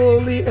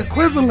intellectually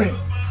equivalent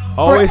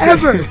Always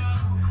forever.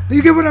 Do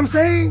you get what I'm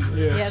saying?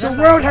 Yeah, The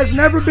world has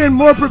never been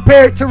more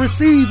prepared to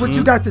receive what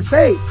you got to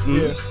say.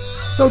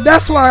 So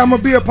that's why I'm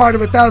gonna be a part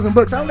of 1,000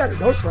 books. I don't got to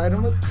ghostwrite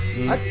them.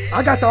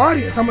 I got the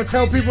audience. I'm gonna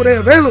tell people they're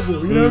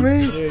available. You know what I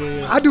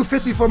mean? I do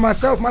 50 for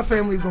myself. My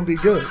family's gonna be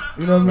good.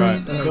 You know what I mean?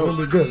 It's gonna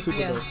be good.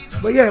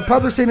 But yeah,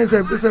 publishing is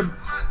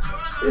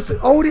it's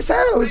old as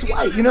hell. It's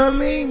white. You know what I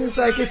mean? It's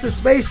like it's a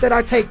space that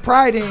I take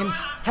pride in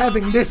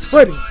having this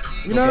footing.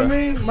 You know what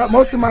I mean?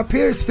 Most of my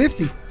peers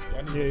 50.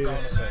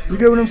 You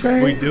get what I'm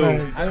saying? We do.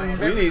 Like,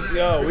 We need, we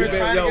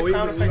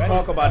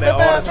talk about that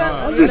all the time.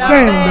 I'm just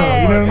saying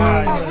though. You know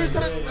what I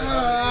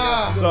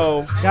mean?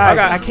 So, Guys,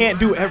 I can't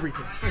do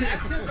everything.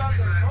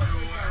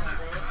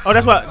 Oh,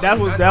 that's what that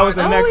was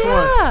the next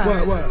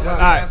one. What? All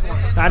right,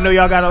 I know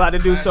y'all got a lot to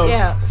do, so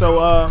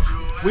Yeah.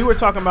 we were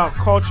talking about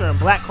culture and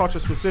black culture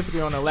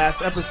specifically on the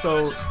last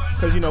episode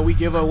because we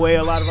give away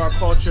a lot of our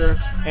culture,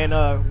 and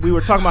we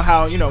were talking about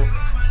how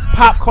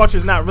pop culture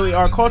is not really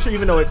our culture,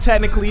 even though it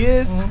technically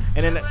is.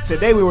 And then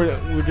today we were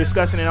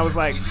discussing, and I was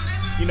like,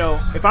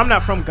 if I'm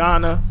not from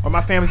Ghana or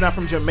my family's not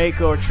from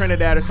Jamaica or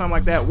Trinidad or something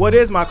like that, what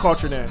is my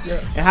culture then? Yeah.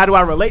 And how do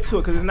I relate to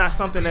it? Because it's not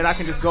something that I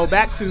can just go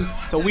back to.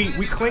 So we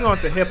cling on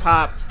to hip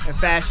hop and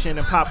fashion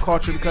and pop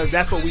culture because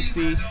that's what we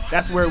see.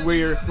 That's where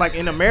we're like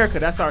in America.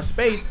 That's our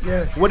space.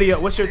 Yeah.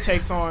 What's your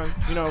takes on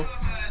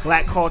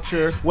black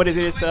culture? What it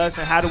is to us,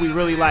 and how do we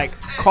really like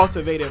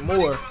cultivate it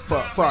more for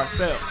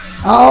ourselves?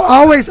 I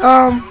always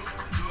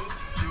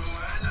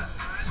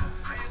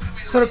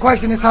So the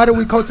question is, how do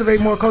we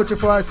cultivate more culture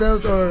for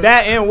ourselves? Or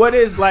That, and what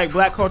is like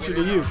black culture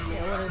to you?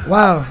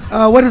 wow,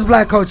 what is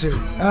black culture?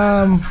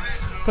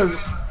 Because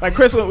like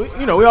Chris,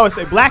 we always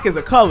say black is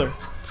a color,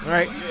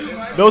 right?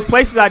 Those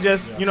places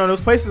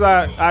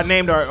I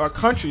named are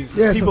countries.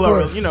 Yes, People of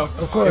course. are,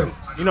 Of course.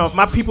 if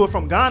my people are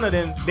from Ghana,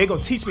 then they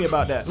gonna teach me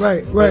about that.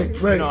 Right.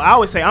 I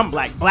always say I'm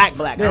black. I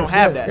don't Yes,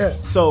 have yes, that.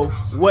 yes. So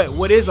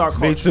what is our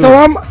culture? Me too.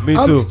 So Me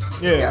too.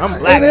 Yeah, I'm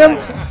black. And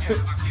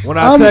When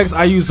I text,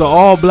 I use the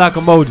all black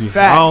emoji.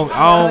 Facts.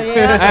 I don't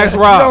ask you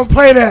Rob. don't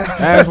play that.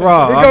 Ask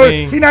Rob.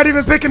 He not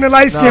even picking the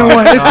light skin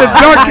one. It's the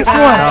darkest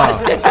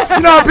one.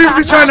 You know how people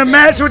be trying to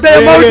match with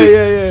their emojis?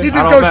 yeah. He I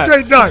just don't goes match.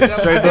 straight dark.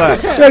 Straight black.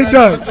 Straight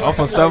dark. I'm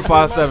from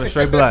 757,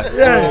 straight black.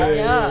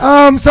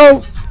 Yes.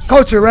 So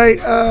culture, right?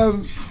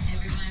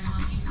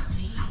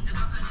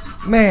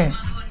 Man,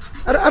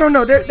 I don't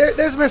know.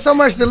 There's been so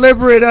much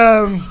deliberate.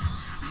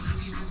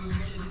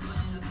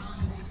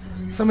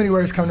 So many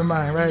words come to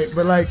mind, right?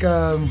 But like,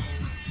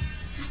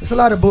 there's a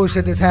lot of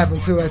bullshit that's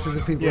happened to us as a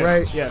people, Yes,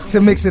 right? yes.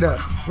 To mix it up,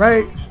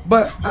 right?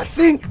 But I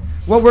think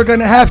what we're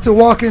gonna have to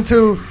walk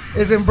into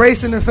is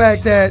embracing the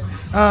fact that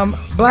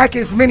black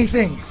is many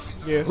things,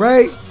 Yeah.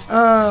 right?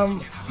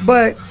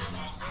 But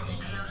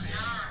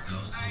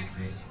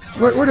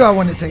where do I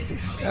want to take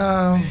this?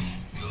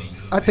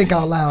 I think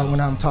out loud when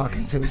I'm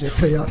talking to, just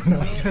so y'all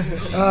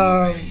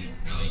know.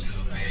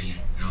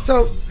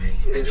 So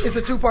it's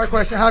a two-part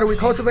question. How do we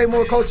cultivate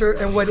more culture,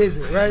 and what is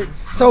it, right?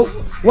 So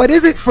what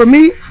is it for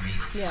me?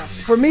 Yeah.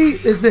 For me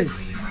is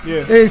this.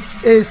 Yeah.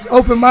 It's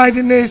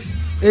open-mindedness.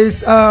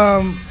 It's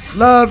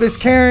love. It's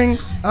caring.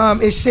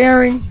 It's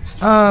sharing.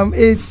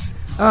 It's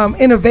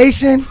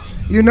innovation.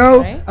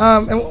 Right.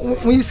 And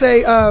when you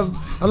say a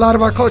lot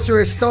of our culture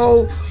is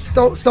stolen,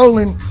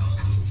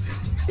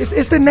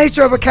 it's the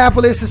nature of a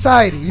capitalist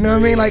society. You know what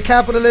I mean? Like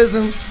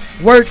capitalism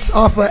works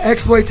off of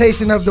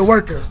exploitation of the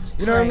worker.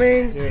 You know what I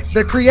mean? Yeah.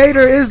 The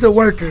creator is the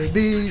worker.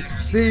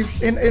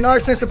 In our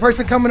sense, the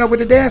person coming up with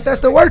the dance,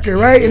 that's the worker,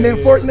 right? And then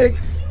Fortnite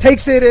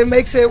takes it and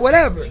makes it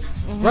whatever,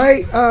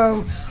 right?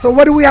 So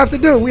what do we have to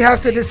do? We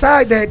have to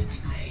decide that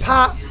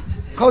pop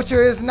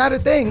culture is not a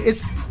thing.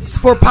 It's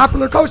for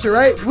popular culture,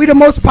 right? We the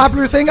most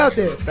popular thing out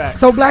there. Facts.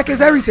 So black is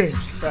everything.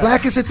 Facts.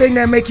 Black is the thing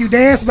that make you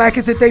dance. Black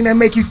is the thing that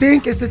make you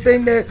think. It's the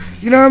thing that,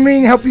 you know what I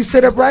mean, help you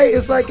sit up right.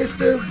 It's like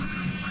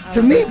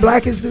to me,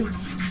 black is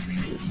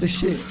the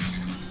shit.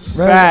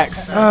 Right?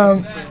 Facts.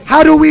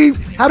 How do we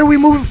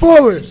move it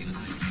forward?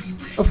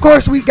 Of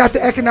course, we got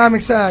the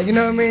economic side. You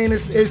know what I mean?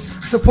 It's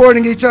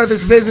supporting each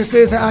other's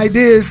businesses and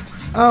ideas.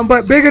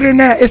 But bigger than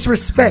that, it's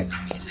respect.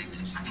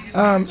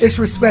 It's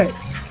respect.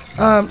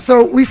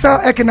 So we saw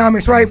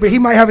economics, right? But he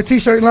might have a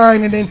T-shirt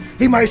line and then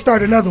he might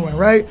start another one,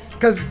 right?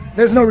 Because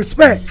there's no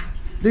respect.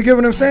 You get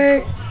what I'm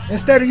saying?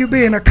 Instead of you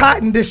being a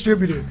cotton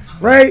distributor,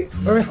 right?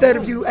 Or instead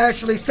of you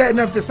actually setting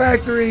up the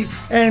factory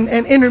and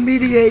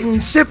intermediating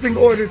shipping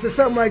orders or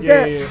something like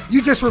that,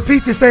 you just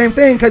repeat the same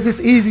thing because it's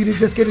easy to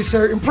just get a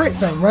shirt and print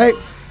something, right?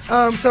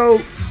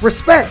 So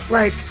respect,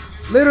 like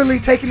literally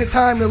taking the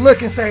time to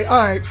look and say, all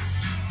right,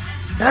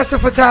 that's a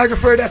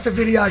photographer, that's a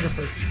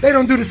videographer. They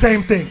don't do the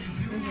same thing.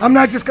 I'm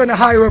not just gonna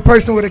hire a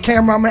person with a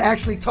camera. I'm gonna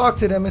actually talk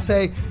to them and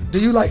say, do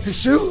you like to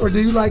shoot or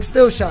do you like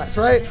still shots,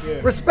 right?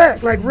 Yeah.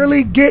 Respect, like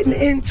really getting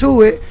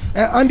into it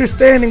and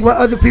understanding what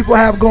other people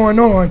have going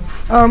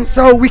on,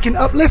 so we can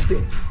uplift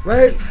it,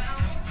 right?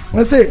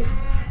 That's it.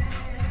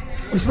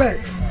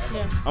 Respect.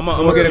 Yeah. I'm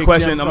gonna get a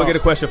question. I'm gonna get a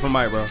question from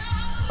Mike, bro.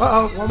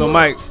 So more.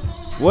 Mike,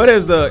 what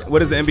is the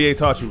NBA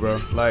taught you, bro?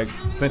 Like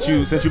since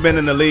you've been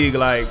in the league,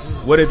 like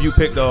what have you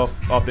picked off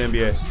the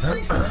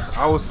NBA?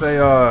 I would say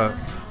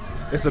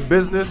it's a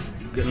business.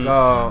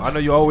 I know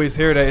you always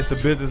hear that it's a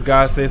business.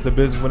 Guys say it's a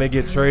business when they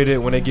get traded,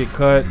 when they get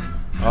cut.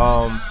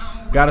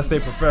 Gotta stay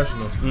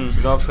professional. You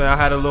know what I'm saying? I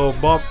had a little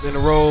bump in the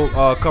road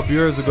a couple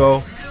years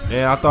ago,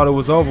 and I thought it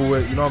was over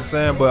with. You know what I'm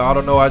saying? But I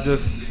don't know. I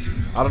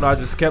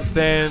just kept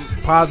staying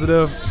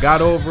positive,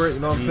 got over it. You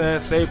know what I'm saying?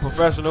 Stayed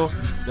professional.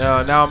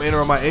 Now I'm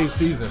entering my 8th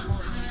season.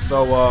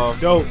 So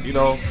dope. You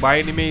know, by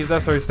any means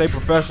necessary, stay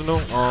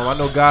professional. I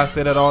know guys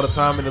say that all the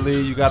time in the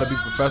league. You got to be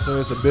professional.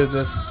 It's a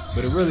business,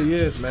 but it really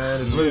is, man.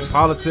 It's really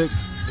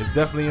politics. It's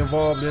definitely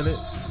involved in it.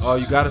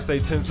 You got to stay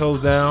 10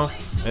 toes down,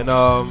 and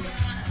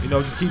you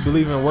know, just keep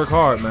believing and work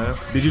hard, man.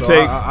 Did you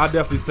take? I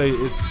definitely say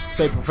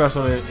stay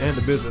professional and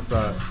the business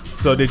side.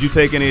 So did you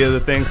take any of the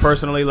things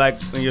personally,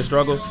 like in your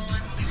struggles?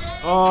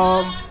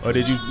 Or were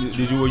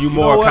you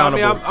more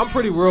accountable? I mean, I'm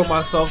pretty real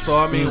myself, so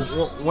I mean,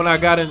 when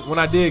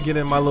I did get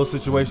in my little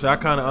situation, I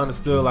kind of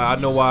understood, like,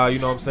 I know why, you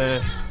know what I'm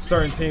saying,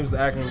 certain teams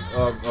acting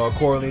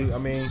accordingly. I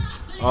mean,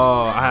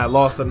 I had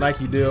lost a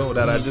Nike deal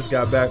that I just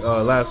got back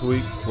last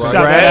week. Shout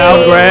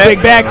out, Greg.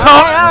 Big back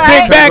talk.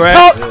 Big back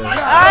talk.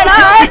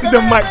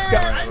 The Mike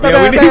Scott.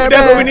 Yeah,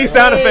 that's what we need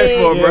sound effects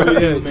for, bro.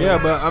 Yeah,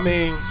 but I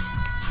mean,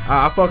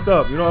 I fucked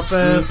up, you know what I'm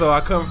saying? So I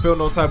couldn't feel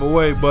no type of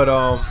way, but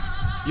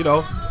you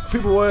know,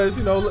 people was,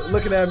 you know,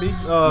 looking at me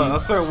a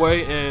certain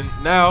way, and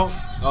now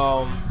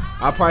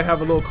I probably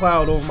have a little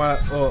cloud over my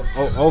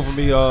over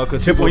me,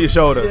 cause chip on your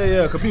shoulder.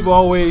 Yeah, cause people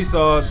always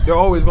they're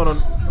always gonna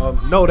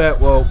know that.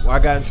 Well, I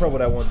got in trouble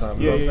that one time.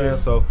 You know what I'm saying?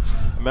 So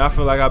I mean, I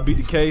feel like I beat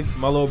the case.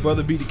 My little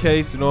brother beat the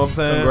case. You know what I'm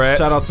saying? Congrats.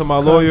 Shout out to my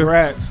lawyer.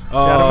 Congrats.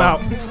 Shout him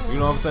out. You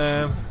know what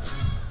I'm saying?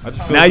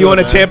 Now you on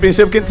a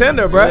championship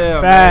contender, bro.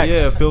 Yeah, Facts. man,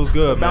 yeah, it feels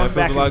good, man. It Bounce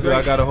back feels like is great.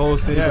 I got a whole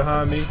city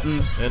behind me,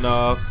 and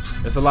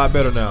it's a lot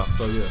better now.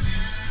 So yeah.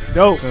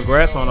 Dope.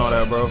 Congrats on all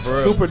that, bro. For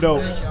real. Super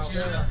dope.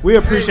 We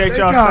appreciate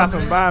y'all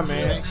stopping by,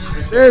 man.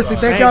 Seriously,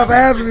 thank y'all for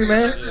having me,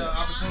 man.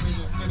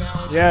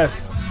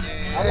 Yes.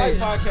 I like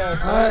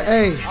podcasts.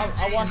 Hey,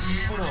 I watch.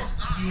 Hold on.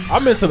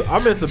 I'm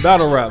into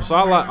battle rap, so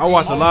I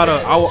watch a lot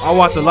of.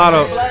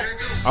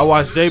 I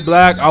watch Jay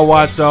Black. I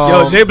watch.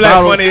 Yo, Jay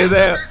Black funny as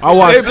hell. I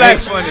watch Jay Black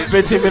funny.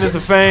 15 Minutes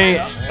of Fame.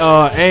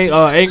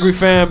 Angry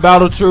Fan,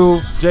 Battle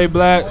Truth, Jay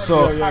Black.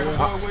 So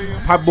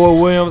Pipe Boy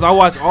Williams. I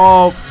watch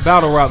all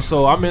battle rap.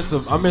 So I'm into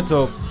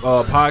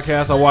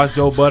podcasts. I watch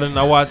Joe Budden.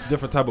 I watch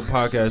different type of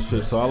podcast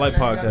shit. So I like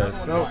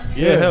podcasts.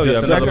 Yeah, hell yeah.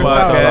 Just another Check us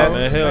podcast. out,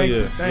 man. Hell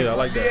yeah. Yeah, I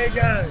like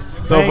that.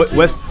 So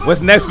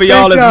what's next for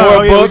y'all is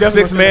more books,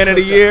 6 Man of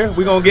the Year.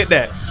 We gonna get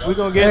that. We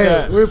gonna get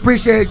that. we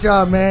appreciate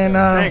y'all, man.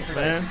 Thanks,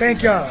 man.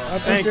 Thank y'all. I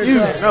Thank appreciate you.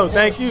 y'all. No,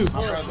 thank you.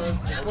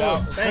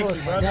 Thank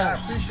you, brother. I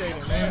appreciate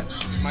it, man.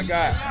 My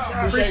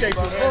guy. Appreciate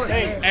you,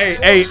 man.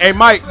 Hey,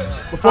 Mike,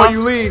 before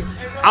you leave,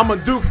 I'm a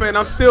Duke fan.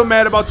 I'm still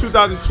mad about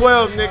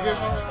 2012, nigga.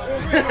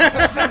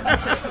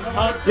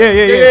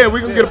 Yeah.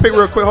 We can get a pic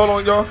real quick. Hold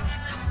on, y'all.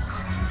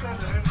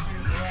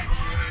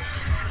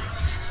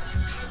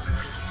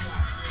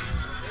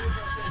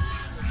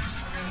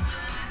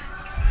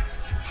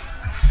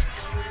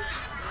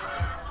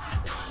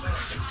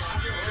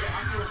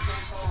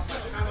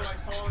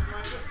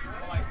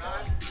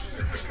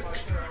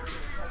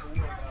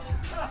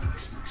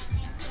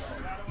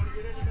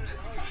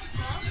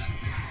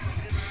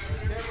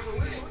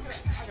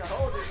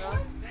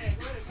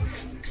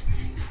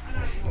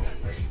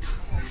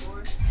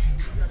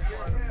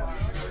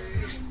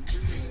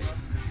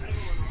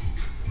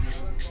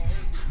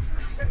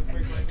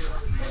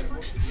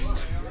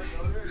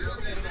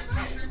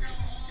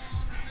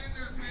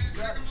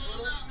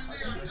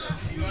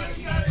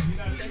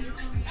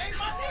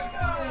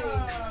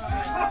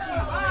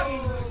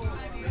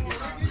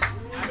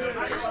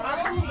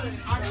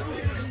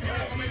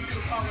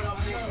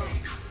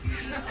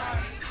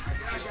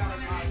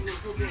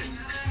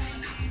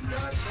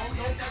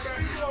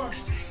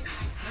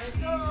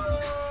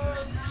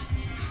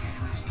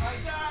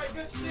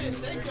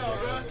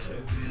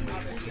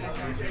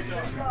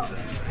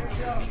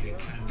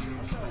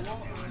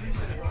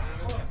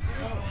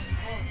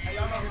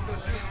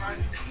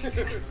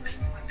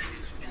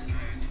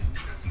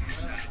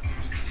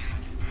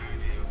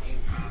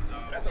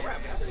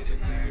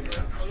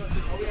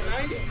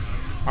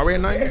 Are we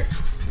at 90?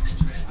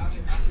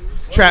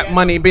 Trap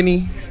Money,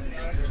 Benny.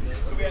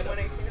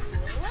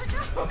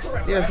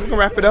 Yes, we can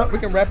wrap it up. We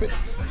can wrap it.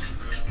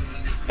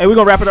 Hey, we're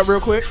gonna wrap it up real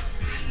quick.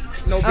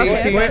 No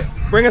BT.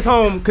 Bring us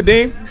home,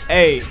 Kadeem.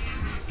 Hey,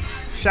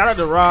 shout out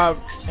to Rob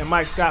and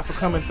Mike Scott for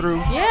coming through.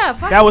 Yeah,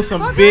 That was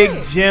some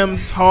big gym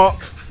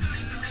talk.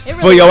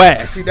 For your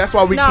ass. See, that's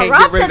why we No, can't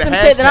Rob get rid said of the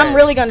some shit that I'm hashtag.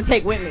 really gonna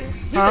take with me.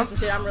 He Huh? said some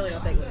shit I'm really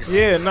gonna take with me.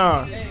 Yeah,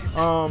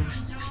 nah.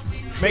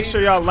 Make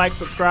sure y'all like,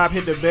 subscribe,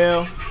 hit the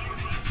bell.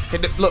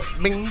 Hit the, look,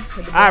 bing.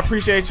 I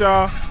appreciate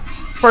y'all.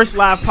 First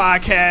live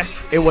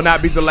podcast. It will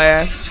not be the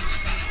last.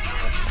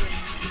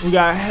 We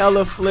got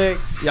hella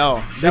flicks. Yo,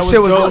 That this was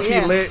shit was dope. low-key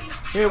Yeah. lit.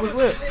 Yeah, it was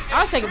lit.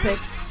 I was taking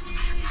pics.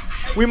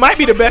 We might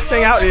be the best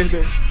thing out there,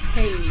 bitch.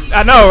 Hey.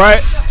 I know,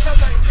 right?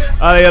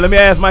 Oh yeah, let me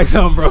ask Mike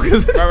something, bro.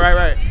 'Cause-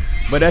 Right.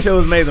 but that shit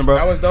was amazing, bro.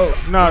 That was dope.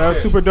 No, that was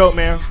super dope,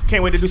 man.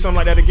 Can't wait to do something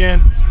like that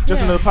again.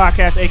 Just Yeah. another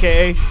podcast,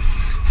 aka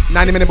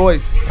 90-minute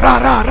boys. Rah,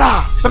 rah,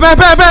 rah. Bam,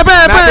 bam, bam,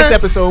 bam, not this bam.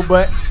 episode,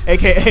 but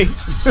aka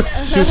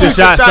Shoot your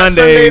shot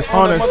Sundays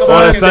on a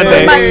Sunday.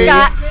 Sunday, Mike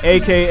Scott.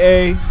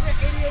 aka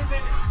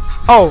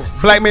Oh,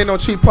 Black Men Don't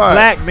Cheat Pod.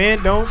 Black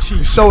Men Don't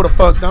Cheat, Show the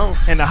fuck don't.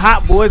 and the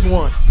Hot Boys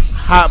won,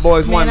 Hot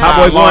Boys won. Man, Hot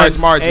Hot Boys won. large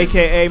margin.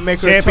 aka make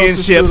her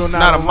Championships, toast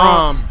Not a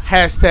mom.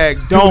 Hashtag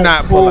do Don't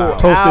not pull pull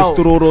out. out. Out.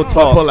 Strudel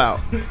talk. Pull out.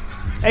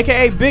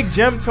 aka Big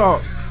Gem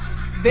Talk.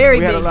 Very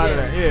We had big a lot deal.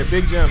 of that, yeah,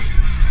 big gems.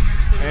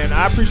 And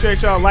I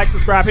appreciate y'all. Like,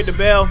 subscribe, hit the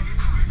bell,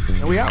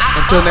 and we out.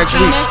 Until next See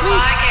you week. next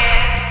week.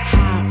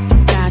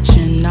 Hopscotch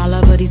and all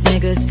over these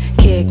niggas.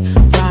 Kick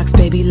rocks,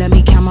 baby, let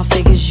me count my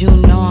figures. You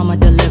know I'ma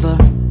deliver.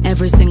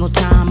 Every single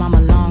time I'ma